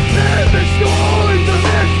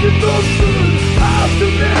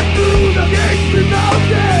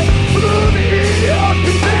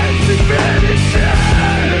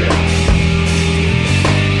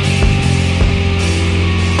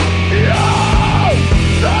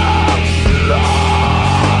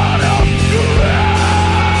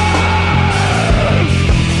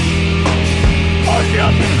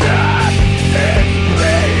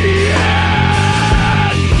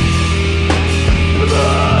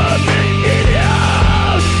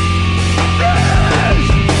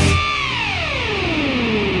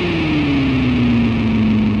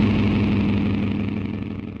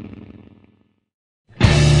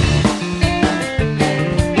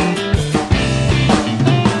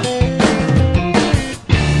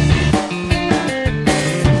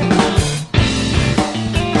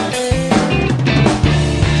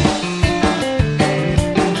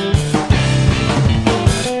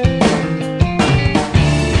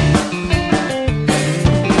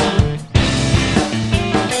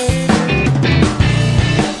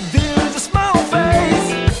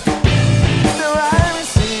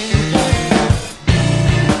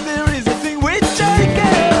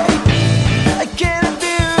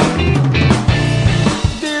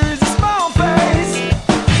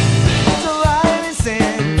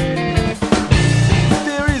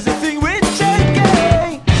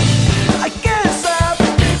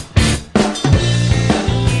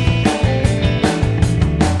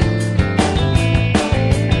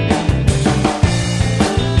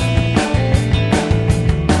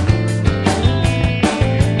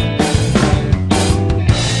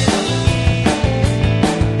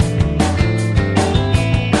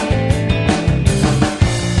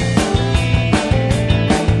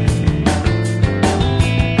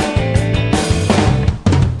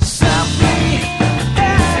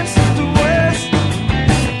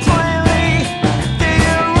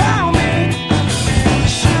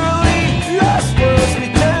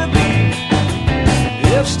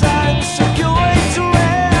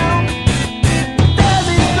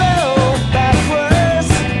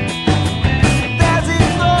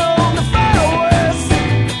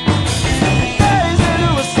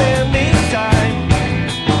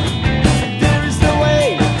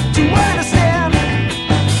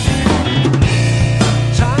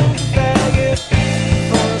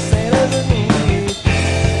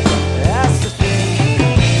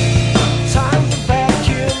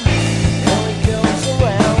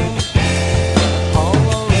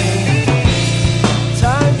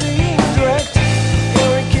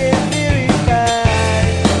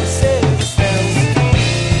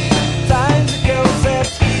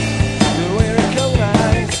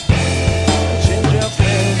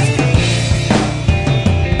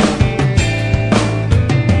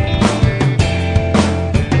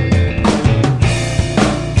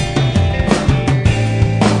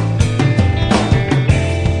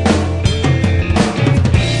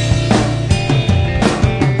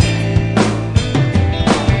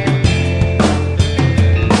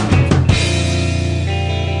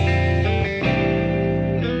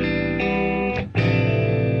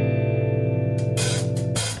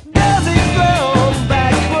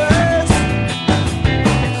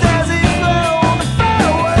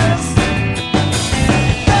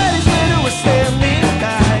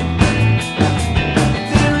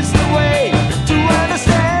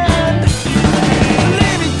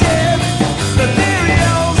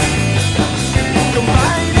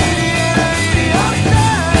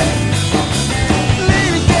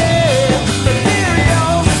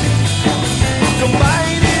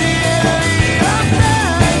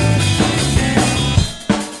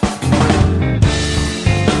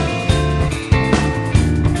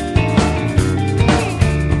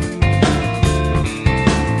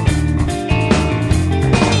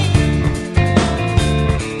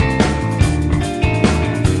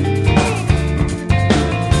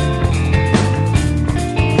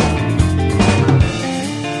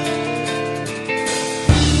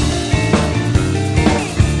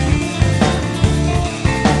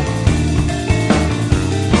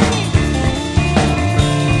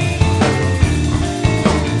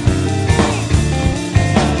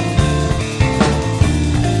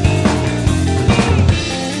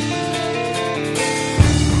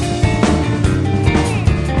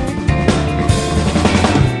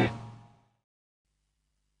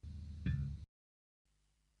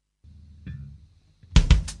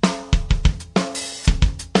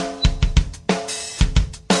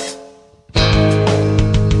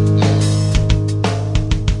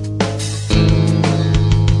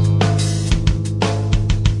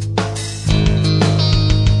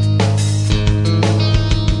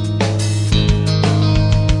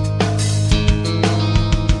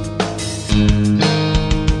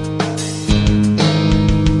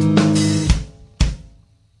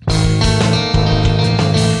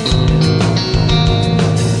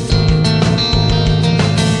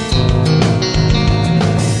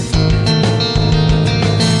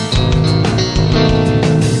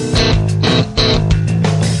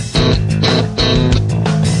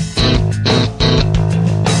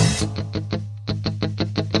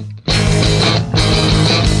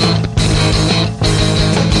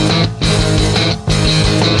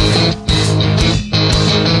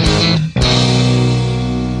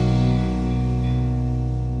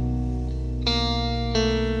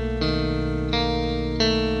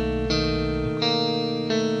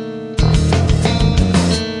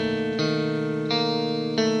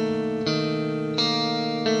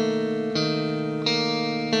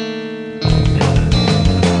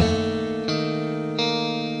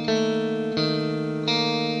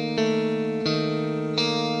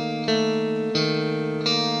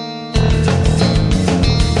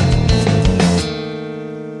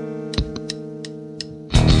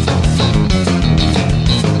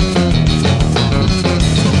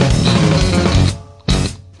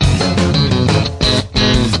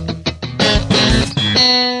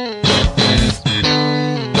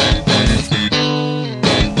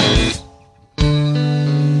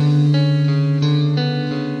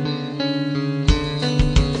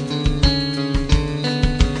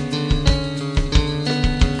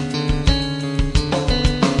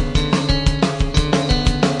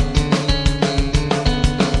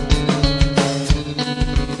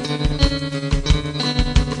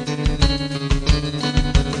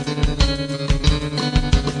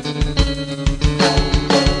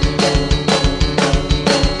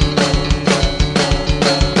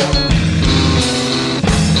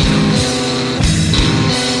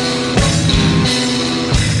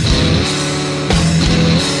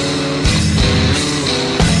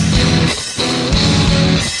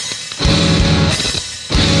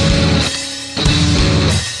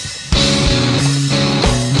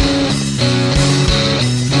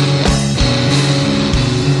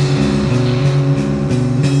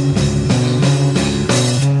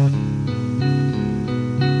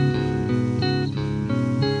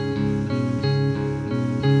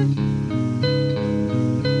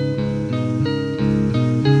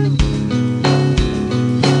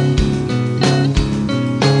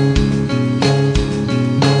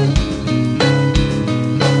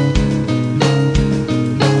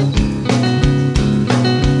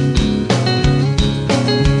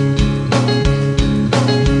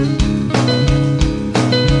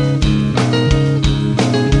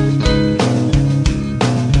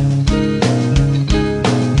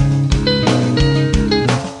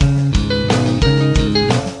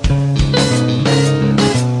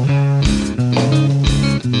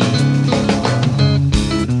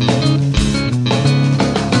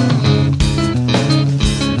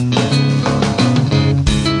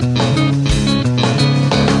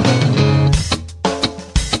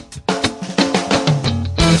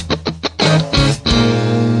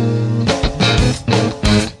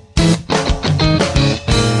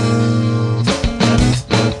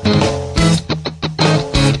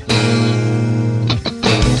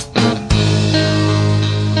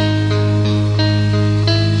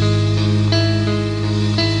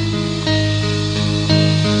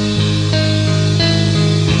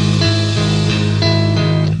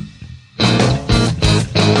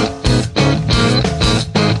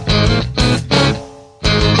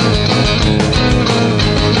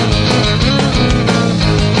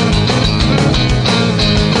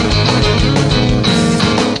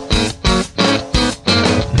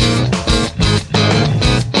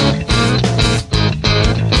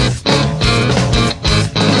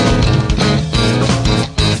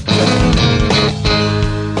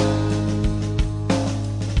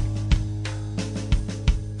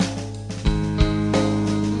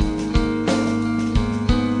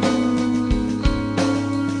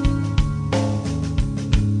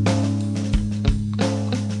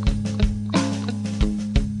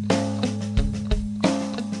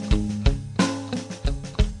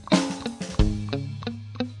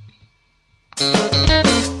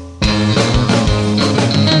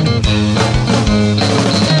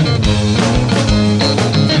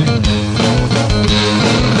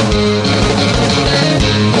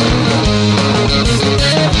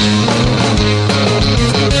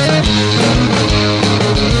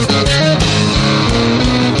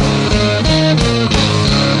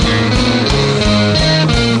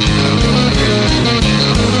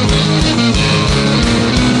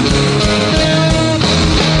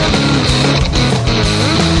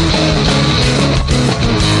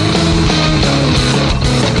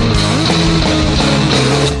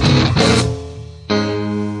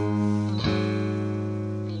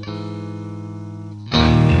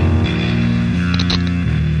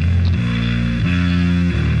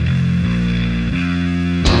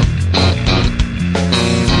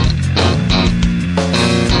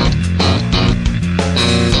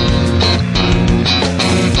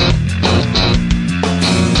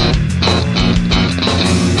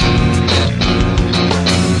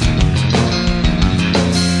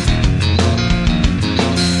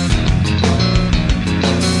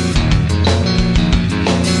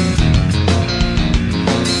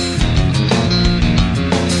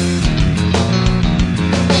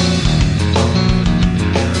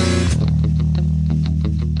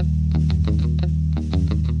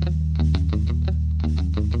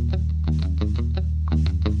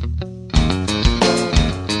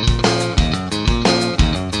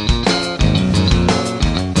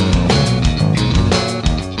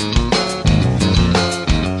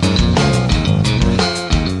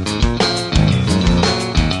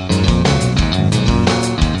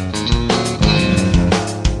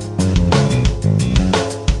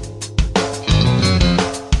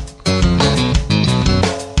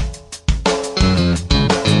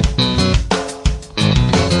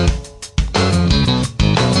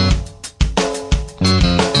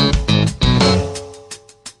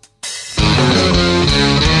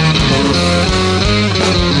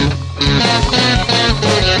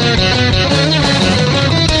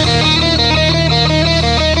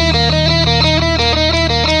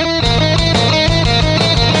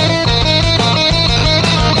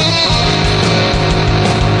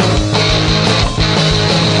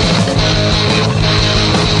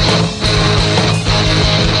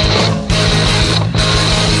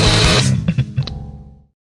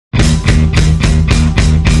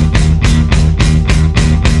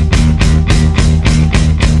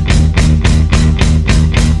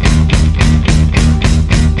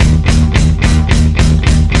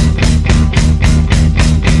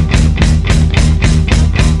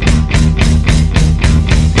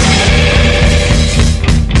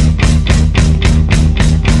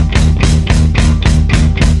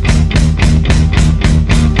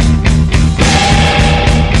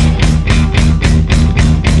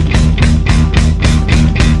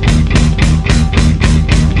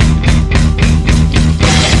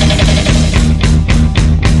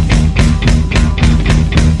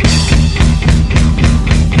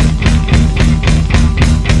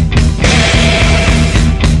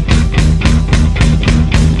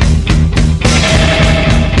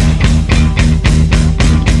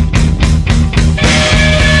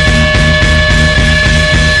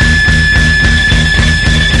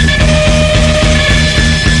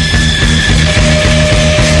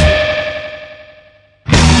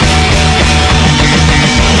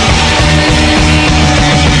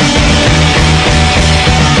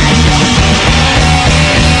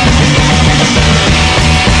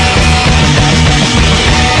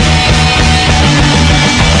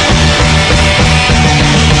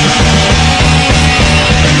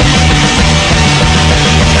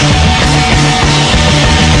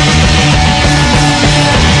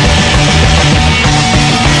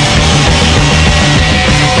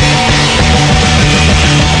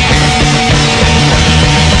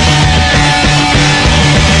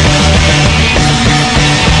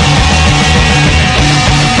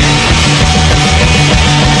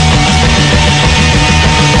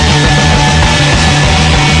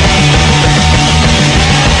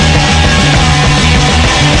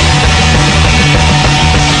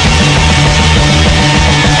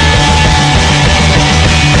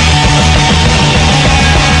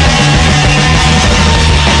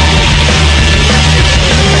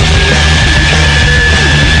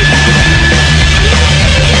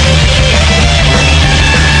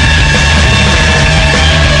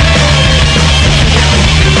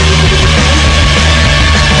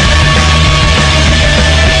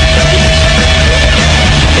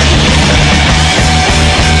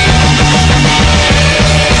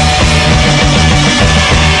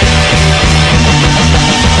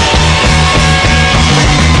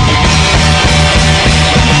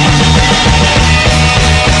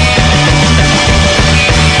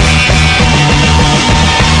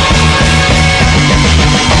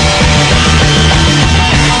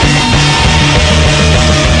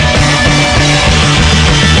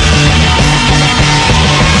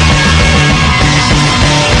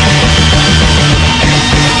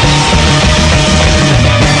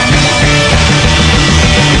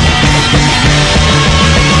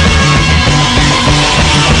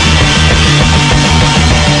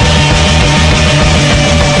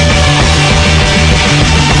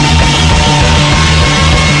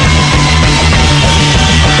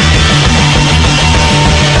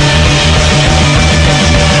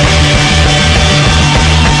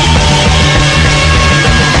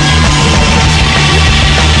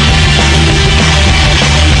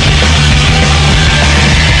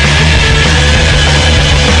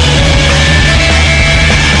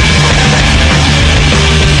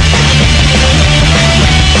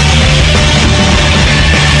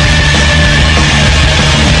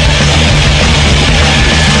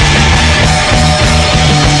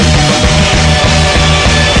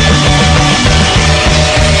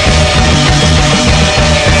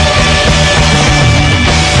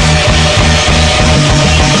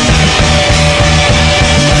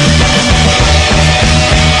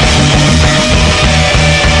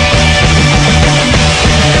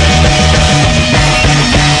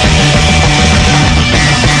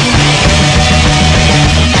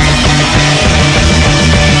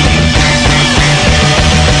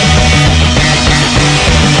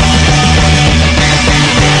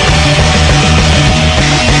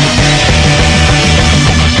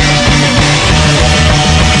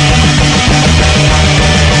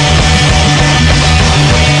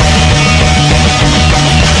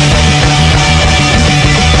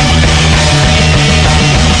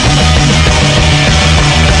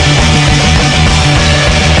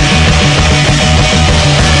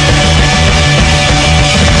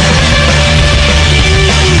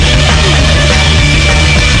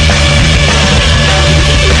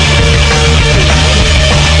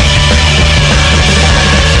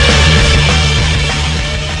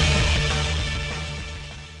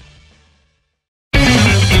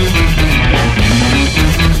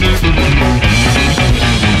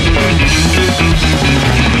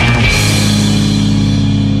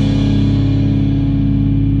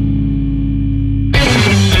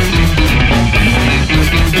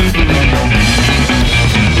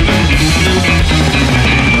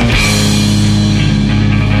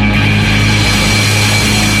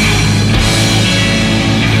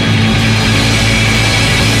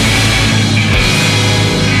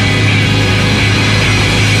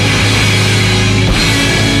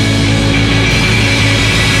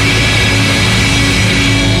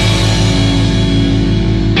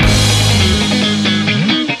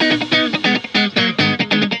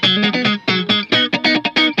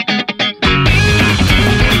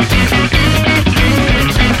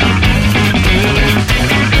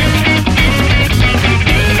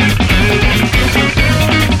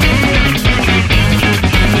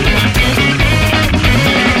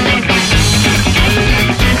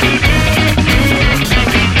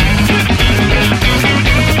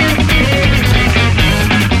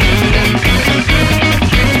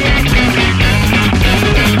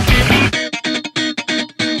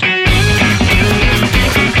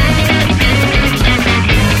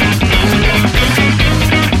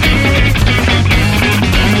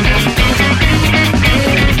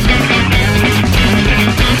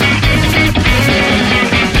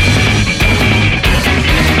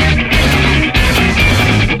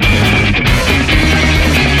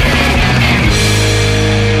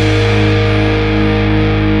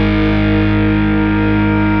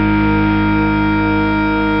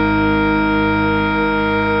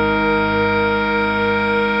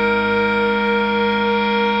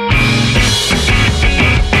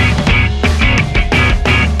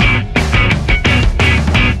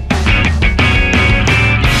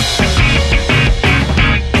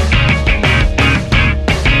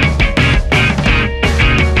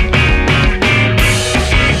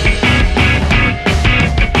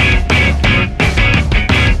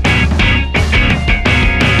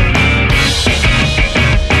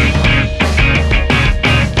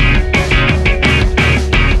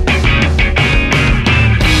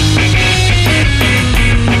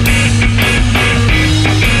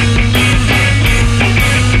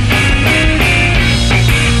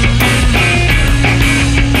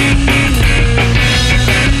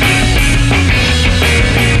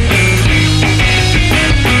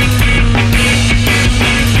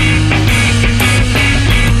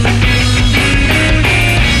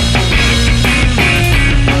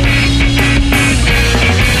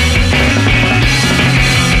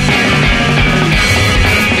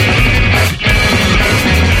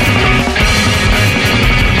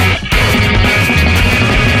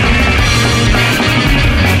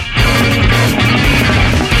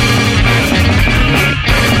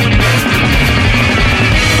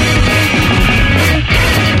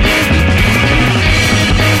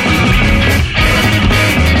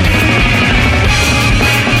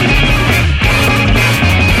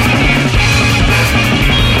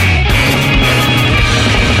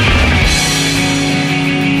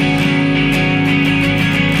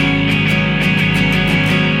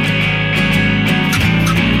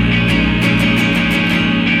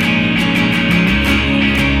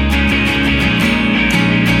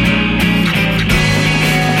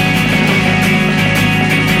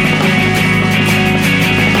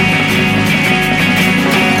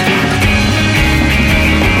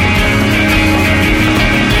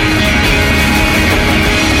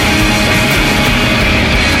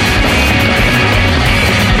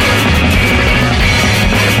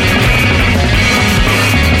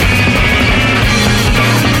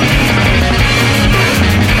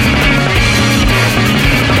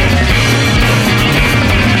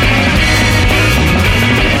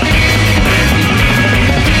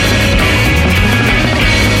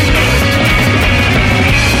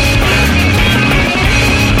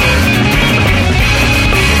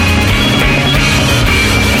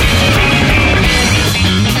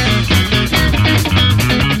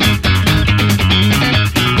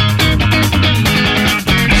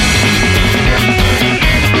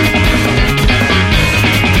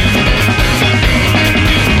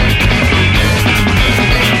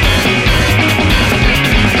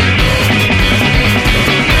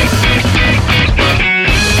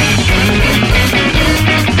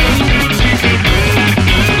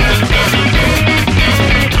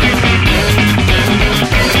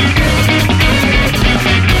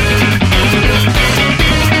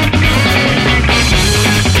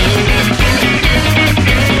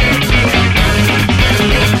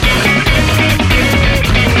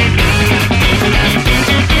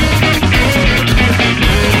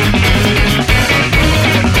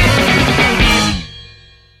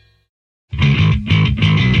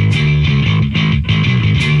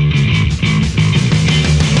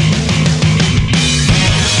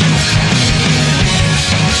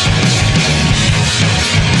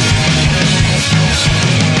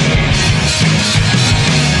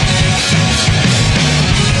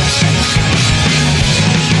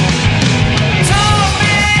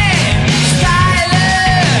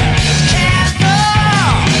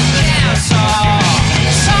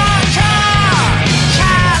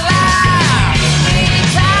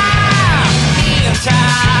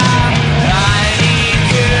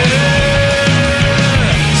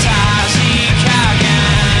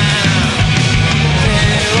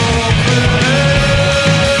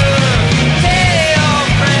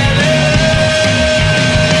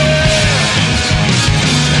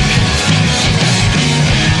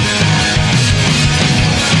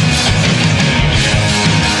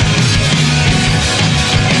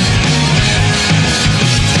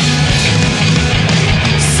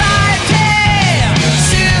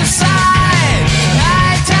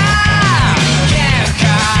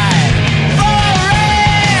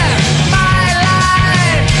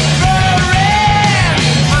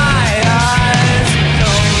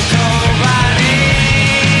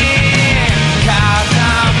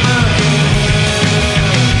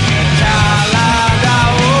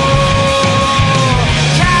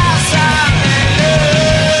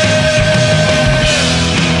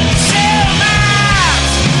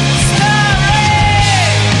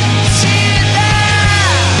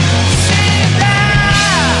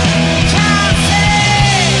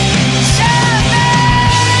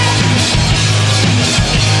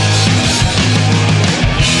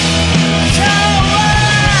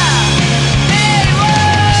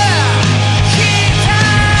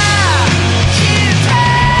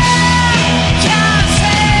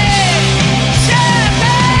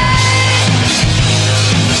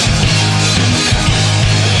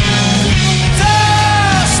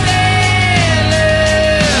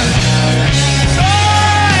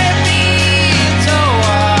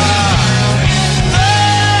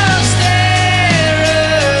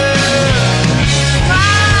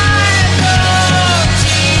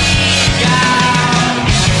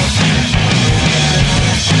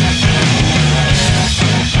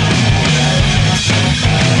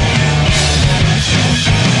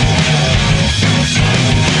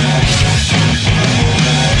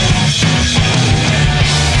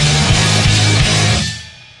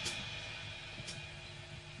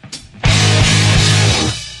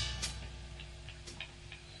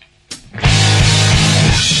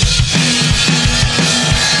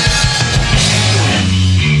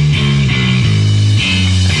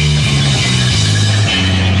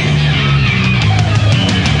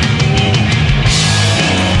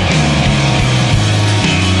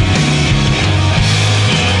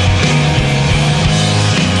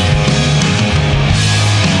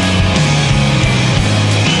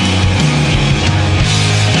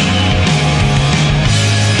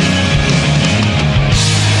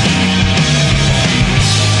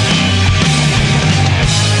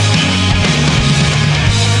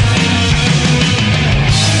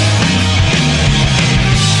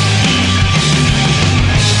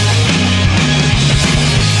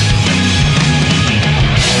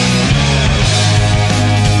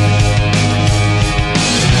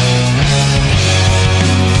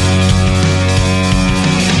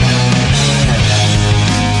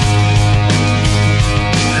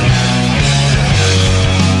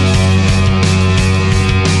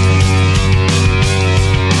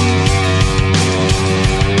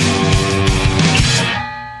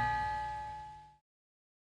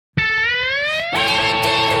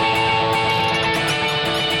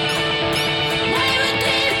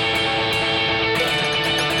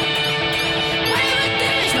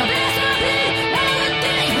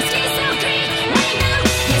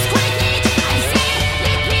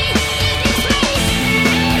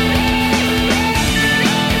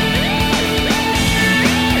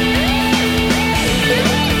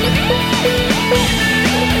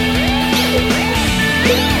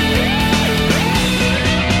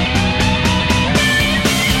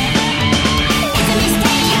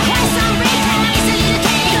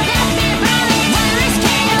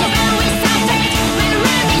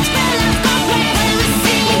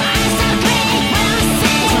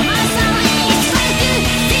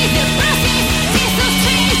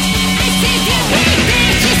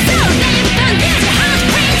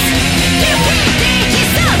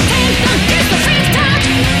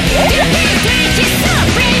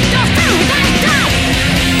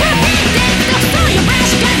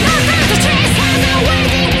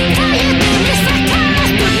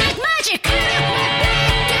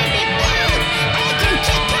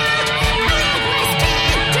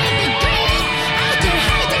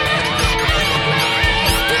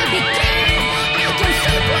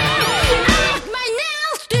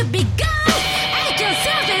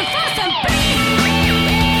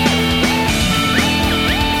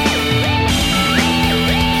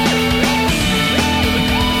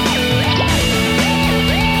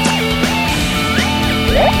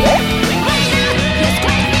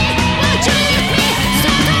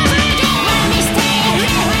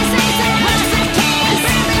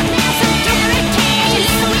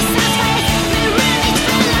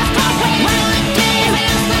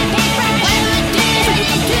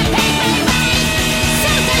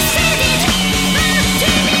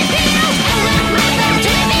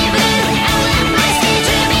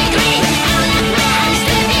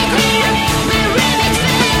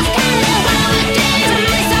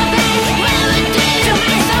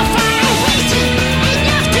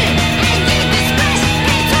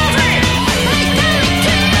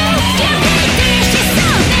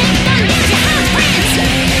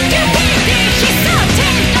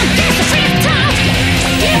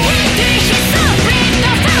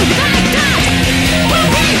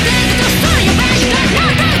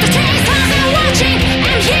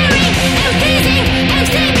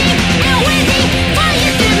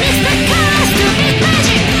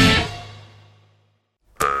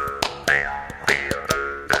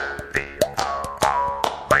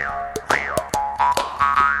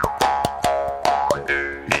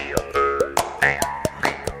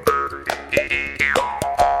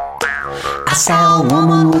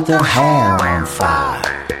their hair on fire,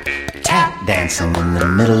 tap dancing in the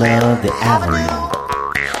middle of the avenue.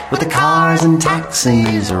 With the cars and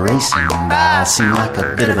taxis racing by, seemed like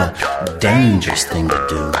a bit of a dangerous thing to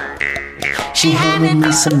do. She handed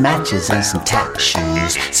me some matches and some tap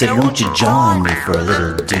shoes, said, won't you join me for a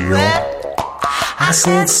little duet? I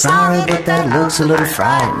said, sorry, but that looks a little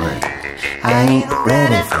frightening. I ain't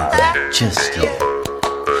ready for that just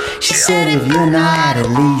yet. She said, if you're not at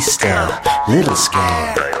least a little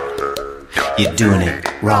scared, you're doing it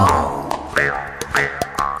wrong.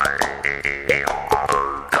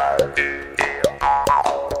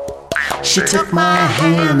 She took my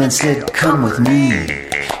hand and said, come with me.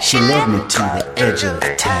 She led me to the edge of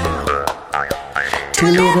town, to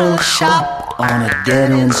a little shop on a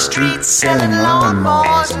dead-end street selling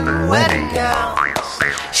lawnmowers and wedding gowns.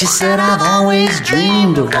 She said, I've always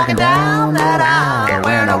dreamed of walking down that aisle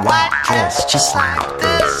wearing a white dress just like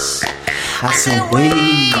this. I said,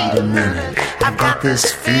 wait a minute, I've got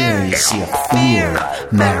this fear, you see, a fear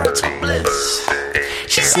of marital bliss.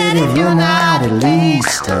 She said, if you're not at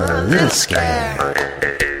least a little scared,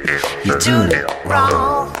 you're doing it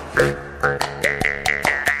wrong.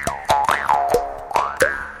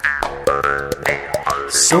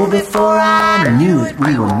 So before I knew it,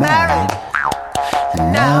 we were married,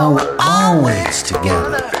 and now we're always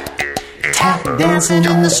together, tap dancing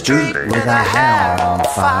in the street with our hair on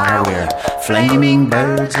fire. We're flaming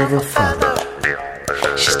birds of a feather.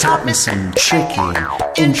 She's taught me some tricky,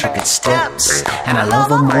 intricate steps, and I love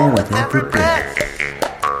her more with every breath.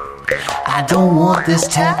 I don't want this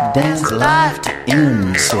tap dance life to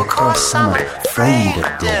end, so of course I'm afraid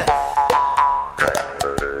of death.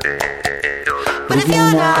 But if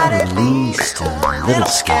you're not at least a little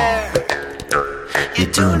scared,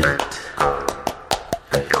 you're doing it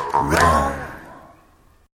wrong.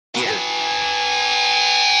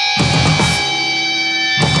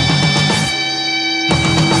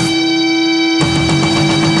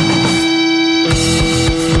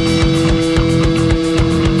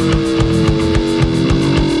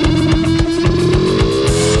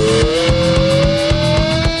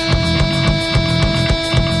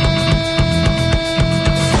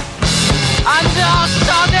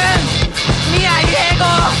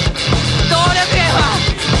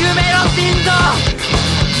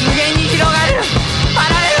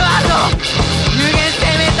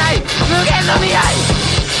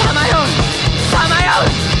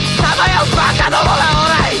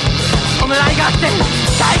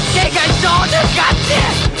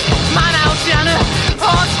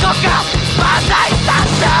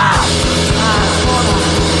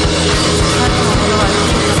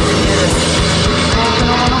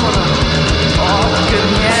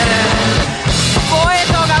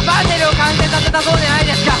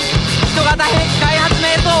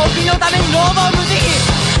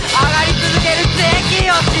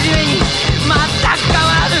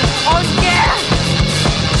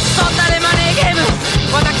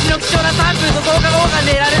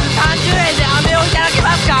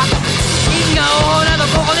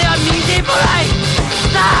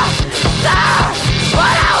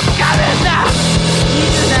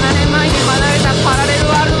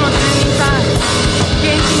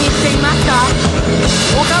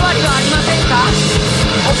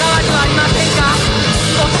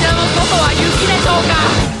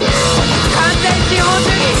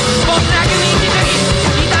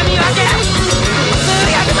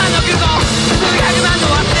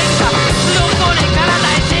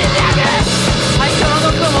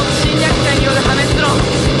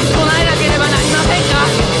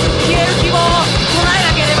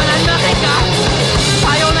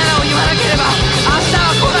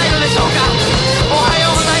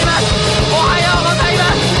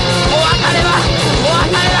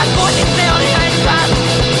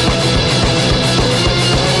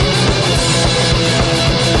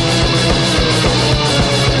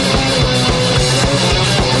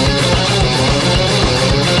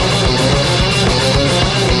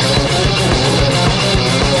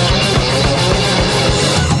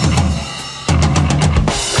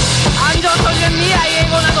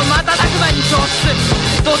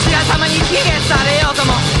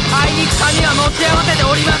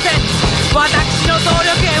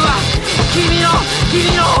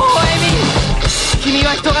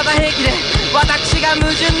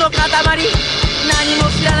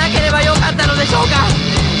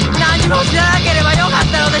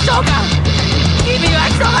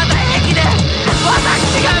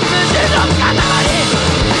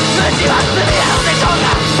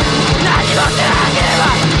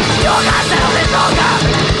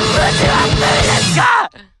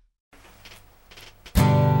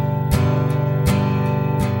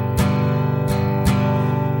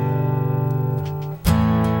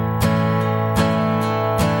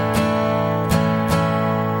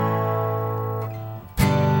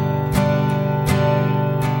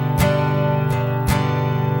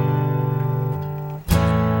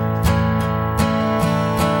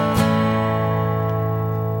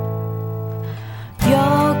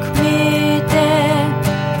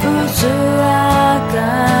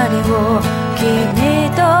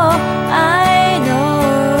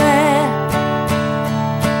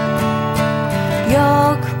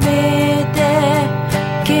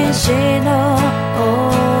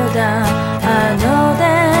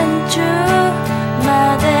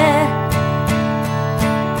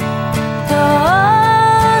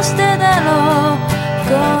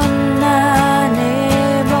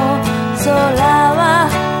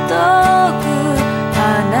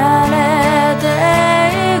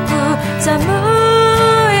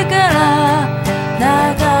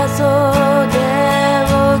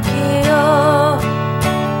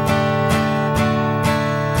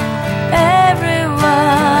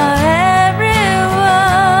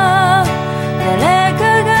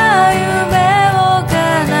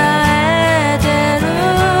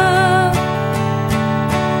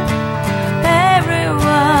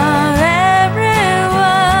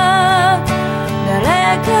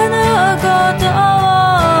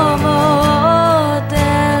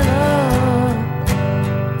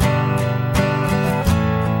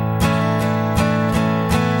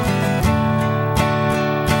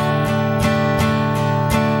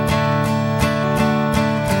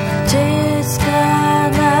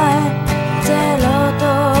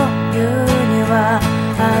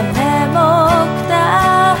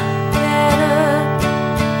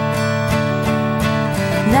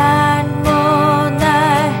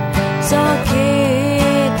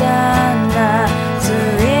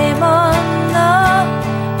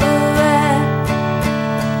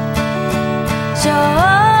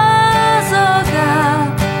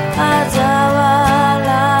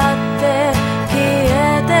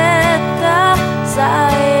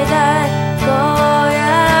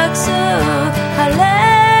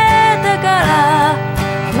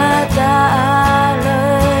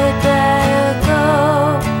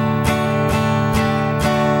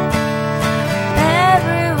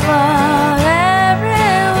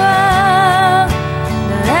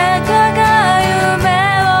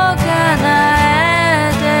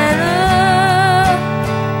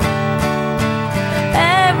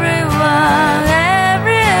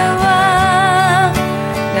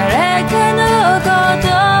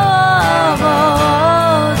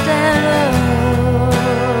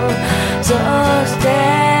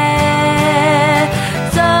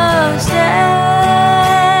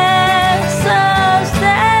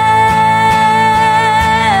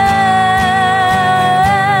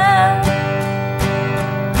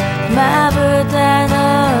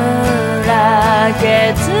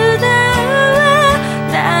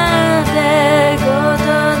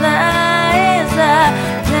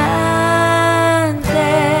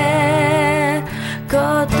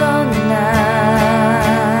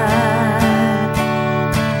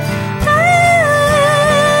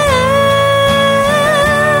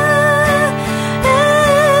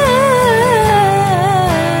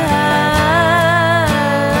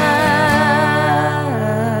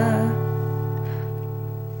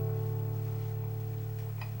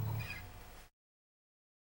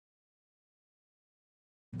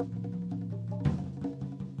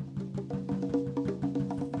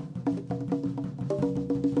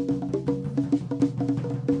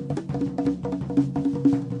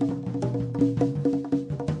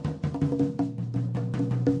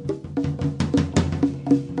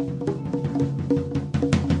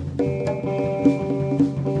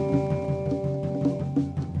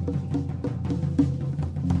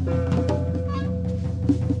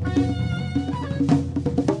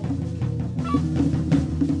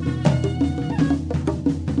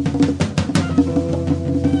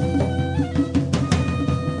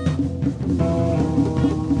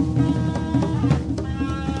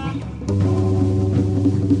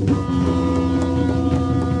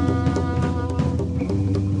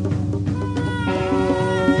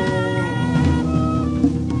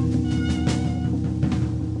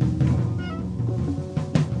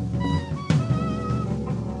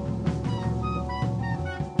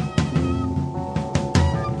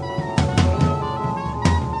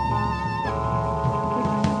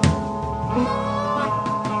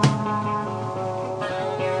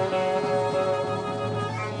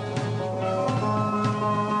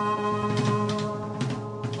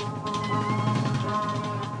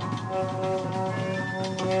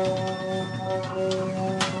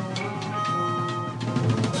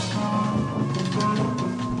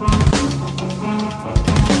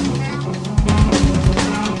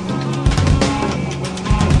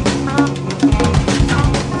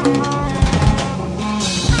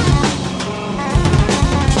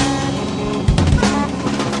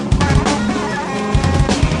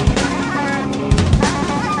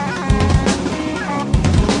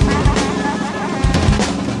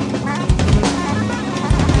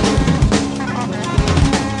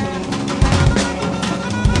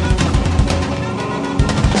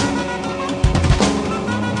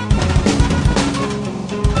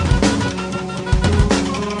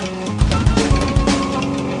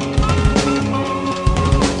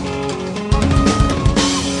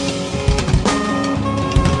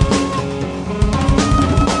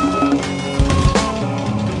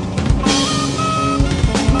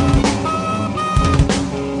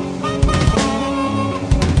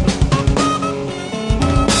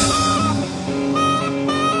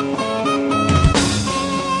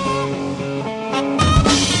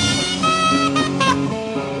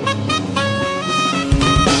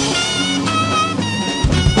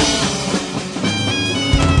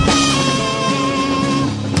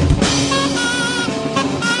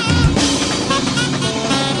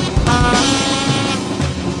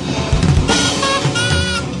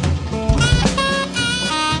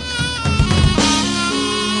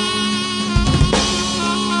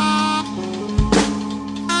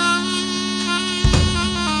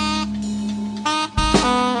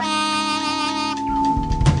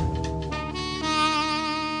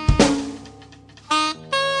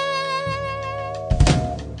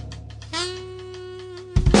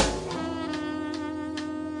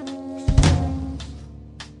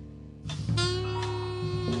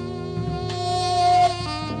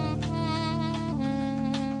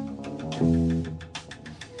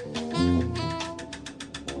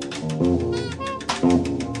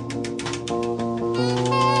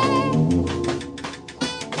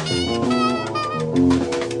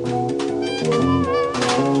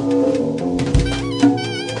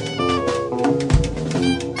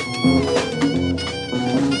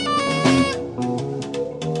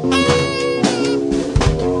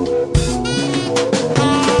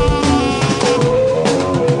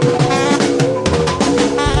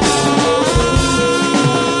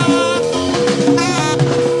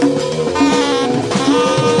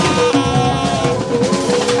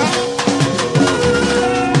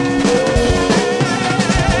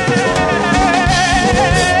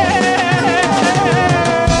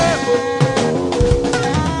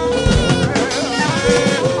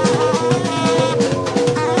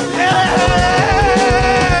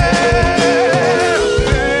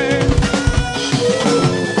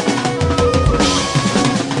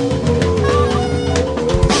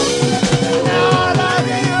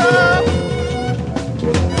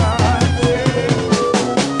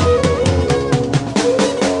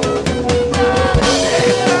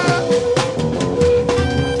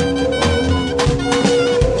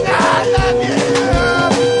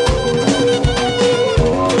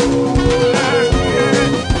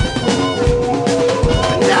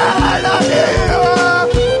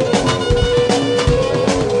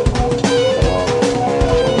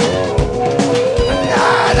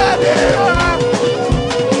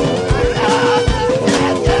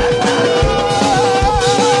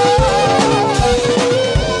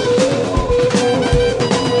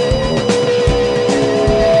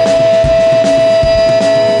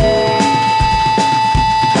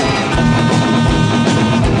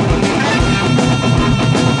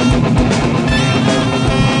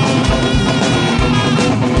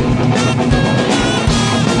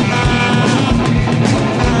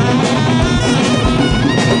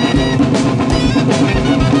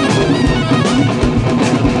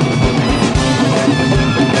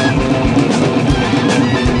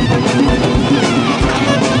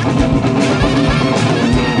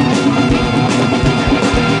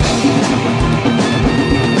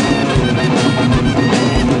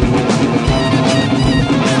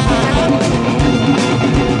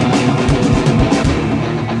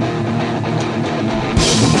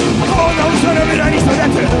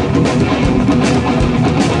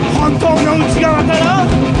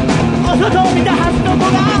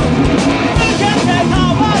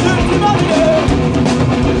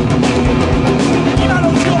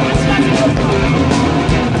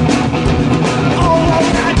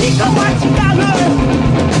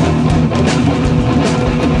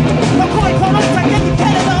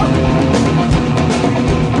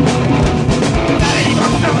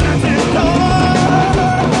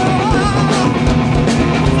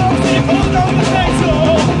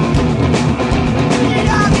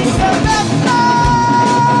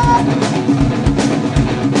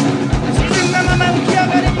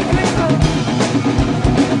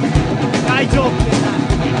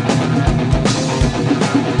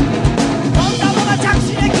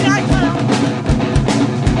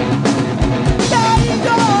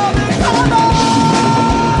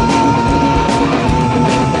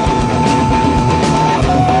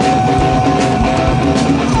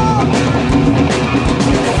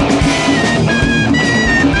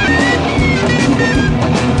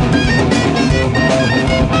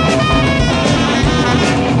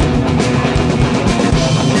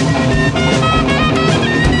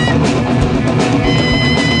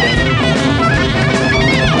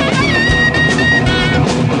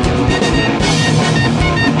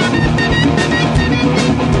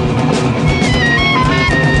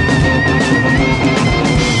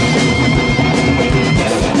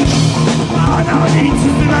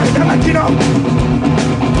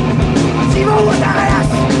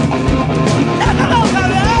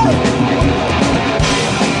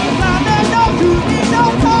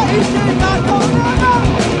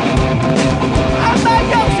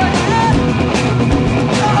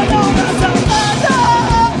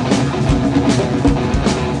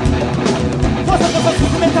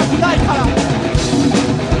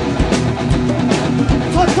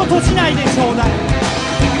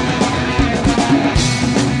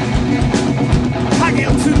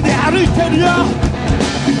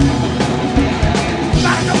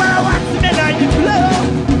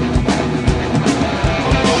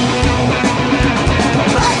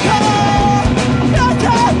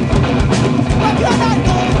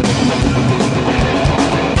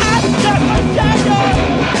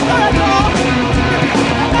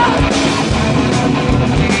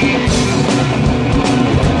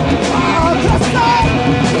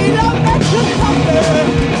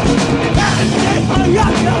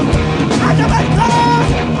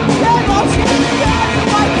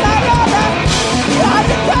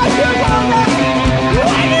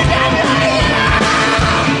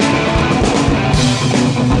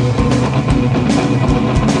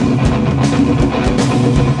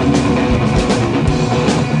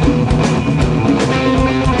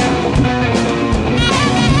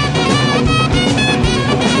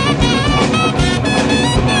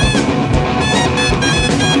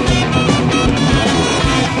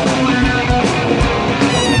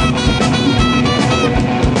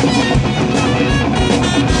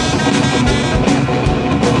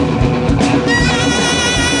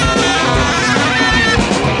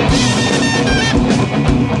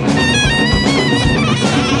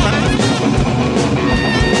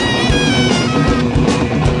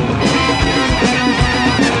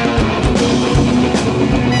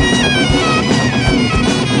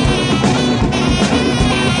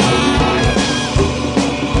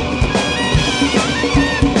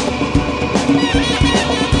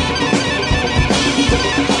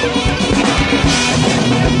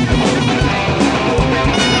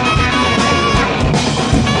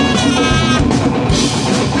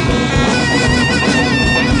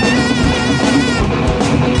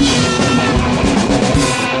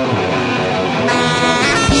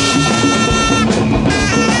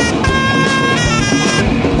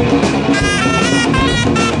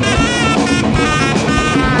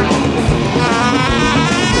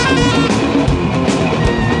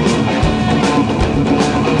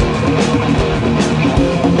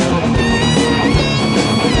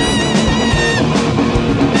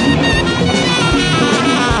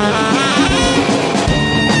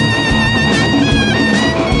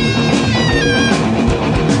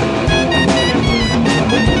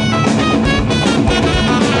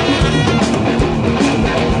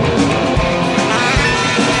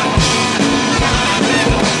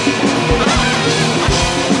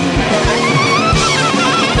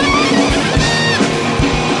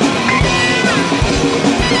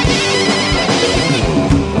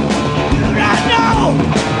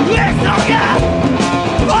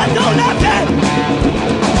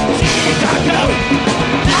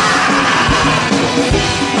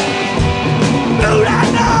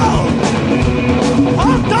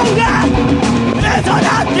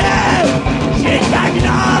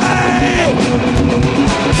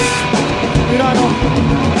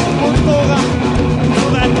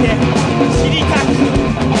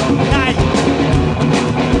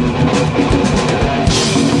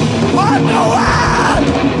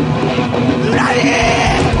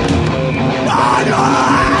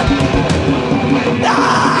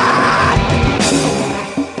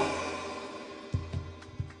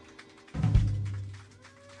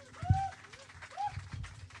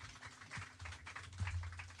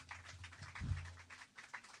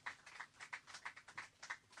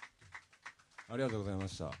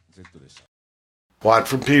 Watt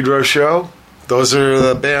from Pedro Show. Those are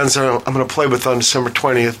the bands that I'm going to play with on December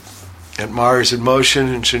 20th at Mars in Motion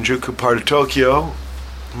in Shinjuku, part of Tokyo.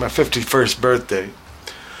 My 51st birthday.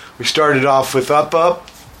 We started off with Up Up,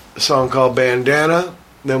 a song called Bandana.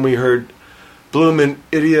 Then we heard Bloomin'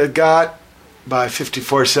 Idigott by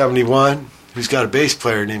 5471, who's got a bass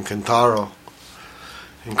player named Kentaro.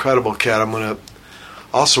 Incredible cat. I'm going to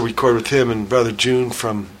also record with him and Brother June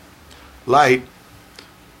from Lite.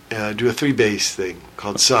 Do a 3-bass thing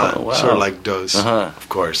called Samm, sort of like Does, of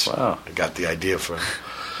course. Wow. I got the idea for it.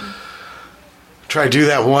 Try to do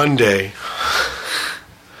that one day.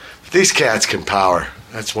 These cats can power.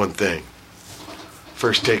 That's one thing.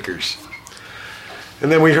 First takers.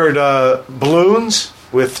 And then we heard Balloons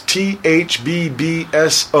with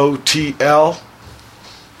THBBSOTL.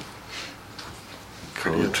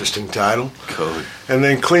 Pretty interesting title. Code. And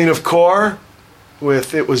then Clean of Core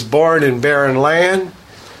with It Was Born in Barren Land.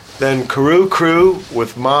 Then Kuruucrew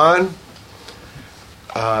with Mon.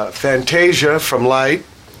 Phantasia from Lite.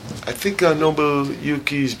 I think Nobu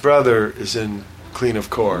Yuki's brother is in Clean of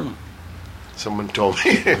Core. Someone told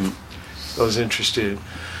me. I was interested.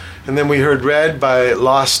 And then we heard Red by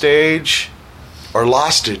Lostage or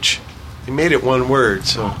Lostage. He made it one word,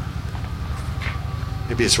 so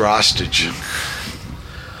maybe it's Rostage.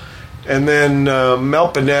 And then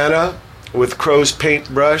Melt Banana with Crow's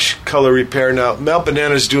Paintbrush, Color Repair. Now, Melt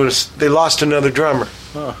Banana's they lost another drummer.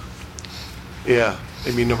 Yeah,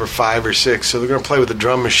 maybe number 5 or 6. So they're going to play with the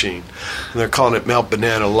drum machine. And they're calling it Melt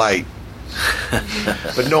Banana Lite.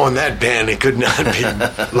 But knowing that band, it could not be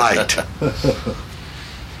Lite.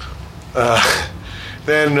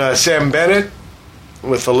 Then Sam Bennett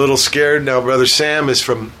with A Little Scared. Now, Brother Sam is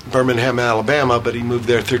from Birmingham, Alabama, but he moved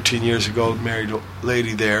there 13 years ago, married a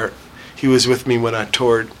lady there. He was with me when I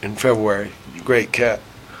toured in February. Great cat.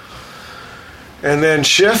 And then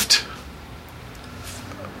Shift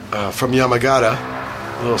from Yamagata,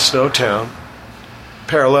 a little snow town.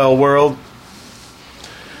 Parallel World.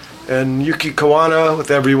 And Yuki Kawana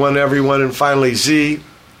with Everyone, and finally Z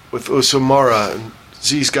with Usomura. And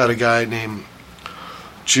Z's got a guy named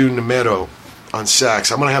Jun Nemero on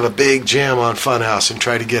sax. I'm going to have a big jam on Funhouse and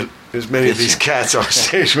try to get as many of these cats on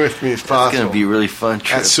stage with me as possible. It's going to be a really fun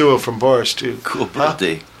trip. Atsuo from Boris, too. Cool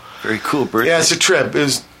birthday. Very cool birthday. Yeah, it's a trip.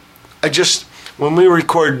 When we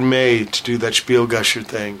recorded in May to do that Spielgusher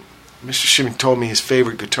thing, Mr. Shimmy told me his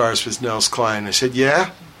favorite guitarist was Nels Klein. I said,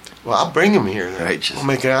 yeah? Well, I'll bring him here then. Right, we'll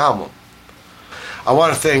make an album. I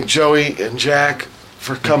want to thank Joey and Jack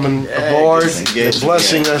for coming aboard and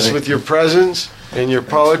blessing us with your presence and your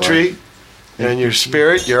poetry and your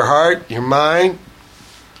spirit, your heart, your mind,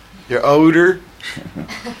 your odor.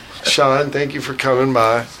 Sean, thank you for coming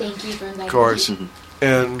by. Thank you for inviting me. Of course.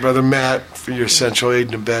 And Brother Matt for your central aid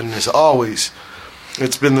and abetting as always.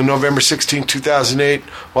 It's been the November 16, 2008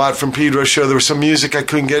 Watt from Pedro Show. There was some music I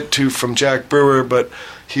couldn't get to from Jack Brewer, but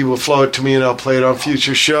he will flow it to me and I'll play it on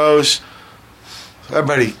future shows.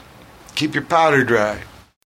 Everybody, keep your powder dry.